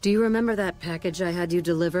 Do you remember that package I had you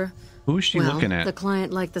deliver? Who is she looking at? The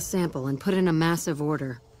client liked the sample and put in a massive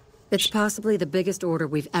order. It's possibly the biggest order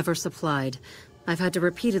we've ever supplied. I've had to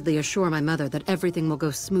repeatedly assure my mother that everything will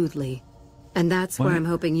go smoothly. And that's where I'm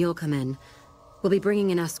hoping you'll come in. We'll be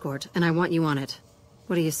bringing an escort, and I want you on it.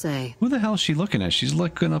 What do you say? Who the hell is she looking at? She's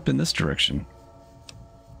looking up in this direction.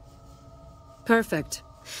 Perfect.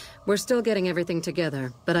 We're still getting everything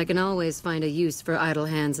together, but I can always find a use for idle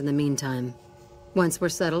hands in the meantime. Once we're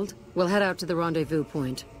settled, we'll head out to the rendezvous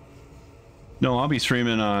point. No, I'll be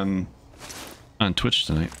streaming on Twitch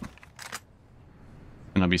tonight.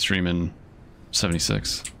 And I'll be streaming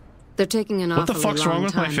 76. They're taking an awfully fuck's wrong long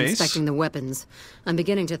with my time face? inspecting the weapons. I'm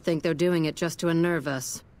beginning to think they're doing it just to unnerve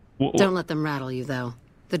us. Don't let them rattle you, though.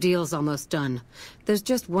 The deal's almost done. There's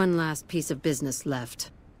just one last piece of business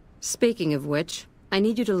left. Speaking of which, I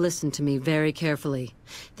need you to listen to me very carefully.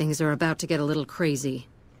 Things are about to get a little crazy.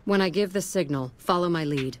 When I give the signal, follow my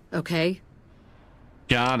lead, okay?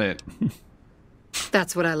 Got it.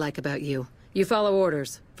 That's what I like about you. You follow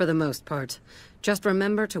orders, for the most part. Just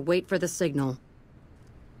remember to wait for the signal.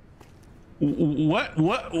 What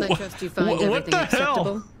I trust you find what everything the acceptable?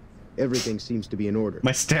 hell? Everything seems to be in order.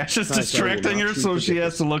 My stash is Kaisar will distracting not her, shoot so the she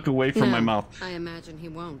has to look away from No, my mouth. I imagine he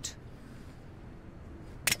won't.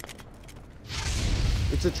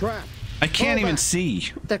 It's a trap. I can't even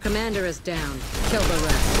see. The commander is down. Kill the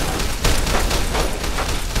rest.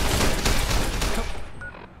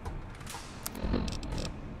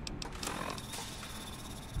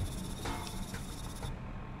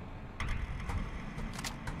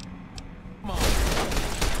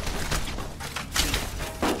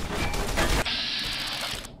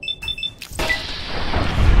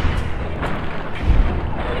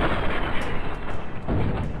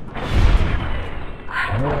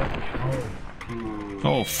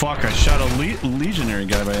 Oh fuck, I shot a legionary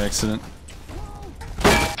guy by accident.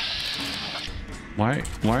 Why?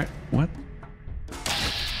 What?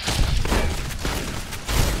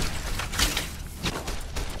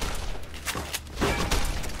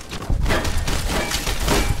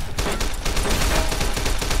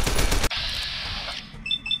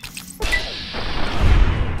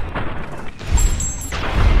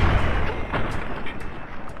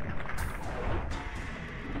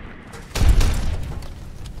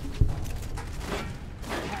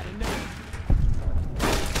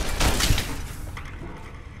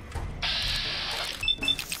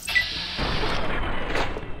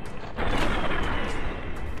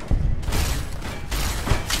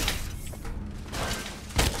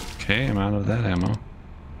 Okay, I'm out of that ammo.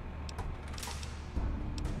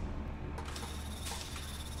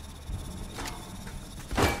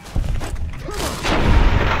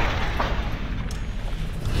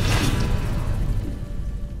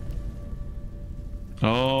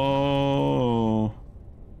 Oh,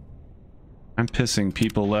 I'm pissing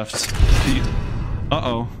people left.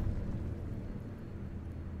 Uh-oh.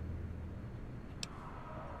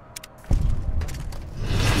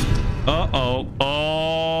 Uh-oh.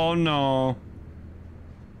 Oh, no.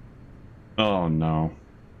 Oh, no.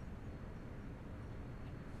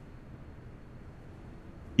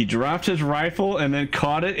 He dropped his rifle and then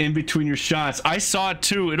caught it in between your shots. I saw it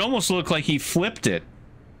too. It almost looked like he flipped it.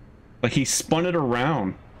 Like he spun it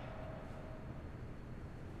around.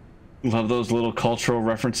 Love those little cultural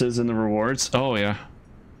references in the rewards. Oh, yeah.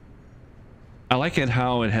 I like it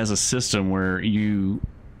how it has a system where you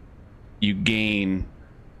gain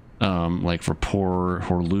like rapport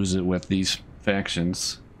or lose it with these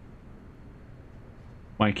factions.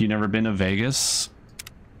 Mike, you never been to Vegas?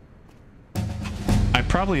 I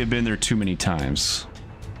probably have been there too many times.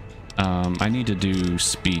 I need to do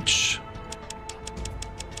speech.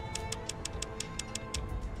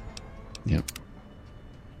 Yep.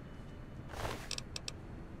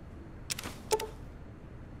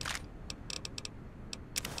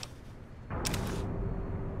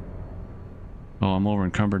 Oh, I'm over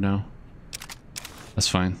encumbered now. That's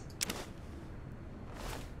fine.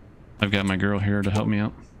 I've got my girl here to help me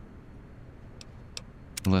out.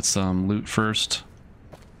 Let's loot first.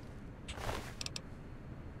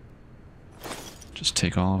 Just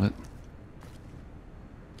take all of it.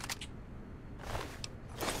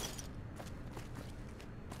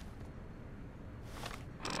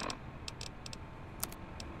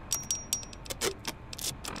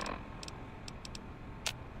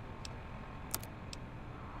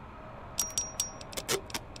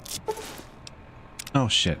 Oh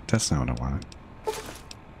shit, that's not what I wanted.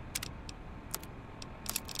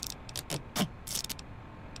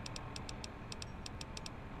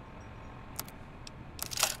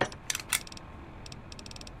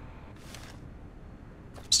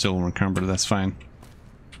 Still encumbered, that's fine.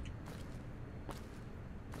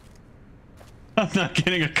 I'm not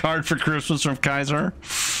getting a card for Christmas from Kaiser.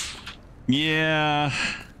 Yeah.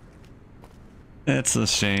 That's a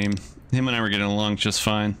shame. Him and I were getting along just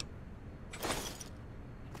fine.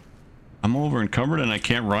 I'm over encumbered and I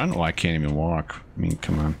can't run? Oh, I can't even walk. I mean,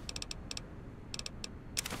 come on.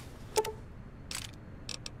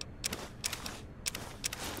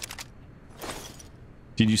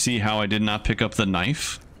 Did you see how I did not pick up the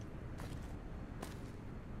knife?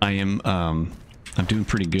 I am, I'm doing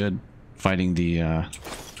pretty good fighting the,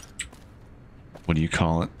 what do you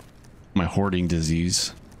call it? My hoarding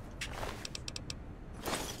disease.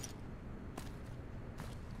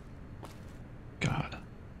 God.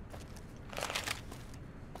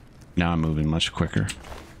 Now I'm moving much quicker.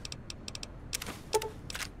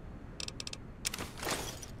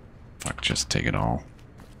 Fuck, just take it all.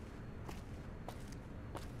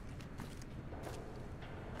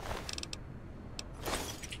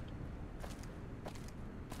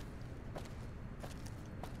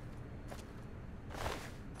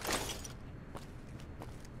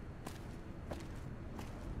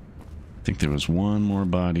 I think there was one more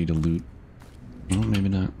body to loot. Oh, maybe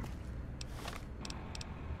not.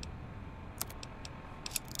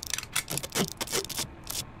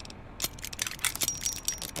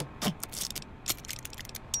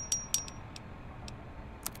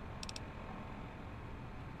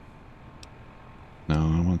 No,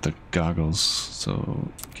 I want the goggles,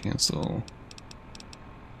 so cancel.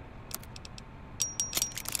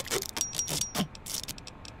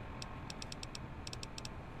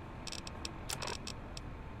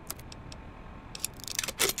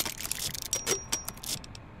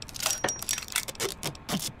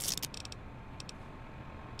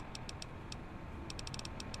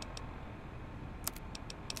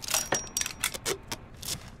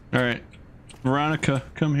 All right, Veronica,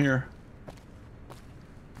 come here.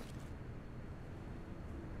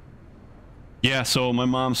 Yeah, so my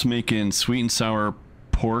mom's making sweet and sour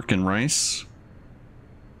pork and rice.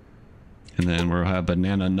 And then we'll have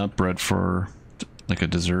banana nut bread for like a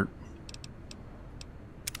dessert.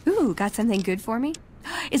 Ooh, got something good for me?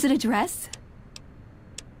 Is it a dress?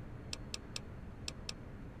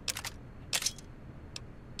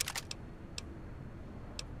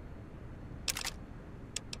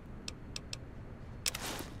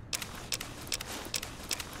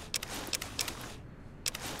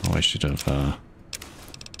 Oh, I should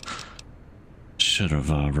have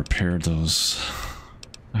repaired those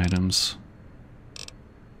items.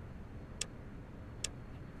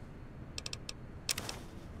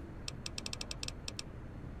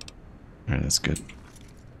 All right, that's good.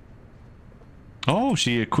 Oh,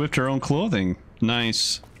 she equipped her own clothing.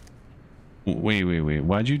 Nice. Wait.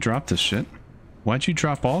 Why'd you drop this shit? Why'd you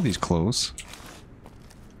drop all these clothes?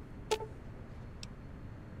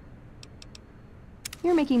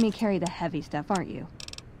 You're making me carry the heavy stuff, aren't you?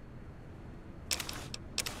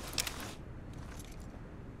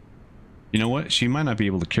 You know what? She might not be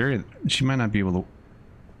able to carry it. She might not be able to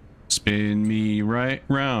spin me right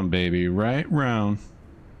round, baby, right round.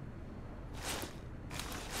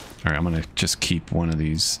 All right, I'm gonna just keep one of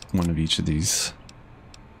each of these.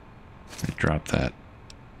 Drop that.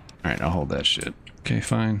 All right, I'll hold that shit. Okay,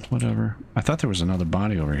 fine, whatever. I thought there was another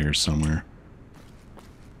body over here somewhere.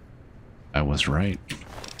 I was right.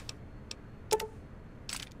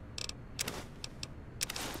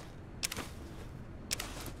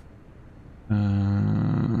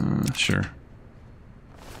 Sure.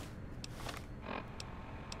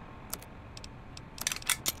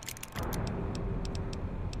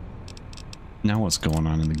 Now what's going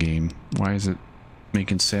on in the game? Why is it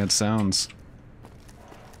making sad sounds?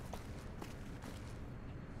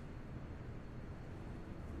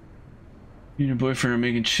 You and your boyfriend are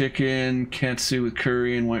making chicken, katsu with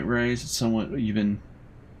curry and white rice. It's somewhat even.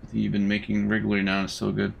 You've been making regularly now. It's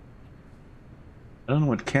so good. I don't know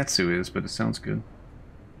what katsu is, but it sounds good.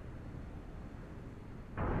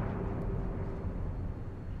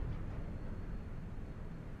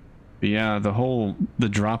 But yeah, the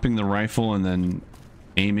dropping the rifle and then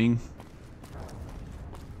aiming.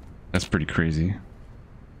 That's pretty crazy.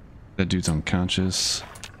 That dude's unconscious.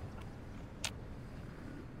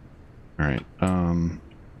 Alright, am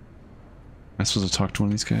I supposed to talk to one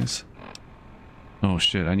of these guys? Oh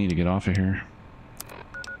shit, I need to get off of here.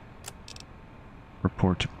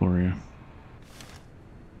 Report to Gloria.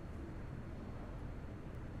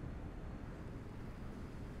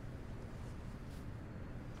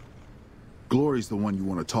 Glory's the one you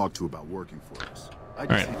want to talk to about working for us.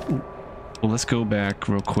 Alright, well let's go back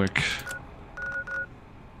real quick.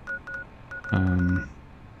 Am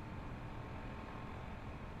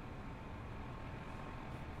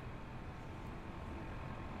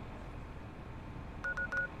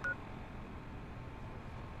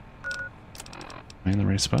I in the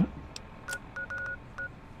right spot?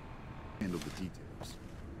 Handle the details.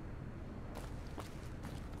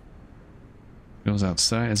 Goes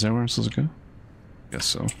outside. Is that where I'm supposed to go? Guess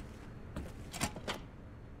so.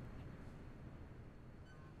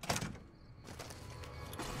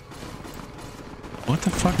 What the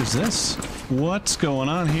fuck is this? What's going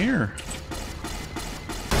on here?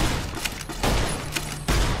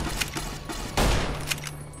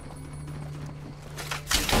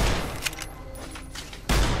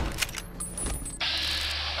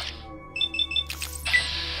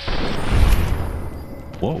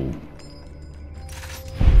 Whoa.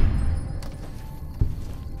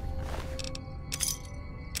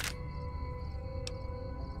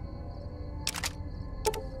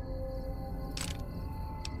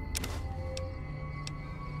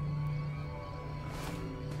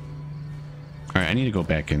 Alright, I need to go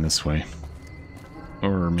back in this way.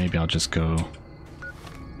 Or maybe I'll just go...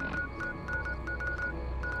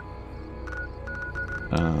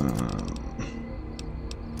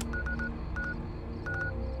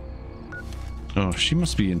 Oh, she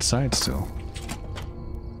must be inside still.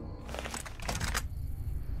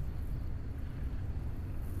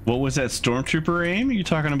 What was that stormtrooper aim? Are you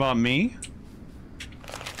talking about me?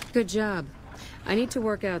 Good job. I need to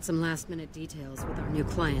work out some last-minute details with our new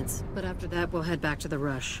clients, but after that we'll head back to the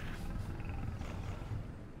rush.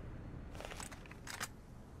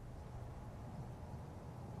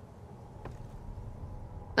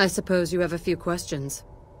 I suppose you have a few questions.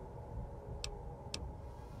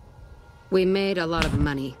 We made a lot of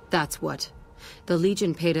money, that's what. The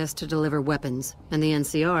Legion paid us to deliver weapons, and the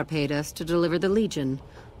NCR paid us to deliver the Legion.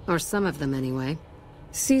 Or some of them, anyway.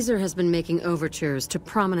 Caesar has been making overtures to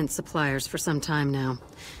prominent suppliers for some time now.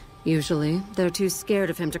 Usually, they're too scared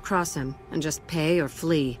of him to cross him, and just pay or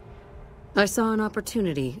flee. I saw an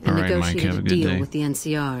opportunity and negotiated a deal with the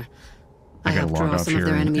NCR. I helped draw some of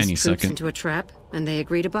their enemy's troops into a trap, and they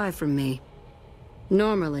agreed to buy from me.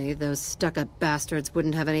 Normally, those stuck-up bastards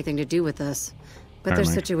wouldn't have anything to do with us, but their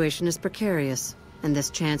situation is precarious, and this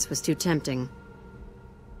chance was too tempting.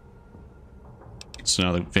 So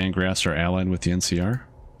now the Van Graffs are allied with the NCR?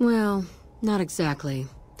 Well, not exactly.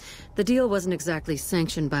 The deal wasn't exactly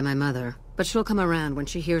sanctioned by my mother, but she'll come around when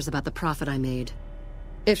she hears about the profit I made.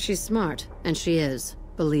 If she's smart, and she is,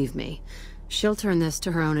 believe me, she'll turn this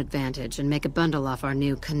to her own advantage and make a bundle off our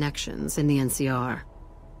new connections in the NCR.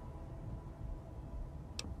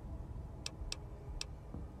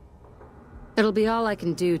 It'll be all I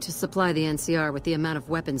can do to supply the NCR with the amount of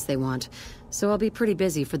weapons they want, so I'll be pretty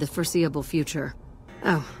busy for the foreseeable future.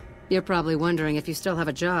 Oh, you're probably wondering if you still have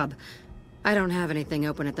a job. I don't have anything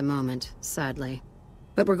open at the moment, sadly.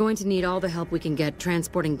 But we're going to need all the help we can get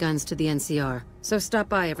transporting guns to the NCR, so stop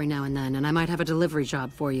by every now and then, and I might have a delivery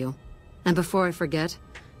job for you. And before I forget,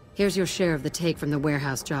 here's your share of the take from the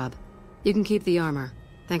warehouse job. You can keep the armor.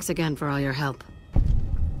 Thanks again for all your help.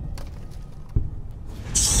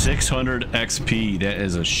 600 XP. That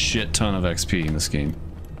is a shit ton of XP in this game.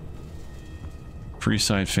 Free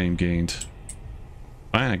side fame gained.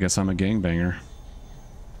 Fine, I guess I'm a gangbanger.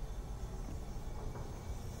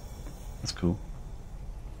 That's cool.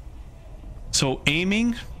 So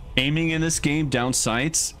aiming in this game down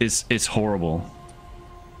sights is horrible.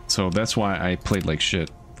 So that's why I played like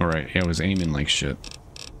shit. Alright, I was aiming like shit.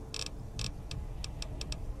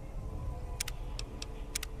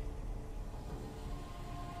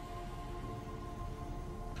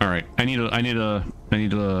 Alright, I need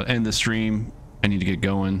to end the stream. I need to get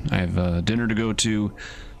going. I have dinner to go to.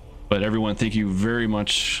 But everyone, thank you very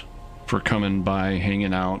much for coming by,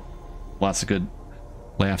 hanging out. Lots of good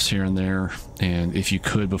laughs here and there. And if you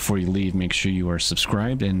could, before you leave, make sure you are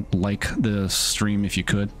subscribed and like the stream if you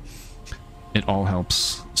could. It all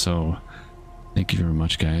helps. So thank you very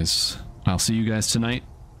much, guys. I'll see you guys tonight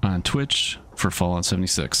on Twitch for Fallout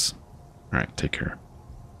 76. All right, take care.